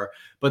are,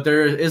 but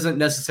there isn't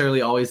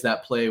necessarily always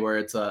that play where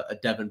it's a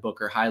Devin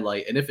Booker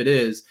highlight. And if it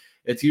is,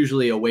 it's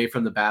usually away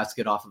from the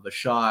basket off of a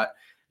shot.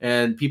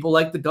 And people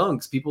like the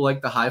dunks, people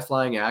like the high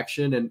flying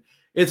action. And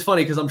it's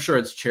funny because I'm sure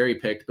it's cherry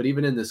picked, but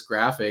even in this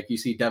graphic, you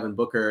see Devin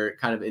Booker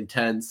kind of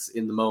intense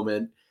in the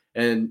moment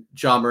and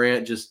John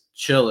Morant just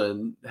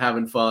chilling,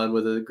 having fun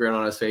with a grin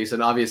on his face.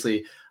 And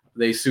obviously,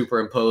 they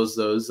superimpose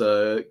those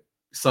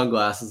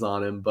sunglasses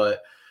on him.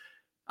 But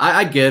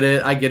I get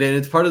it. I get it.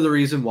 It's part of the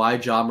reason why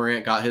John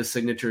Morant got his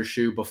signature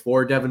shoe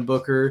before Devin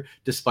Booker,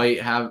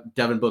 despite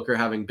Devin Booker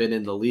having been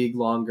in the league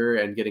longer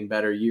and getting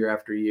better year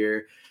after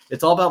year.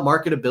 It's all about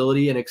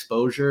marketability and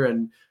exposure.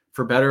 And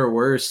for better or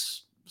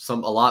worse, a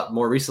lot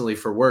more recently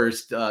for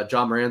worse,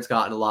 John Morant's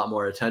gotten a lot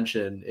more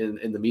attention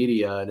in the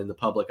media and in the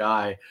public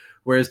eye.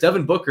 Whereas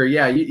Devin Booker,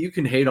 yeah, you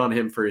can hate on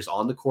him for his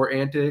on the court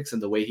antics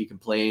and the way he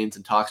complains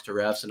and talks to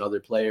refs and other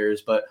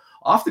players, but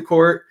off the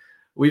court,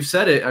 we've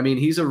said it. I mean,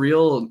 he's a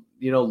real,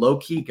 low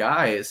key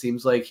guy. It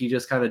seems like he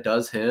just kind of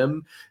does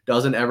him,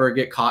 doesn't ever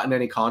get caught in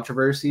any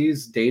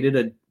controversies, dated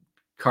a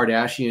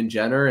Kardashian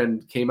Jenner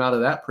and came out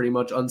of that pretty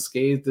much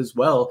unscathed as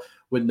well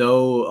with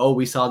no, oh,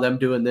 we saw them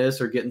doing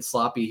this or getting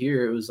sloppy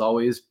here. It's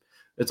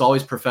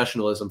always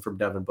professionalism from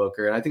Devin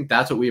Booker. And I think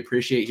that's what we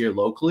appreciate here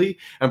locally.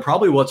 And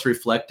probably what's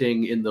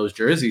reflecting in those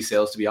jersey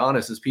sales, to be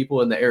honest, is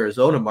people in the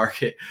Arizona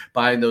market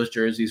buying those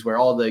jerseys where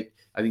I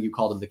think you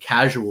call them the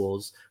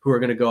casuals who are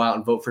going to go out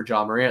and vote for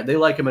John Morant. They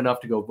like him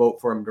enough to go vote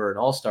for him during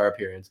an All-Star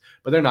appearance,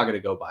 but they're not going to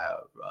go buy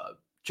a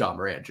John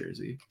Morant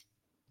jersey.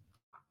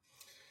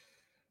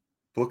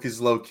 Book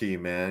is low key,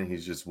 man.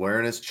 He's just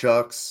wearing his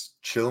Chucks,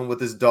 chilling with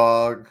his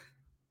dog,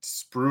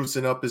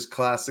 sprucing up his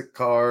classic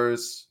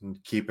cars,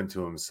 and keeping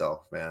to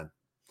himself, man.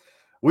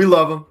 We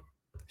love him.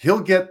 He'll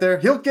get there.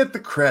 He'll get the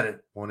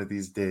credit one of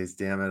these days,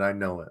 damn it. I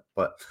know it.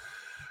 But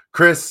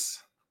Chris,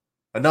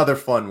 another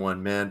fun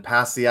one, man.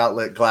 Pass the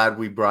outlet. Glad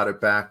we brought it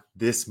back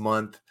this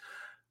month.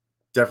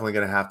 Definitely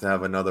going to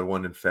have another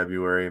one in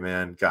February,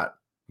 man. Got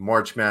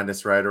March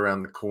Madness right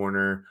around the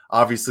corner.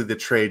 Obviously, the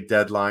trade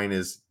deadline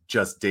is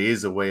just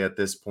days away at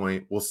this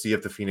point. We'll see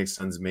if the Phoenix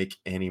Suns make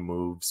any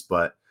moves.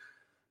 But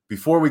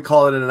before we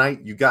call it a night,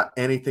 you got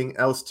anything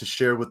else to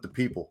share with the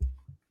people?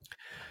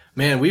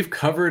 Man, we've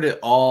covered it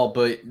all,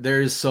 but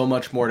there's so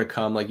much more to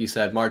come. Like you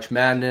said, March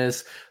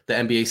Madness, the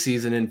NBA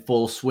season in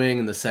full swing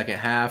in the second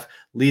half,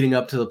 leading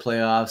up to the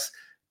playoffs.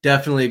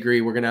 Definitely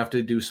agree. We're going to have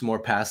to do some more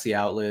past the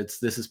outlets.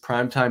 This is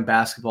primetime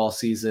basketball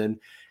season.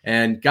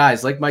 And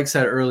guys, like Mike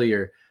said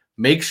earlier,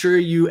 make sure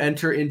you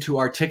enter into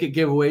our ticket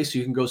giveaway so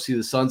you can go see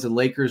the Suns and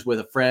Lakers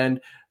with a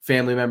friend,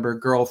 family member,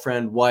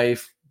 girlfriend,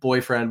 wife,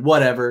 boyfriend,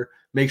 whatever.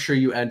 Make sure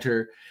you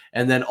enter.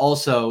 And then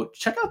also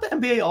check out the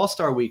NBA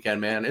All-Star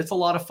Weekend, man. It's a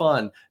lot of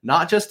fun.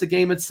 Not just the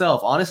game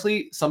itself.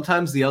 Honestly,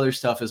 sometimes the other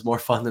stuff is more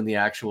fun than the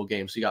actual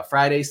game. So you got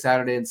Friday,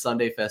 Saturday, and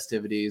Sunday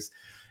festivities.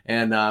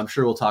 And I'm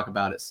sure we'll talk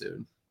about it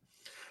soon.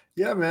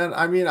 Yeah, man.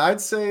 I mean,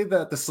 I'd say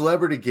that the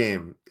celebrity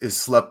game is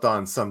slept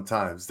on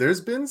sometimes. There's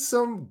been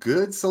some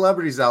good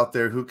celebrities out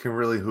there who can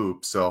really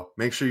hoop. So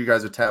make sure you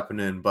guys are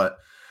tapping in. But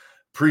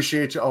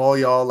appreciate you all,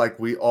 y'all. Like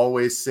we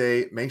always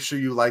say, make sure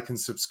you like and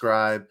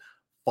subscribe.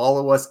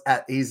 Follow us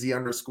at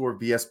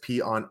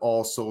AZ_VSP on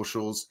all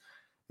socials.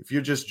 If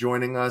you're just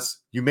joining us,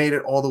 you made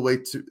it all the way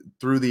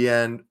through the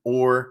end,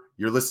 or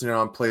you're listening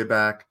on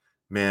playback,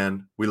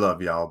 man, we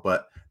love y'all.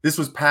 But this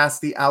was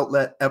Past the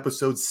Outlet,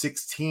 episode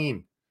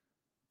 16.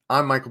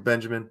 I'm Michael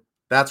Benjamin.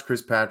 That's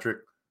Chris Patrick.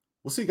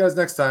 We'll see you guys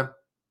next time.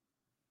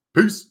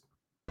 Peace.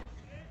 1,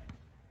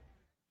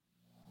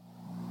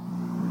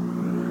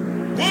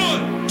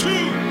 2,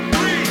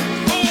 3,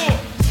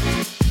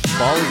 4.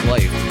 Ball is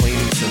life, plain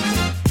and simple.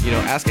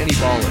 Ask any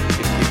baller.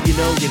 If you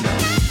know, you know.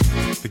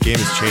 The game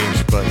has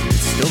changed, but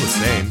it's still the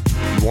same.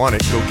 You want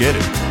it, go get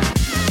it.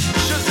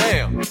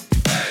 Shazam!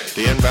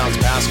 The inbounds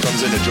pass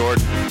comes into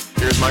Jordan.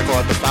 Here's Michael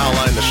at the foul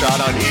line. The shot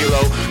on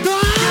Elo.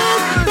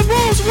 Ah, the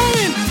Bulls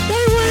win!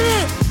 They win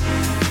it!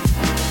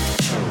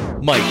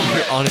 Mike,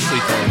 you're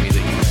honestly telling me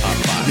that you're top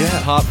 5. Yeah.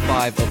 Top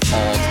 5 of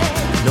all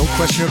time. No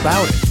question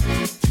about it.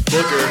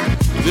 Booker,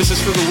 this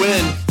is for the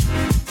win.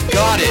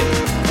 Got it.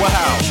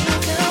 Wow.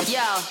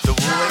 The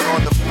ruling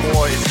on the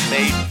floor is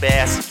made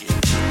basket.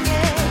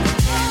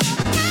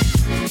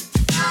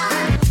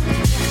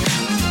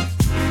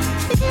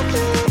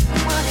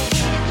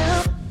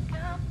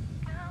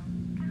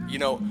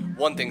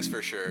 One thing's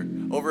for sure.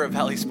 Over at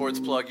Valley Sports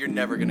Plug, you're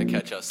never going to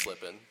catch us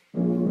slipping.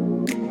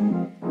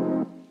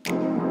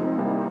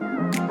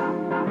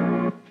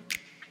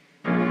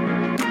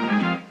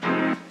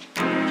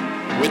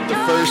 With the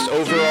first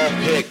overall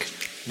pick,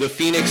 the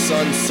Phoenix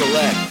Suns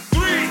select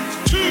 3,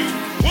 2,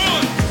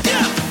 1.